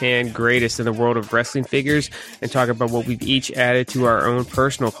latest and greatest in the world of wrestling figures and talk about what we've each added to our own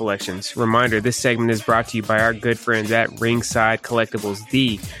personal collections. Reminder, this segment is brought to you by our good friends at Ringside Collectibles,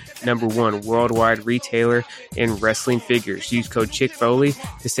 the #1 worldwide retailer in wrestling figures. Use code ChickFoley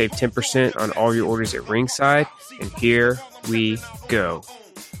to save 10% on all your orders at Ringside. And here we go.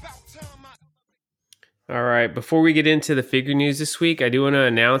 All right, before we get into the figure news this week, I do want to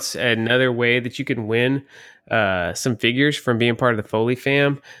announce another way that you can win some figures from being part of the Foley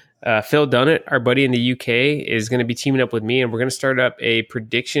fam. Phil Dunnett, our buddy in the UK, is going to be teaming up with me, and we're going to start up a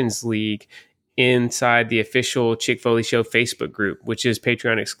predictions league inside the official Chick Foley Show Facebook group, which is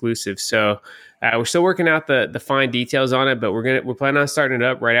Patreon exclusive. So we're still working out the fine details on it, but we're planning on starting it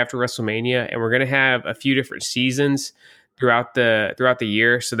up right after WrestleMania, and we're gonna have a few different seasons throughout the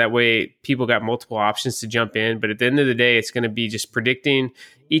year, so that way people got multiple options to jump in. But at the end of the day, it's going to be just predicting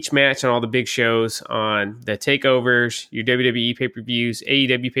each match on all the big shows, on the takeovers, your WWE pay-per-views,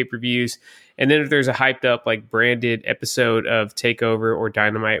 AEW pay-per-views, and then if there's a hyped up like branded episode of Takeover or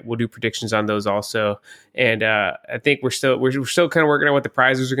Dynamite, we'll do predictions on those also. And I think we're still kind of working on what the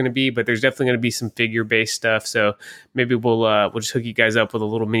prizes are going to be, but there's definitely going to be some figure based stuff. So maybe we'll just hook you guys up with a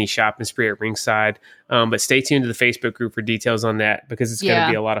little mini shopping spree at ringside. But stay tuned to the Facebook group for details on that, because it's going to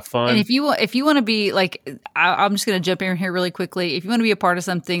be a lot of fun. And if you want to be like, I'm just going to jump in here really quickly. If you want to be a part of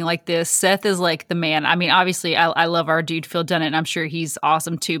something like this, Seth is like the man. I mean, obviously, I love our dude Phil Dunnett, and I'm sure he's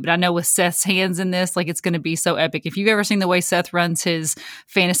awesome too. But I know with Seth's hands in this, like, it's going to be so epic. If you've ever seen the way Seth runs his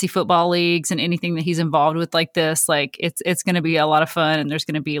fantasy football leagues and anything that he's involved with like this, like it's going to be a lot of fun, and there's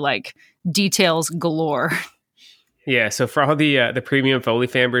going to be like details galore. Yeah, so for all the premium Foley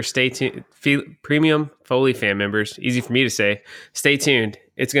fan members, stay tuned. Premium Foley fan members, easy for me to say. Stay tuned.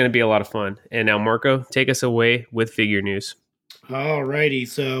 It's going to be a lot of fun. And now, Marco, take us away with figure news. All righty,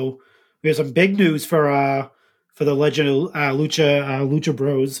 so we have some big news for the Legend of Lucha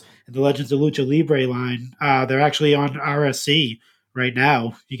Bros and the Legends of Lucha Libre line. They're actually on RSC right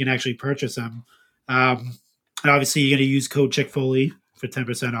now. You can actually purchase them. And obviously, you're going to use code Chick Foley for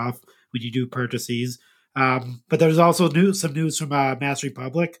 10% off when you do purchase these. But there's also some news from Mass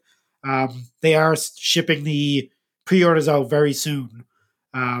Republic. They are shipping the pre-orders out very soon.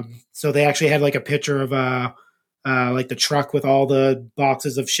 So they actually had like a picture of like the truck with all the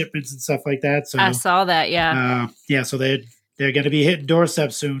boxes of shipments and stuff like that. So I saw that, yeah. So they're going to be hitting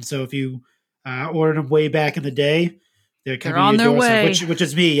doorsteps soon. So if you ordered them way back in the day, they're coming on to your their doorstep, way. which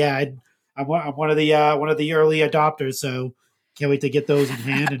is me. Yeah, I'm one of the early adopters. So can't wait to get those in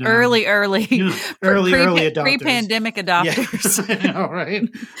hand. And, early early adopters. Pre-pandemic adopters. Yeah, I know, right?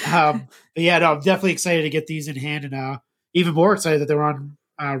 But yeah, no, I'm definitely excited to get these in hand, and even more excited that they're on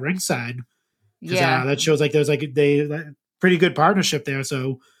ringside. Yeah, that shows like there's like pretty good partnership there.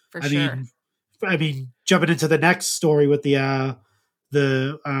 So for sure. I mean, jumping into the next story with the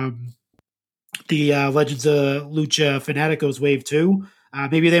Legends of Lucha Fanaticos Wave 2,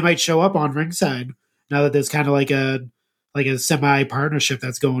 maybe they might show up on ringside now that there's kind of like a semi partnership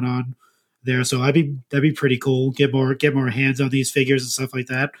that's going on there. So that'd be pretty cool. Get more hands on these figures and stuff like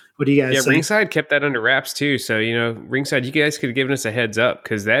that. What do you guys think? Ringside kept that under wraps too. So, Ringside, you guys could have given us a heads up,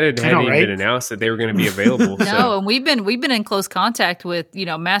 because that hadn't even been announced that they were going to be available. No, and we've been in close contact with,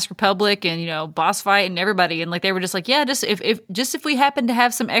 Mask Republic and, Boss Fight and everybody. And like, they were just like, yeah, just if we happen to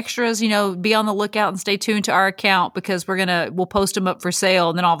have some extras, be on the lookout and stay tuned to our account, because we'll post them up for sale.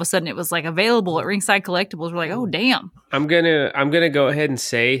 And then all of a sudden it was like available at Ringside Collectibles. We're like, oh, damn. I'm going to go ahead and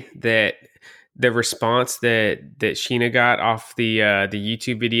say that the response that Sheena got off the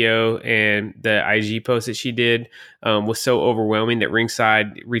YouTube video and the IG post that she did was so overwhelming that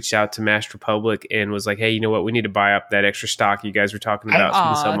Ringside reached out to Masked Republic and was like, "Hey, you know what? We need to buy up that extra stock you guys were talking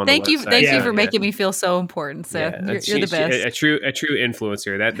about." Thank you for making me feel so important, Seth. You're the best. A true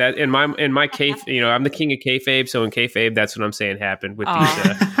influencer. That in my kayfabe, I'm the king of kayfabe. So in kayfabe, that's what I'm saying happened with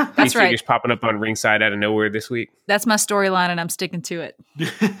these figures popping up on Ringside out of nowhere this week. That's my storyline, and I'm sticking to it.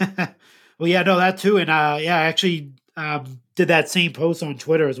 Well, yeah, no, that too. And I actually did that same post on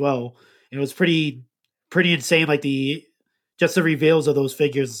Twitter as well. It was pretty insane, like just the reveals of those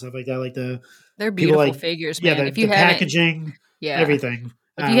figures and stuff like that. Like they're beautiful figures, man. Yeah, if you packaging, everything.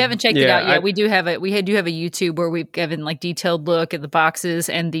 If you haven't checked it out yet, we do have a YouTube where we've given like detailed look at the boxes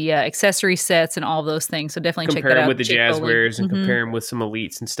and the accessory sets and all of those things. So definitely check that out. Compare them with the Jazzwares and compare them with some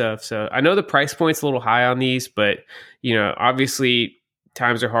elites and stuff. So I know the price point's a little high on these, but obviously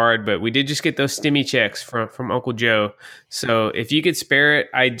times are hard, but we did just get those stimmy checks from Uncle Joe. So if you could spare it,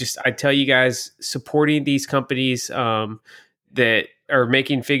 I tell you guys, supporting these companies that are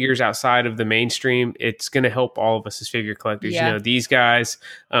making figures outside of the mainstream, it's going to help all of us as figure collectors. Yeah. These guys,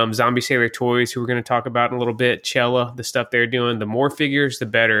 Zombie Sailor Toys, who we're going to talk about in a little bit, Cella, the stuff they're doing, the more figures, the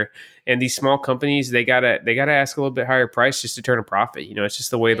better. And these small companies, they gotta ask a little bit higher price just to turn a profit. It's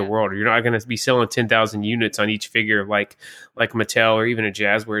just the way of the world. You're not going to be selling 10,000 units on each figure like Mattel or even a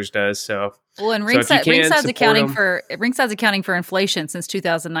Jazzwares does. So, well, and Ringside's accounting for inflation since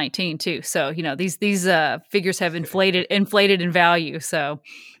 2019 too. So these figures have inflated in value. So.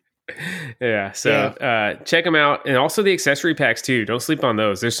 Yeah, so check them out, and also the accessory packs too. Don't sleep on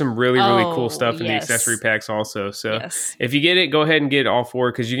those. There's some really cool stuff in the accessory packs also. So if you get it, go ahead and get all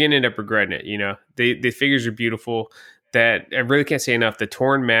four, because you're gonna end up regretting it. The figures are beautiful. that I really can't say enough. The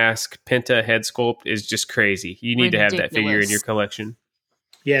torn mask Penta head sculpt is just crazy. You need to have that figure in your collection.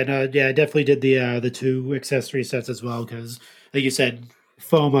 Yeah, no, yeah, I definitely did the 2 accessory sets as well because, like you said,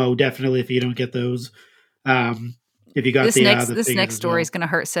 FOMO definitely if you don't get those. If you got this next story is going to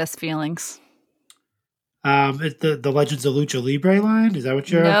hurt Seth's feelings. It's the Legends of Lucha Libre line. Is that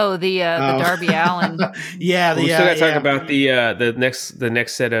what you're? No, the Darby Allin. Yeah, we still got to talk about the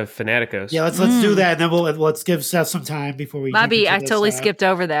next set of Fanaticos. Yeah, let's do that, and then let's give Seth some time before we. Bobby, I totally skipped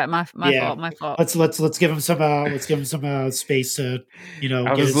over that. My fault. Let's give him some space to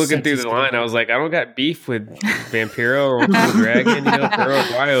I was looking through the line. I was like, I don't got beef with Vampiro or Ultimo Dragon. Perro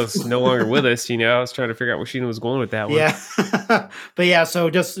Aguayo's no longer with us. I was trying to figure out where Sheena was going with that one. Yeah, but yeah. So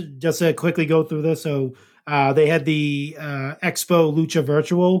just to quickly go through this. So. They had the Expo Lucha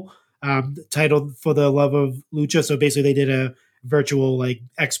Virtual titled For the Love of Lucha. So basically, they did a virtual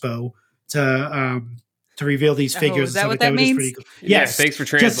expo to reveal these figures. Is that what that means? Pretty cool. Yes. Thanks for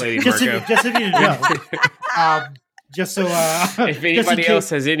translating, Marco. Just if you know. Just so if anybody else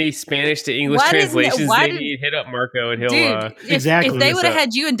has any Spanish to English translations they need, hit up Marco and he'll exactly. If they would have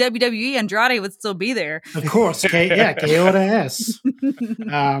had you in WWE, Andrade would still be there. Of course. KO to S.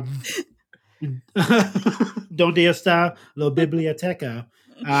 Donde está la biblioteca?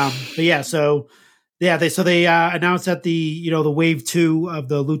 But yeah, so yeah, they announced that the Wave 2 of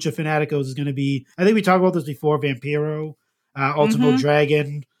the Lucha Fanaticos is going to be. I think we talked about this before. Vampiro, Ultimo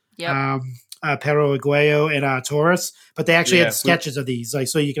Dragon, Perro Aguayo, and Taurus. But they actually had sketches of these,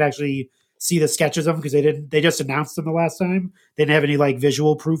 so you can actually see the sketches of them because they just announced them the last time. They didn't have any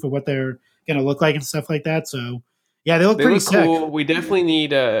visual proof of what they're going to look like and stuff like that. So. Yeah, they look pretty sick. Cool. We definitely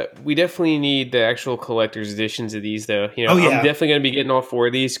need the actual collector's editions of these, though. I'm definitely going to be getting all 4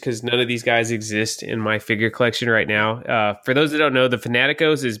 of these because none of these guys exist in my figure collection right now. For those that don't know, the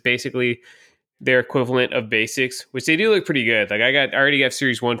Fanaticos is basically their equivalent of Basics, which they do look pretty good. I already have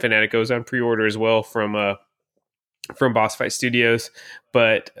Series 1 Fanaticos on pre-order as well from Boss Fight Studios,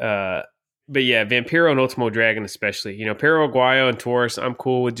 But yeah, Vampiro and Ultimo Dragon especially. Perro Aguayo and Taurus, I'm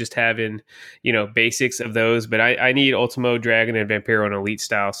cool with just having, basics of those. But I need Ultimo Dragon and Vampiro in Elite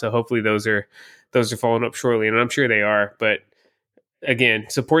style. So hopefully those are following up shortly, and I'm sure they are. But again,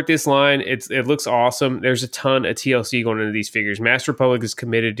 support this line. It looks awesome. There's a ton of TLC going into these figures. Master Republic is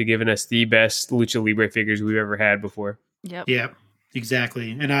committed to giving us the best Lucha Libre figures we've ever had before. Yep. Yeah,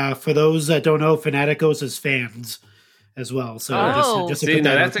 exactly. And for those that don't know, Fanaticos is fans as well. So just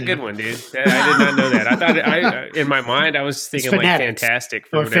that's a good one, dude. I did not know that. I thought in my mind I was thinking fantastic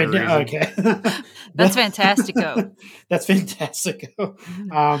for whatever reason. Okay. That's Fantastico. That's Fantastico.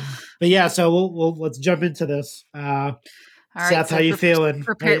 But yeah, so let's jump into this. All right, Seth, how you feeling?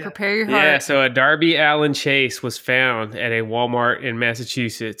 Prepare your heart. Yeah, so a Darby Allin chase was found at a Walmart in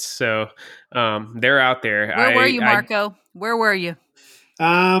Massachusetts. So they're out there. Where were you, Marco? Where were you?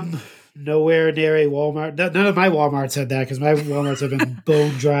 Nowhere near a Walmart. None of my Walmarts had that because my Walmarts have been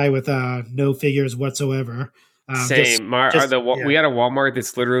bone dry with no figures whatsoever. Same. We got a Walmart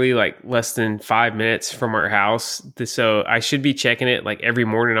that's literally less than 5 minutes from our house. So I should be checking it every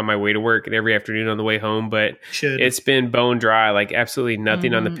morning on my way to work and every afternoon on the way home. But it's been bone dry, absolutely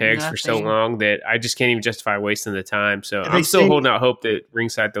nothing on the pegs for so long that I just can't even justify wasting the time. So I'm still holding out hope that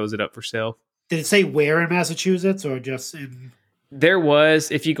Ringside throws it up for sale. Did it say where in Massachusetts or just in... There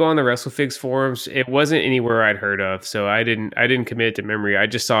was, if you go on the WrestleFigs forums, it wasn't anywhere I'd heard of, so I didn't commit it to memory. I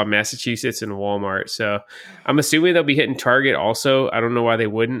just saw Massachusetts and Walmart, so I'm assuming they'll be hitting Target also. I don't know why they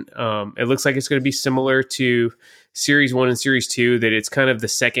wouldn't. It looks like it's going to be similar to Series 1 and Series 2, that it's kind of the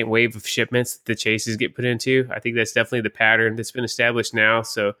second wave of shipments that the chases get put into. I think that's definitely the pattern that's been established now.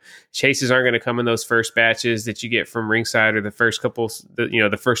 So chases aren't going to come in those first batches that you get from Ringside or the first couple,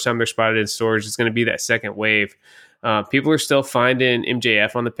 the first time they're spotted in stores. It's going to be that second wave. People are still finding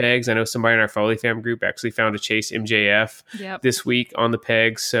MJF on the pegs. I know somebody in our Foley Fam group actually found a Chase MJF this week on the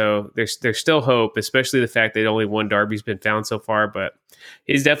pegs. So there's still hope, especially the fact that only one Darby's been found so far. But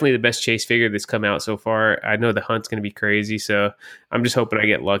he's definitely the best Chase figure that's come out so far. I know the hunt's going to be crazy, so I'm just hoping I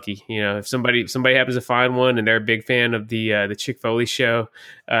get lucky. If somebody happens to find one and they're a big fan of the Chick Foley show,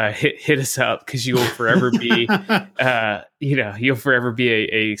 hit us up because you will forever be you'll forever be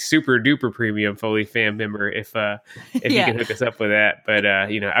a super duper premium Foley Fam member if you can hook us up with that. But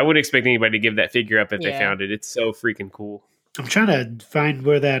I wouldn't expect anybody to give that figure up if they found it. It's so freaking cool. I'm trying to find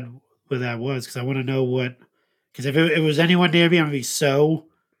where that was because I want to know what. Because if it was anyone near me, I'm gonna be so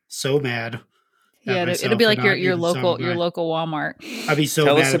mad. Yeah, it'll be like your local Walmart. I'd be so.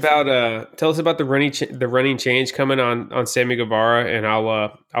 Tell mad us about the running change coming on Sammy Guevara, and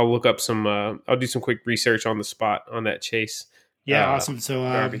I'll look up some. I'll do some quick research on the spot on that chase. Yeah, awesome. So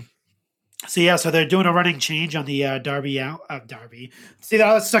Darby. So they're doing a running change on the Darby. See,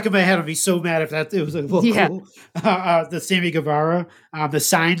 that was stuck in my head. I'd be so mad if it was a local. Yeah. The Sammy Guevara, the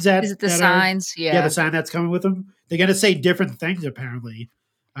signs that Is it the that signs? the sign that's coming with them. They're gonna say different things apparently.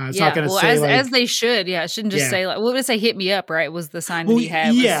 It's not gonna say as they should. Yeah, it shouldn't just say like what would it say? Hit me up, right? Was the sign that he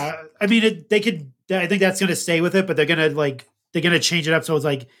had? Yeah, I mean they could. I think that's gonna stay with it, but they're gonna change it up so it's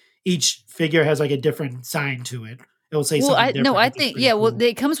like each figure has like a different sign to it. It'll say something different. I think cool.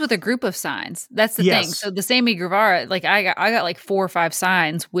 It comes with a group of signs. That's the thing. So the Sammy Guevara, like I got like 4 or 5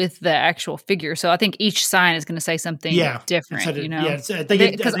 signs with the actual figure. So I think each sign is going to say something different. You know,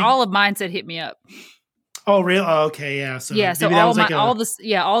 because all of mine said "hit me up." Oh, really? Oh, okay, yeah. So all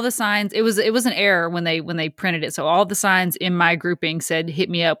the signs. It was an error when they printed it. So all the signs in my grouping said "hit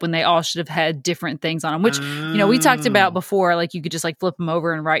me up" when they all should have had different things on them. Which we talked about before. Like you could just like flip them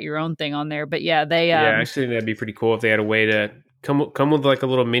over and write your own thing on there. But yeah, they actually that'd be pretty cool if they had a way to come with like a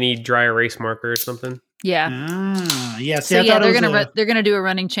little mini dry erase marker or something. Yeah. Yeah. See, so they're gonna do a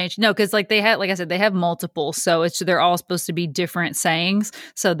running change. No, because like they had, like I said, they have multiple, so they're all supposed to be different sayings.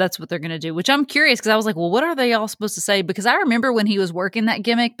 So that's what they're gonna do. Which I'm curious because I was like, well, what are they all supposed to say? Because I remember when he was working that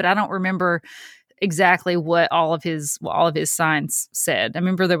gimmick, but I don't remember exactly what all of his signs said. I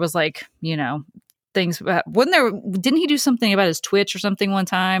remember there was like things about, didn't he do something about his Twitch or something one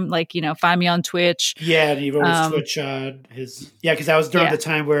time? Like find me on Twitch. Yeah, and he wrote his Twitch because that was during the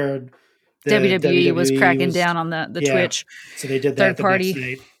time where. WWE was cracking down on the Twitch. So they did that third party. Next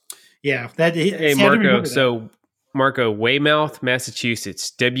night. Yeah. Hey, Marco. So, Marco, Weymouth,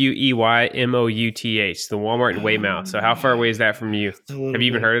 Massachusetts. Weymouth, the Walmart in Weymouth. So, how far away is that from you? Have you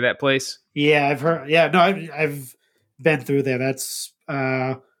even heard of that place? Yeah, I've heard. Yeah, no, I've been through there. That's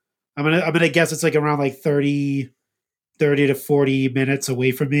I'm gonna guess it's like around like 30 to 40 minutes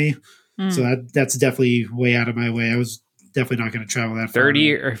away from me. So that's definitely way out of my way. I was definitely not going to travel that far.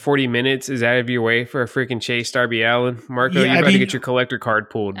 30 or 40 minutes is out of your way for a freaking Chase Darby Allin. Marco, you're about to get your collector card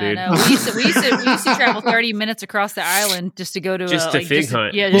pulled, dude. I know. We used to travel 30 minutes across the island just to go to a fig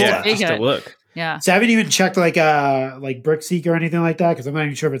hunt. To look. Yeah. So I haven't even checked like Brickseek or anything like that because I'm not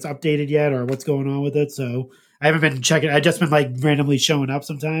even sure if it's updated yet or what's going on with it. So I haven't been checking. I've just been like randomly showing up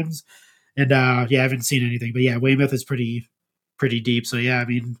sometimes, and I haven't seen anything. But yeah, Weymouth is pretty deep. So yeah, I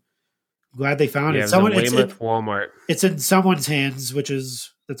mean. Glad they found it. Weymouth Walmart. It's in someone's hands,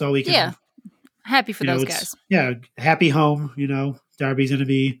 that's all we can. Yeah, happy for those guys. Yeah, happy home. Darby's going to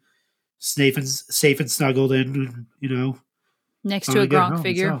be safe and snuggled in. Next to a Gronk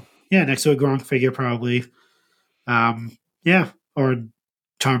figure. So, yeah, next to a Gronk figure probably. Or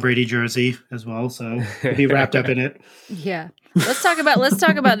Tom Brady jersey as well. So he'll be wrapped up in it. Yeah, let's talk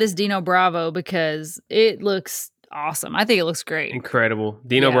about this Dino Bravo because it looks awesome. I think it looks great. Incredible.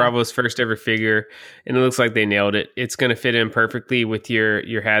 Dino Bravo's first ever figure, and it looks like they nailed it. It's going to fit in perfectly with your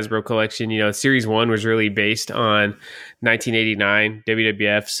Hasbro collection. Series 1 was really based on 1989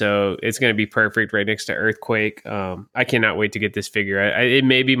 WWF, so it's going to be perfect right next to Earthquake. I cannot wait to get this figure. It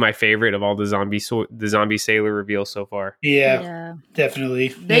may be my favorite of all the zombie sailor reveals so far. Yeah. Definitely.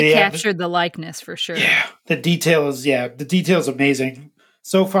 They captured the likeness for sure. Yeah, the detail is amazing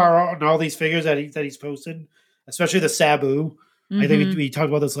so far on all these figures that he's posted. Especially the Sabu. I think we talked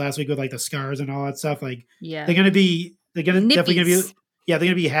about this last week with like the scars and all that stuff. Like, they're gonna be Hasbro,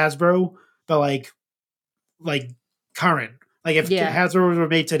 but like current. Like if Hasbro were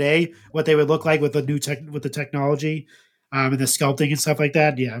made today, what they would look like with the new with the technology, and the sculpting and stuff like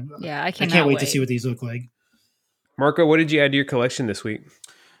that. Yeah, I can't wait to see what these look like. Marco, what did you add to your collection this week?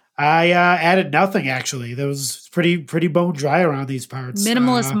 I added nothing actually. That was pretty bone dry around these parts.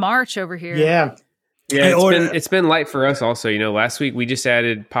 Minimalist March over here. Yeah. Yeah, it's been light for us also. Last week we just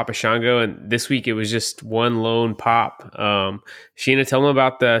added Papa Shango, and this week it was just one lone pop. Sheena, tell them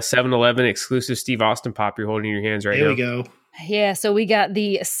about the 7-Eleven exclusive Steve Austin pop you're holding in your hands right now. There we go. Yeah, so we got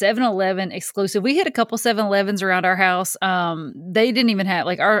the 7-Eleven exclusive. We hit a couple 7-Elevens around our house. They didn't even have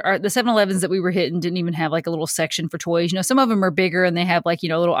like the 7-Elevens that we were hitting didn't even have like a little section for toys. Some of them are bigger and they have like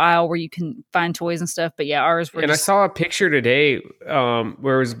a little aisle where you can find toys and stuff. But yeah, ours were. And I saw a picture today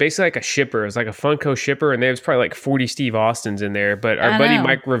where it was basically like a shipper. It was like a Funko shipper, and there was probably like 40 Steve Austins in there. But our buddy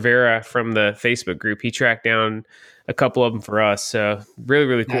Mike Rivera from the Facebook group, he tracked down a couple of them for us. So really,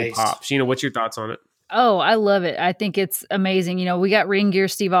 really cool pops. What's your thoughts on it? Oh, I love it. I think it's amazing. We got ring gear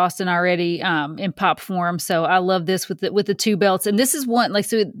Steve Austin already in pop form, so I love this with the 2 belts. And this is one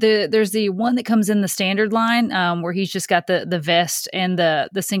there's the one that comes in the standard line where he's just got the vest and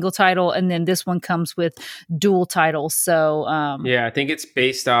the single title, and then this one comes with dual titles. So I think it's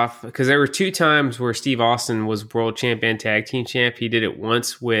based off because there were 2 times where Steve Austin was world champ and tag team champ. He did it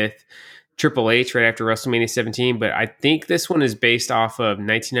once with Triple H right after WrestleMania 17, but I think this one is based off of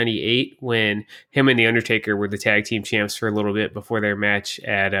 1998 when him and The Undertaker were the tag team champs for a little bit before their match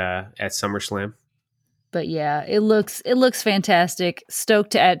at SummerSlam. But yeah, it looks fantastic.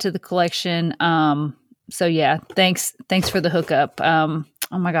 Stoked to add to the collection. So yeah, thanks for the hookup. Oh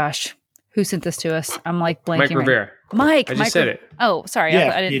my gosh, who sent this to us? I'm like blanking. Mike Rivera. Mike, I just said it. Oh, sorry.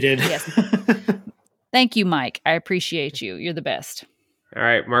 Yeah, I didn't, you did. Yes. Thank you, Mike. I appreciate you. You're the best. All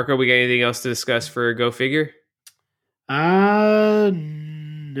right, Marco, we got anything else to discuss for Go Figure? No,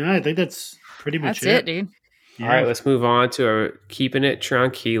 I think that's pretty much That's it, dude. Yeah. All right, let's move on to our Keeping It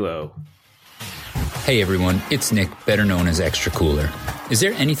Tranquilo. Hey everyone, it's Nick, better known as Extra Cooler. Is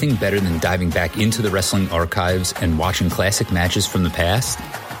there anything better than diving back into the wrestling archives and watching classic matches from the past?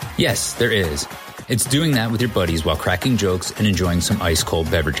 Yes, there is. It's doing that with your buddies while cracking jokes and enjoying some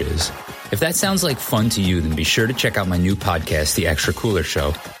ice-cold beverages. If that sounds like fun to you, then be sure to check out my new podcast, The Extra Cooler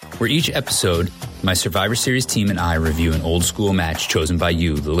Show, where each episode, my Survivor Series team and I review an old-school match chosen by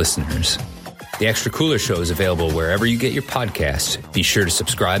you, the listeners. The Extra Cooler Show is available wherever you get your podcasts. Be sure to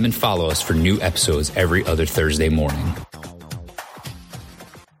subscribe and follow us for new episodes every other Thursday morning.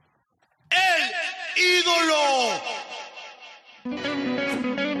 El ídolo.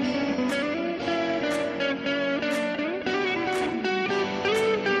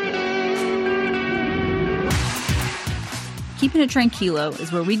 Keeping It Tranquilo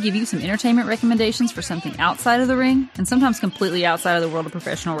is where we give you some entertainment recommendations for something outside of the ring and sometimes completely outside of the world of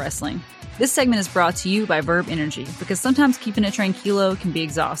professional wrestling. This segment is brought to you by Verb Energy because sometimes keeping it tranquilo can be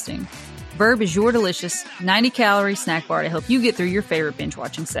exhausting. Verb is your delicious 90-calorie snack bar to help you get through your favorite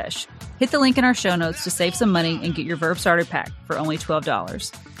binge-watching sesh. Hit the link in our show notes to save some money and get your Verb starter pack for only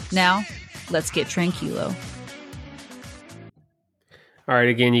 $12. Now, let's get tranquilo. All right,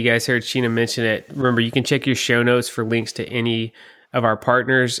 again, you guys heard Sheena mention it. Remember, you can check your show notes for links to any of our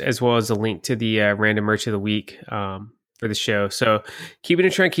partners, as well as a link to the random merch of the week for the show. So Keeping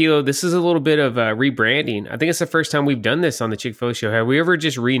It Tranquilo, this is a little bit of rebranding. I think it's the first time we've done this on the Chick-fil-A show. Have we ever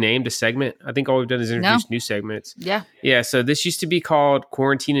just renamed a segment? I think all we've done is introduce new segments. Yeah. Yeah, so this used to be called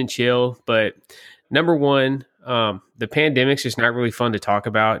Quarantine and Chill, but number one, the pandemic's just not really fun to talk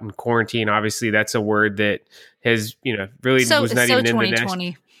about. And quarantine, obviously, that's a word that has, really was not even in the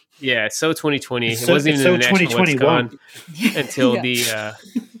national. Yeah, it's so 2020. It wasn't even in the national lexicon until it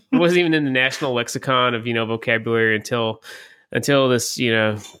wasn't even in the national lexicon of vocabulary until this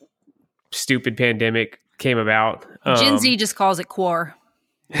stupid pandemic came about. Gen Z just calls it quar.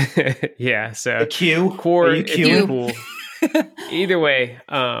 Yeah, so the Q. Quar is cool. Either way,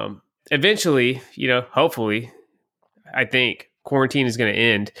 eventually, hopefully, I think quarantine is going to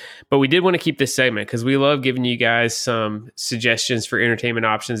end. But we did want to keep this segment because we love giving you guys some suggestions for entertainment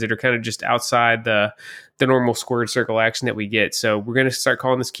options that are kind of just outside the normal squared circle action that we get. So we're going to start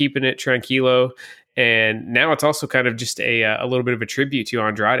calling this Keeping It Tranquilo. And now it's also kind of just a little bit of a tribute to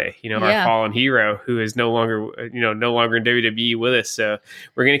Andrade, our fallen hero, who is no longer in WWE with us. So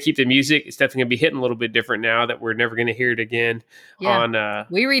we're going to keep the music. It's definitely going to be hitting a little bit different now that we're never going to hear it again. Yeah.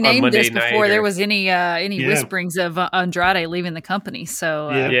 We renamed Monday this before there was any Yeah. whisperings of Andrade leaving the company. So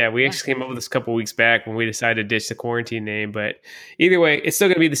we actually came up with this a couple weeks back when we decided to ditch the quarantine name. But either way, it's still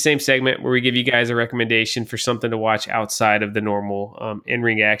going to be the same segment where we give you guys a recommendation for something to watch outside of the normal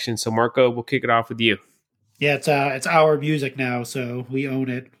in-ring action. So Marco, we'll kick it off with you. Yeah, it's our music now, so we own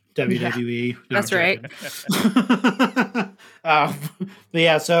it. WWE. No, that's right.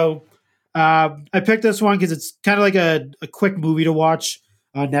 So I picked this one because it's kind of like a quick movie to watch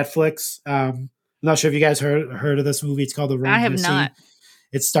on Netflix. I'm not sure if you guys heard of this movie. It's called The Roman I have Missy. not.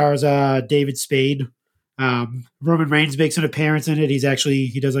 It stars David Spade. Roman Reigns makes an appearance in it.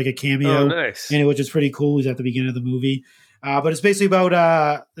 He does like a cameo, nice. in it, which is pretty cool. He's at the beginning of the movie. But it's basically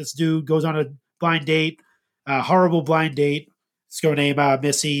about this dude goes on a blind date. Horrible blind date. This girl named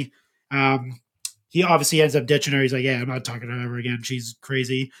Missy. He obviously ends up ditching her. He's like, yeah, I'm not talking to her ever again. She's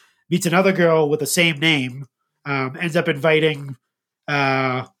crazy. Meets another girl with the same name. Ends up inviting,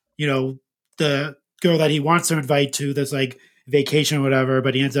 the girl that he wants to invite to this like vacation or whatever,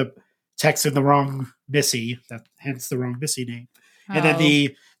 but he ends up texting the wrong Missy. Hence the wrong Missy name. And then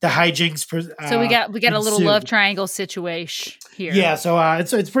the hijinks. So we got a little love triangle situation here. Yeah, so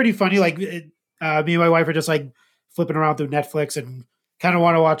it's pretty funny. Like me and my wife are just like flipping around through Netflix and kind of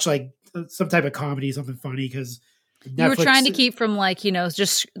want to watch like some type of comedy, something funny because you were trying to keep from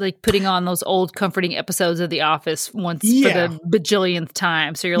just like putting on those old comforting episodes of The Office once for the bajillionth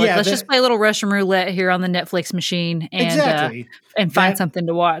time. So you're like, let's just play a little Russian roulette here on the Netflix machine and find something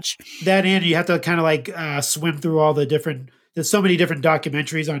to watch. That and you have to kind of like swim through all the different. There's so many different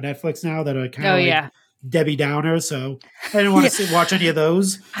documentaries on Netflix now that are kind of Debbie Downer, so I didn't want to watch any of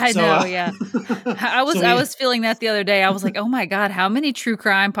those. I know, yeah. I was feeling that the other day. I was like, oh my God, how many true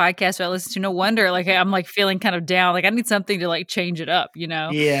crime podcasts do I listen to? No wonder, like, I'm like feeling kind of down. Like, I need something to like change it up, you know?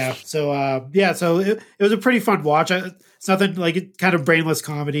 Yeah. So, so it was a pretty fun watch. It's nothing like kind of brainless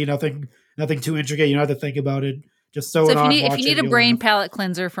comedy, nothing too intricate. You don't have to think about it. Just so if you need a brain palate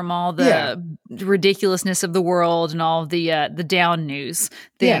cleanser from all the ridiculousness of the world and all the down news,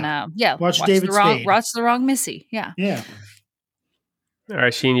 then watch the wrong Missy. Yeah. Yeah. All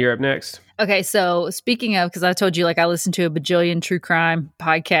right, Sheen, you're up next. Okay, so speaking of, because I told you, like, I listen to a bajillion true crime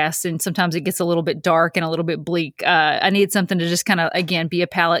podcasts, and sometimes it gets a little bit dark and a little bit bleak. I need something to just kind of, again, be a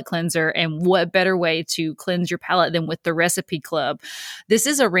palate cleanser. And what better way to cleanse your palate than with the Recipe Club? This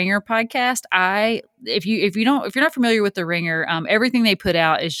is a Ringer podcast. If you're not familiar with the Ringer, everything they put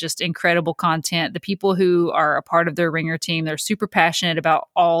out is just incredible content. The people who are a part of their Ringer team, they're super passionate about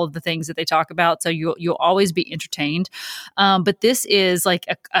all of the things that they talk about. So you'll always be entertained. But this is like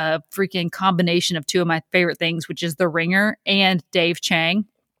a freaking combination of two of my favorite things, which is the Ringer and Dave Chang.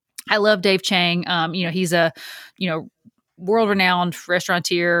 I love Dave Chang. He's a world-renowned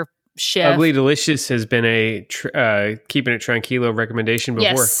restaurateur, chef. Ugly Delicious has been a keeping it tranquilo recommendation before.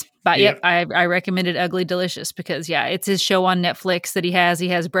 Yes, but I recommended Ugly Delicious because it's his show on Netflix that he has. He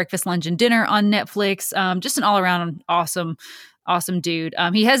has Breakfast, Lunch, and Dinner on Netflix. Just an all-around awesome dude.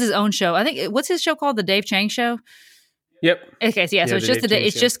 He has his own show. I think what's his show called? The Dave Chang Show. Yep. Okay. So so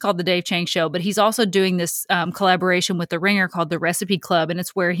it's just called the Dave Chang Show, but he's also doing this collaboration with the Ringer called the Recipe Club, and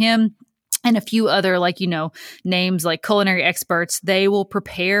it's where him and a few other names like culinary experts, they will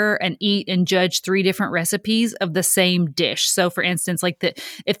prepare and eat and judge 3 different recipes of the same dish. So for instance,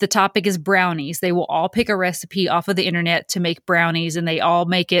 if the topic is brownies, they will all pick a recipe off of the internet to make brownies, and they all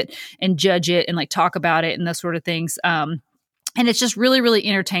make it and judge it and talk about it and those sort of things. And it's just really, really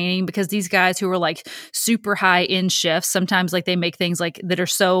entertaining because these guys who are super high end chefs, sometimes they make things that are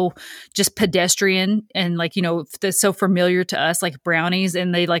so just pedestrian and they're so familiar to us, like brownies,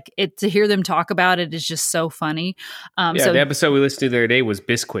 and they to hear them talk about it is just so funny. So the episode we listened to the other day was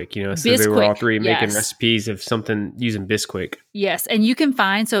Bisquick, so they were all 3 making recipes of something using Bisquick. Yes. And you can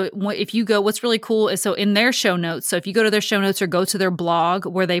find, so if you go, what's really cool is, so in their show notes, so if you go to their show notes or go to their blog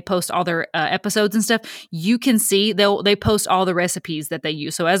where they post all their episodes and stuff, you can see they post all the recipes that they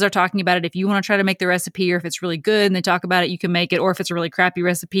use. So as they're talking about it, if you want to try to make the recipe, or if it's really good and they talk about it, you can make it. Or if it's a really crappy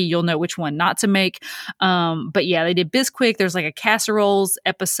recipe, you'll know which one not to make. But yeah, they did Bisquick. There's a casseroles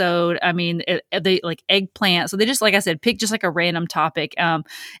episode. I mean, they eggplant. So they just, like I said, pick just a random topic. And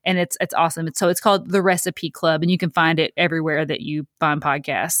it's awesome. So it's called the Recipe Club, and you can find it everywhere that you find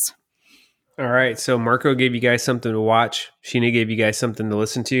podcasts. All right, so Marco gave you guys something to watch. Sheena gave you guys something to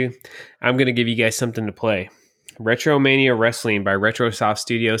listen to. I'm going to give you guys something to play. Wrestlemania Wrestling by Retrosoft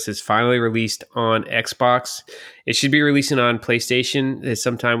Studios is finally released on Xbox. It should be releasing on PlayStation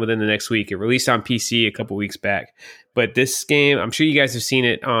sometime within the next week. It released on PC a couple weeks back. But this game, I'm sure you guys have seen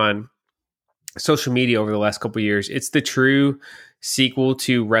it on social media over the last couple of years. It's the true sequel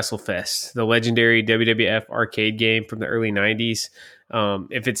to WrestleFest, the legendary WWF arcade game from the early 90s.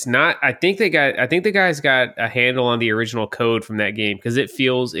 If it's not, I think the guys got a handle on the original code from that game because it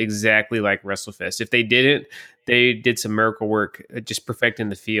feels exactly like WrestleFest. If they didn't, they did some miracle work just perfecting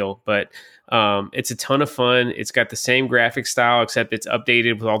the feel. But it's a ton of fun. It's got the same graphic style, except it's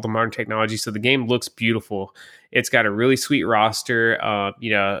updated with all the modern technology. So the game looks beautiful. It's got a really sweet roster.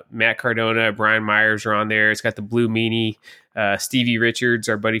 Matt Cardona, Brian Myers are on there. It's got the Blue Meanie, Stevie Richards,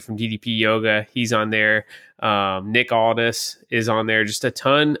 our buddy from DDP Yoga. He's on there. Nick Aldis is on there. Just a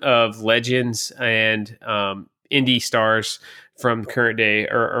ton of legends and indie stars from current day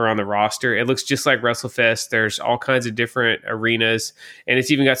are on the roster. It looks just like WrestleFest. There's all kinds of different arenas, and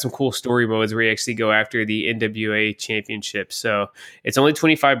it's even got some cool story modes where you actually go after the NWA championship. So it's only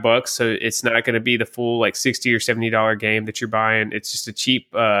 $25, so it's not going to be the full $60 or $70 game that you're buying. It's just a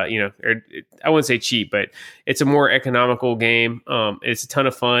cheap, I wouldn't say cheap, but it's a more economical game. It's a ton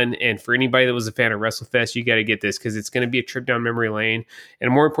of fun, and for anybody that was a fan of WrestleFest, you got to get this because it's going to be a trip down memory lane,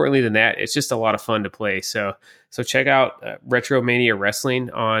 and more importantly than that, it's just a lot of fun to play. So check out Retromania Wrestling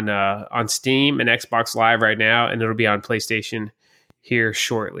on Steam and Xbox Live right now, and it'll be on PlayStation here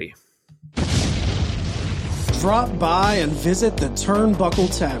shortly. Drop by and visit the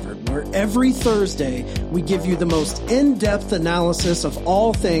Turnbuckle Tavern, where every Thursday we give you the most in-depth analysis of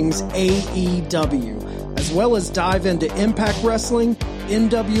all things AEW, as well as dive into Impact Wrestling,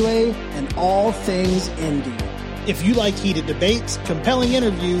 NWA, and all things indie. If you like heated debates, compelling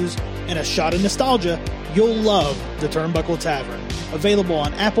interviews, and a shot of nostalgia, you'll love the Turnbuckle Tavern. Available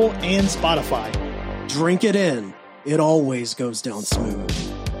on Apple and Spotify. Drink it in. It always goes down smooth.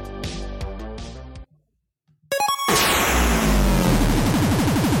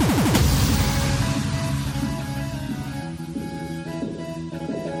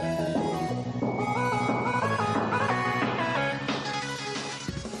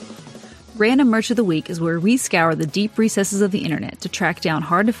 Random Merch of the Week is where we scour the deep recesses of the internet to track down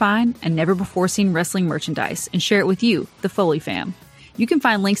hard-to-find and never-before-seen wrestling merchandise and share it with you, the Foley fam. You can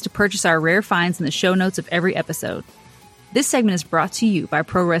find links to purchase our rare finds in the show notes of every episode. This segment is brought to you by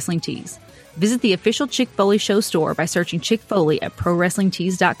Pro Wrestling Tees. Visit the official Chick Foley Show store by searching Chick Foley at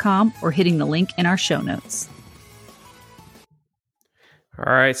ProWrestlingTees.com or hitting the link in our show notes.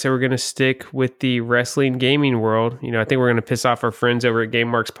 All right, so we're going to stick with the wrestling gaming world. I think we're going to piss off our friends over at Game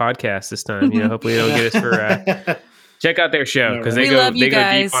Marks Podcast this time. Hopefully they'll get us for check out their show because they go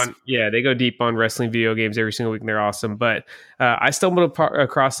deep on wrestling video games every single week, and they're awesome. But I stumbled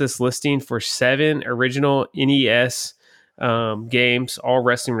across this listing for 7 original NES games, all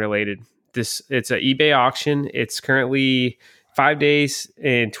wrestling related. It's an eBay auction. It's currently 5 days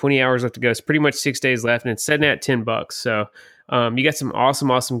and 20 hours left to go. It's pretty much 6 days left, and it's setting at $10. So you got some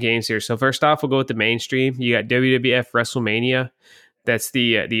awesome games here. So first off, we'll go with the mainstream. You got WWF Wrestlemania. That's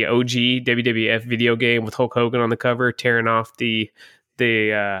the OG WWF video game with Hulk Hogan on the cover, tearing off the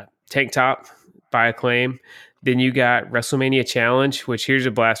tank top by Acclaim. Then you got WrestleMania Challenge, which here's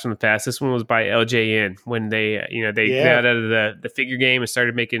a blast from the past. This one was by LJN when they got out of the figure game and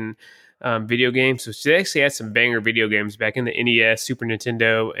started making video games. So they actually had some banger video games back in the NES, Super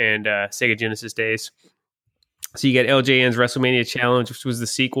Nintendo, and Sega Genesis days. So you got LJN's WrestleMania Challenge, which was the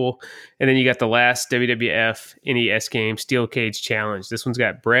sequel. And then you got the last WWF NES game, Steel Cage Challenge. This one's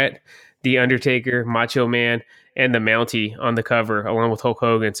got Brett, The Undertaker, Macho Man, and the Mountie on the cover, along with Hulk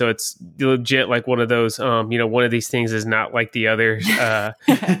Hogan. So it's legit like one of those, one of these things is not like the other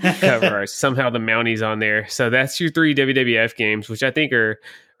cover art. Somehow the Mountie's on there. So that's your 3 WWF games, which I think are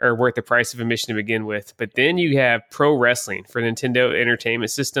worth the price of admission to begin with. But then you have Pro Wrestling for Nintendo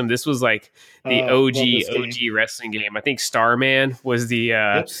Entertainment System. This was like the OG wrestling game. I think Starman was the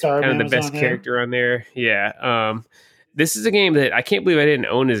kind of the best character on there. Yeah. This is a game that I can't believe I didn't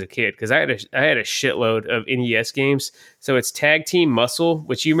own as a kid because I had a shitload of NES games. So it's Tag Team Muscle,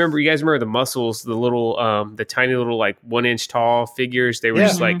 which you guys remember the Muscles, the little, the tiny little like 1 inch tall figures. They were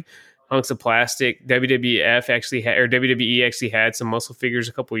just like hunks of plastic. WWE actually had some muscle figures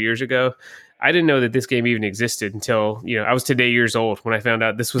a couple years ago. I didn't know that this game even existed until I was today years old when I found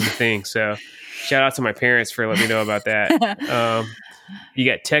out this was a thing. So shout out to my parents for letting me know about that. You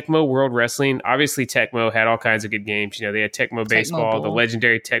got Tecmo World Wrestling. Obviously, Tecmo had all kinds of good games. They had Tecmo Baseball, the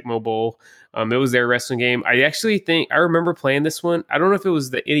legendary Tecmo Bowl. It was their wrestling game. I actually think I remember playing this one. I don't know if it was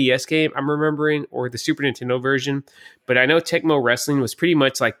the NES game I'm remembering or the Super Nintendo version, but I know Tecmo Wrestling was pretty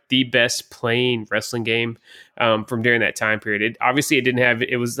much like the best playing wrestling game from during that time period.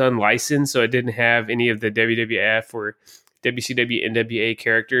 It was unlicensed, so it didn't have any of the WWF or WCW NWA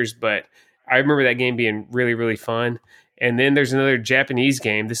characters, but I remember that game being really, really fun. And then there's another Japanese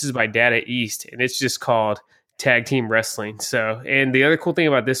game. This is by Data East, and it's just called Tag Team Wrestling. So, and the other cool thing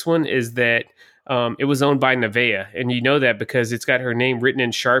about this one is that it was owned by Nevea, and you know that because it's got her name written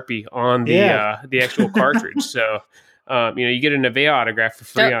in Sharpie on the actual cartridge. So, you get a Nevea autograph for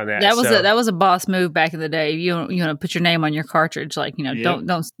free on that. That was a boss move back in the day. You want to put your name on your cartridge, don't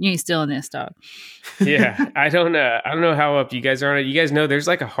you ain't stealing this, dog. Yeah, I don't know how up you guys are on it. You guys know there's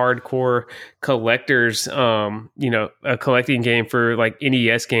like a hardcore collectors, a collecting game for like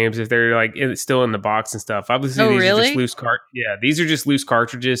NES games if they're like still in the box and stuff. Obviously, these are just loose these are just loose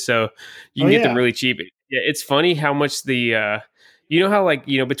cartridges, so you can get them really cheap. Yeah, it's funny how much the how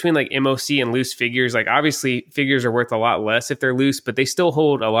between like MOC and loose figures, like obviously figures are worth a lot less if they're loose, but they still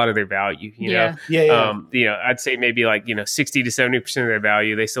hold a lot of their value. I'd say maybe like 60 to 70% of their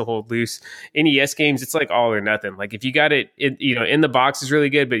value they still hold loose. NES games, it's like all or nothing. Like if you got it, in the box is really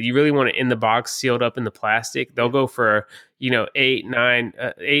good, but you really want it in the box sealed up in the plastic, they'll go for $900,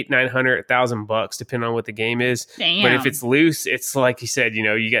 $1,000 depending on what the game is. Damn. But if it's loose, it's like you said,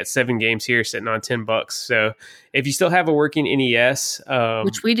 you got 7 games here sitting on $10. So if you still have a working NES,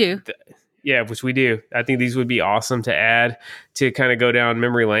 which we do, which we do, I think these would be awesome to add to kind of go down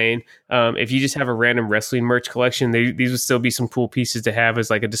memory lane. If you just have a random wrestling merch collection, these would still be some cool pieces to have as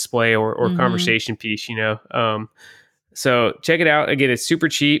like a display or conversation piece, So check it out. Again, it's super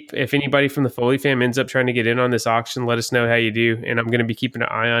cheap. If anybody from the Foley fam ends up trying to get in on this auction, let us know how you do. And I'm going to be keeping an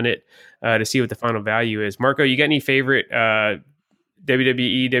eye on it to see what the final value is. Marco, you got any favorite WWE,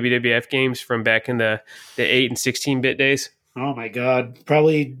 WWF games from back in the 8 and 16-bit days? Oh my God.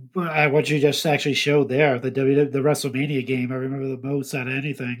 Probably what you just actually showed there, the WrestleMania game. I remember the most out of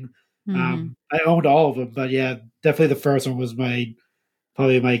anything. I owned all of them, but yeah, definitely the first one was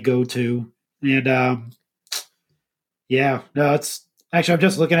probably my go-to. And it's actually, I'm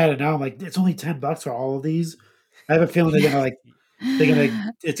just looking at it now. I'm like, it's only $10 for all of these. I have a feeling they're gonna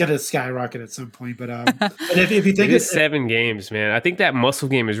it's gonna skyrocket at some point. But if you It think is 7 games, man. I think that muscle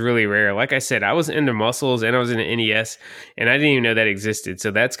game is really rare. Like I said, I was into muscles and I was into NES, and I didn't even know that existed. So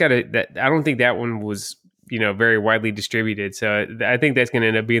I don't think that one was very widely distributed. So I think that's going to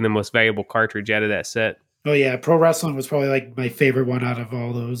end up being the most valuable cartridge out of that set. Oh yeah, Pro Wrestling was probably like my favorite one out of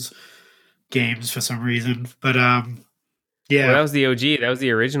all those games for some reason. But yeah, well, that was the OG. That was the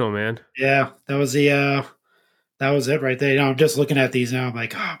original, man. Yeah, that was it right there. I'm just looking at these now. I'm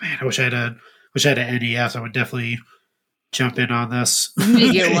like, oh man, I wish I had a NES. I would definitely jump in on this. You need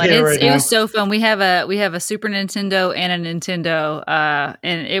to get one. It was so fun. We have a Super Nintendo and a Nintendo,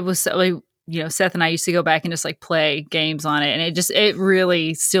 and it was so, Seth and I used to go back and just like play games on it, and it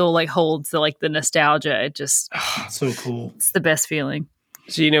really still like holds the nostalgia. It just so cool. It's the best feeling.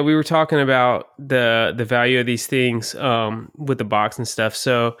 So we were talking about the value of these things with the box and stuff.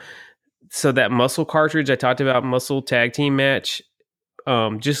 So that muscle cartridge I talked about, muscle tag team match,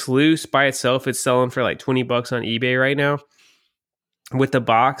 just loose by itself, it's selling for like $20 on eBay right now. With the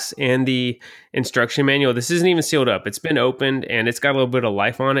box and the instruction manual, this isn't even sealed up. It's been opened and it's got a little bit of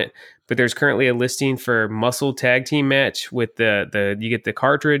life on it. But there's currently a listing for muscle tag team match with the you get the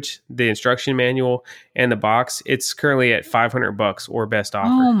cartridge, the instruction manual, and the box. It's currently at $500 or best offer.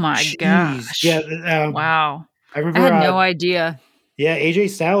 Oh my gosh! Yeah, wow. I remember. I had no idea. Yeah, AJ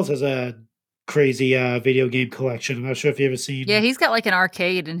Styles has a crazy video game collection. I'm not sure if you ever seen. Yeah, he's got like an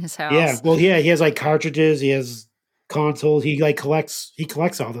arcade in his house. Yeah, well, he has like cartridges. He has consoles. He like collects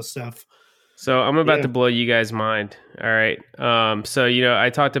all this stuff. So I'm about to blow you guys' mind. All right. So I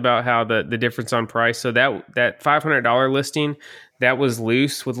talked about how the difference on price. So that $500 listing, that was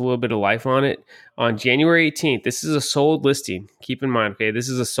loose with a little bit of life on it. On January 18th, this is a sold listing. Keep in mind, okay, this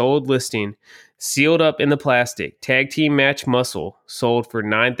is a sold listing, sealed up in the plastic. Tag team match muscle sold for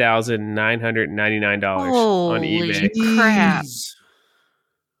 $9,999 on eBay. Crap!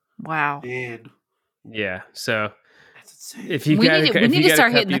 Wow. Man. Yeah. So. If we need to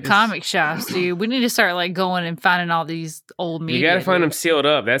start hitting the comic shops, dude. We need to start like going and finding all these old media. You got to find them sealed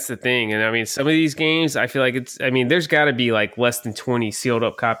up. That's the thing. And I mean, some of these games, I feel like there's got to be like less than 20 sealed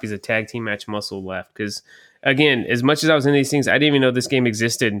up copies of Tag Team Match Muscle left. Because again, as much as I was in these things, I didn't even know this game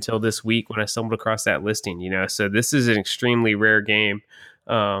existed until this week when I stumbled across that listing. So this is an extremely rare game.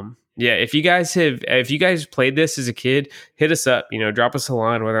 Yeah, if you guys played this as a kid, hit us up, drop us a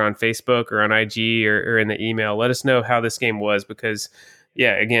line, whether on Facebook or on IG or in the email. Let us know how this game was, because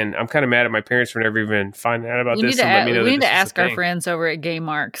yeah, again, I'm kind of mad at my parents for never even finding out about this. We need to ask our friends over at Game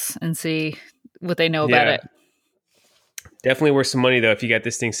Marks and see what they know about it. Definitely worth some money though if you got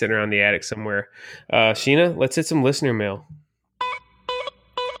this thing sitting around the attic somewhere. Sheena, let's hit some listener mail.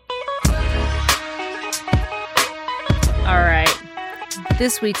 All right.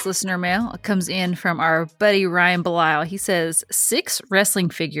 This week's listener mail comes in from our buddy Ryan Belisle. He says, 6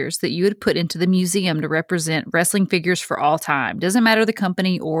 wrestling figures that you would put into the museum to represent wrestling figures for all time. Doesn't matter the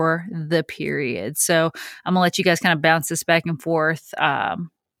company or the period. So I'm going to let you guys kind of bounce this back and forth.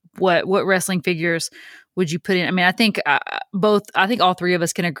 What wrestling figures would you put in? I mean, I think all three of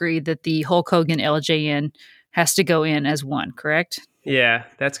us can agree that the Hulk Hogan LJN has to go in as one, correct? Yeah,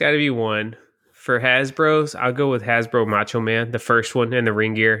 that's got to be one. For Hasbro's, I'll go with Hasbro Macho Man, the first one in the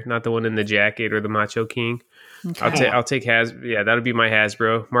ring gear, not the one in the jacket or the Macho King. Okay. I'll take Yeah, that'll be my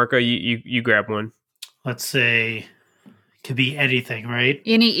Hasbro. Marco, you grab one. Let's say could be anything, right?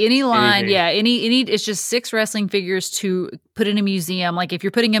 Any line, Anything. yeah. Any. It's just 6 wrestling figures to put in a museum. Like if you're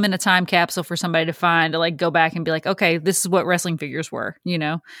putting them in a time capsule for somebody to find, to like go back and be like, okay, this is what wrestling figures were.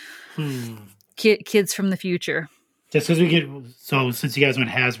 Kids from the future. Just because since you guys went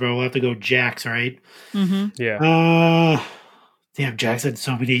Hasbro, we'll have to go Jax, right? Mm-hmm. Yeah. Damn, Jax had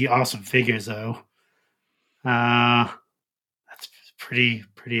so many awesome figures, though. That's pretty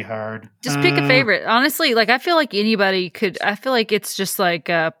hard. Just pick a favorite. Honestly, like I feel like anybody could. I feel like it's just like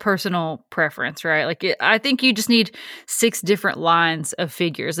a personal preference, right? Like I think you just need 6 different lines of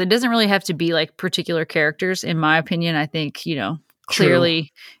figures. It doesn't really have to be like particular characters, in my opinion. I think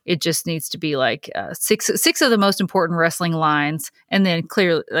clearly, it just needs to be like 6 of the most important wrestling lines, and then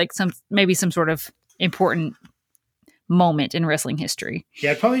clearly like some sort of important moment in wrestling history.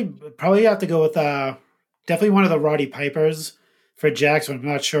 Yeah, I'd probably have to go with definitely one of the Roddy Pipers for Jackson. I'm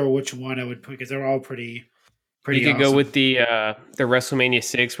not sure which one I would put because they're all pretty. You could go with the WrestleMania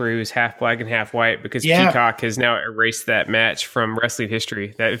 6 where he was half black and half white, because Peacock has now erased that match from wrestling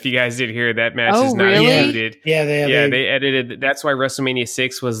history. That if you guys did hear, that match is not included. Yeah, they edited. That's why WrestleMania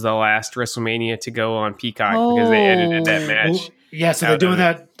 6 was the last WrestleMania to go on Peacock, because they edited that match. So they're doing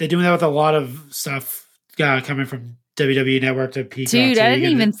that. They're doing that with a lot of stuff coming from WWE Network to Peacock. Dude, so I you didn't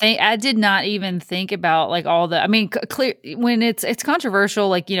get even it. think. I did not even think about like all the. I mean, clear when it's controversial.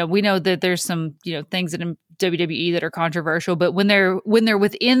 Like we know that there's some things in WWE that are controversial, but when they're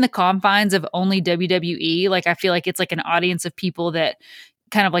within the confines of only WWE, like I feel like it's like an audience of people that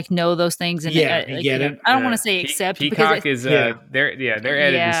kind of like know those things and Yeah, like, get it. I don't want to say accept Peacock because is Yeah. they're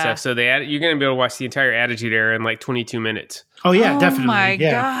editing Yeah. stuff, so you're gonna be able to watch the entire Attitude Era in like 22 minutes. Oh yeah, definitely. Oh my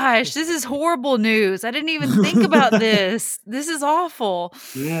yeah. gosh, this is horrible news. I didn't even think about this. This is awful.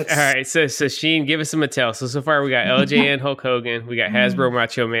 Yeah, All right, so Sheen, give us a Mattel. So far we got LJ and Hulk Hogan, we got Hasbro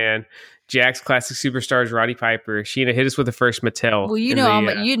Macho Man, Jack's Classic Superstars Roddy Piper. Sheena, hit us with the first Mattel. Well,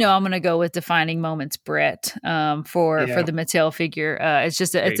 I'm going to go with Defining Moments Brett for the Mattel figure. It's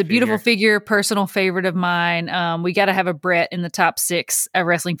just it's a beautiful figure, personal favorite of mine. We got to have a Brett in the top 6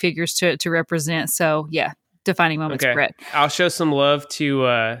 wrestling figures to represent. So yeah, Defining Moments Brett. I'll show some love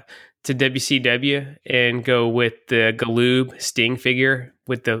to WCW and go with the Galoob Sting figure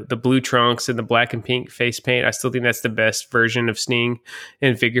with the blue trunks and the black and pink face paint. I still think that's the best version of Sting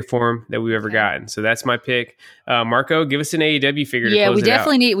in figure form that we've ever gotten. So that's my pick. Marco, give us an AEW figure. Yeah, to close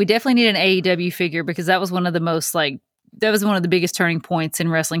we definitely need an AEW figure because that was one of the most that was one of the biggest turning points in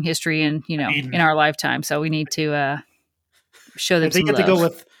wrestling history and in our lifetime. So we need to show them some love. I think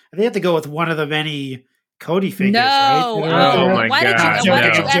you have to go with one of the many Cody figures. No, right? Oh my why God, did you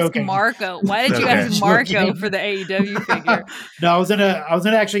ask joking. Marco? Why did you Okay. ask Marco for the AEW figure? No, I was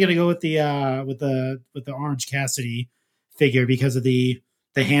actually gonna go with the Orange Cassidy figure because of the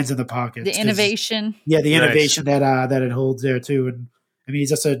hands in the pockets. The innovation. Yeah, the innovation that it holds there too. And I mean, he's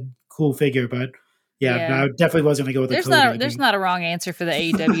just a cool figure, but yeah. No, I definitely was gonna go with the Cody. There's not a wrong answer for the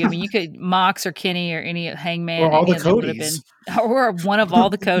AEW. I mean, you could Mox or Kenny or any Hangman or all the any of them would have Codys. or one of all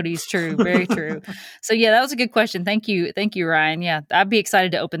the Codys. True, very true. So yeah, that was a good question. Thank you, Ryan. Yeah, I'd be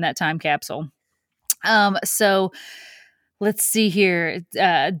excited to open that time capsule. So let's see here.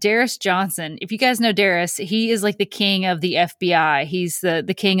 Darius Johnson. If you guys know Darius, he is like the king of the FBI. He's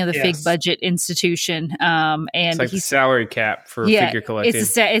the king of the Fig Budget Institution. And it's like he's the salary cap for figure collecting.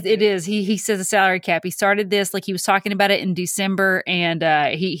 It is. He says a salary cap. He started this like he was talking about it in December, and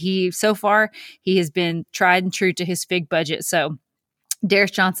he so far he has been tried and true to his Fig budget. So Darius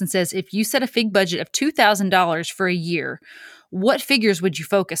Johnson says, if you set a Fig budget of $2,000 for a year, what figures would you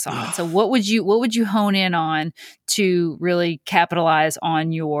focus on? So what would you hone in on to really capitalize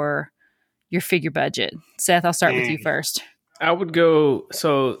on your figure budget? Seth, I'll start with you first. I would go.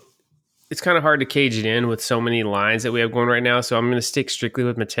 So it's kind of hard to cage it in with so many lines that we have going right now. So I'm going to stick strictly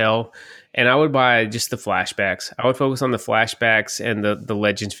with Mattel, and I would buy just the flashbacks. I would focus on the flashbacks and the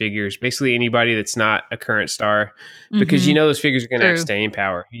Legends figures. Basically anybody that's not a current star, because those figures are going to have staying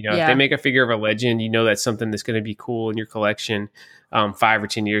power. If they make a figure of a legend, that's something that's going to be cool in your collection 5 or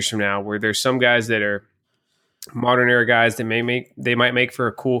 10 years from now. Where there's some guys that are modern era guys that they might make for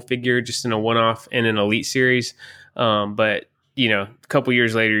a cool figure just in a one-off in an elite series, but a couple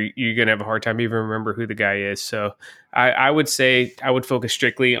years later, you're going to have a hard time even remember who the guy is. So I would say I would focus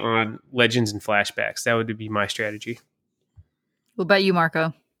strictly on legends and flashbacks. That would be my strategy. What about you,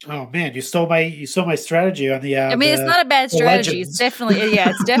 Marco? Oh man, you stole my strategy on the. I mean, it's not a bad strategy. It's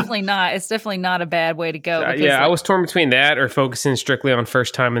Legends. definitely not. It's definitely not a bad way to go. I was torn between that or focusing strictly on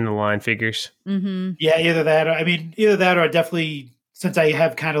first time in the line figures. Mm-hmm. Yeah, either that. Either that or definitely, since I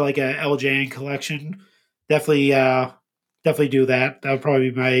have kind of like a LJN collection, definitely do that. That would probably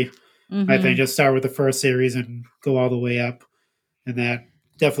be my thing. Just start with the first series and go all the way up, and that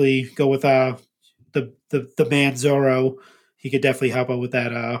definitely go with the man Zorro. He could definitely help out with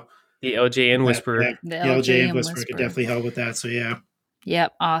that. The LJN Whisperer. The LJN Whisperer could definitely help with that. So yeah.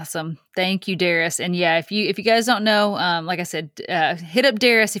 Yep, awesome. Thank you, Darius. And yeah, if you guys don't know, like I said, hit up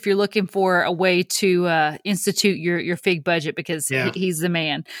Darius if you're looking for a way to institute your Fig budget because he's the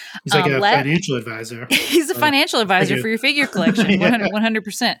man. He's like a financial advisor. He's a financial advisor for your figure collection,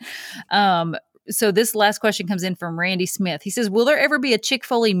 100%. So this last question comes in from Randy Smith. He says, will there ever be a Chick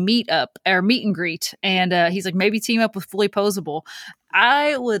Foley meet and greet? And he's like, maybe team up with Fully Posable.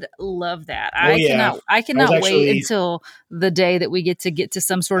 I would love that. I cannot wait until the day that we get to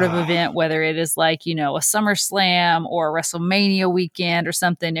some sort of event, whether it is like, a SummerSlam or a WrestleMania weekend or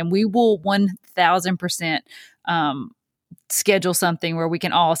something. And we will 1000% schedule something where we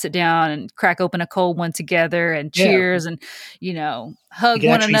can all sit down and crack open a cold one together and cheers and hug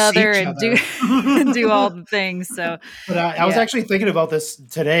one another and do all the things. So but I was actually thinking about this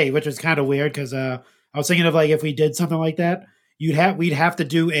today, which was kind of weird because I was thinking of like if we did something like that, we'd have to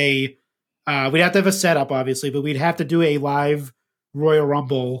do we'd have to have a setup obviously, but we'd have to do a live Royal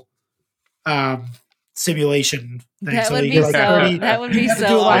Rumble simulation thing. That would be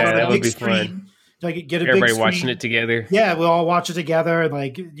so fun. like get a Everybody big watching screen. it together. Yeah, we'll all watch it together, and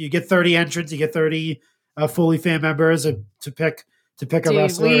like you get 30 entrants, you get 30 Foley fan members to pick a Dude,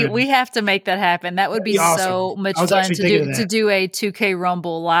 wrestler. we have to make that happen. That would be awesome. so much I was fun actually to thinking of to that. do a 2K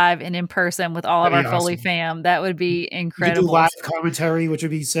Rumble live and in person with all of our That'd be Foley awesome. fam. That would be You could do incredible. live commentary, which would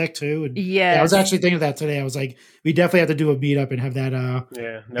be sick too. And Yes. I was actually thinking of that today. I was like, we definitely have to do a meetup and have that. That have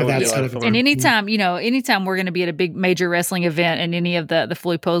would that be a set lot up. of fun. And anytime we're going to be at a big major wrestling event and any of the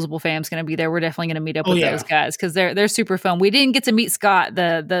Fully Posable fam's going to be there, we're definitely going to meet up with those guys because they're super fun. We didn't get to meet Scott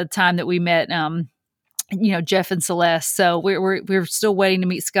the time that we met Jeff and Celeste. So we're still waiting to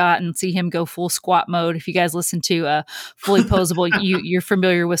meet Scott and see him go full squat mode. If you guys listen to Fully Posable, you're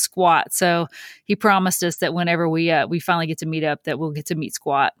familiar with squat. So he promised us that whenever we finally get to meet up, that we'll get to meet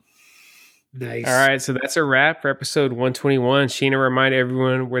Squat. Nice. All right, so that's a wrap for episode 121. Sheena, remind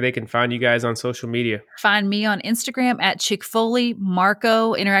everyone where they can find you guys on social media. Find me on Instagram at Chick Foley.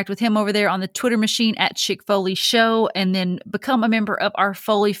 Marco, interact with him over there on the Twitter machine at Chick Foley Show, and then become a member of our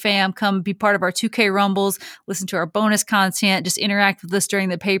Foley fam. Come be part of our 2K Rumbles, listen to our bonus content, just interact with us during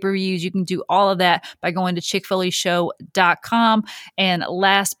the pay-per-views. You can do all of that by going to chickfoleyshow.com. And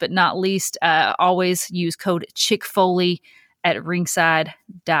last but not least, always use code ChickFoley at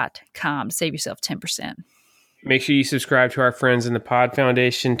ringside.com to save yourself 10%. Make sure you subscribe to our friends in the Pod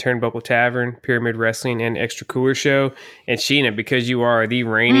Foundation, Turnbuckle Tavern, Pyramid Wrestling, and Extra Cooler Show. And Sheena, because you are the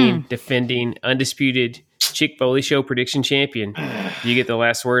reigning, defending, undisputed Chick Foley Show prediction champion, you get the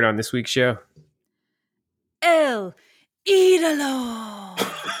last word on this week's show. El Idolo.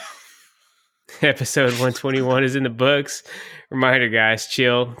 Episode 121 is in the books. Reminder, guys,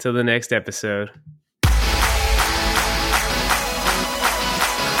 chill till the next episode.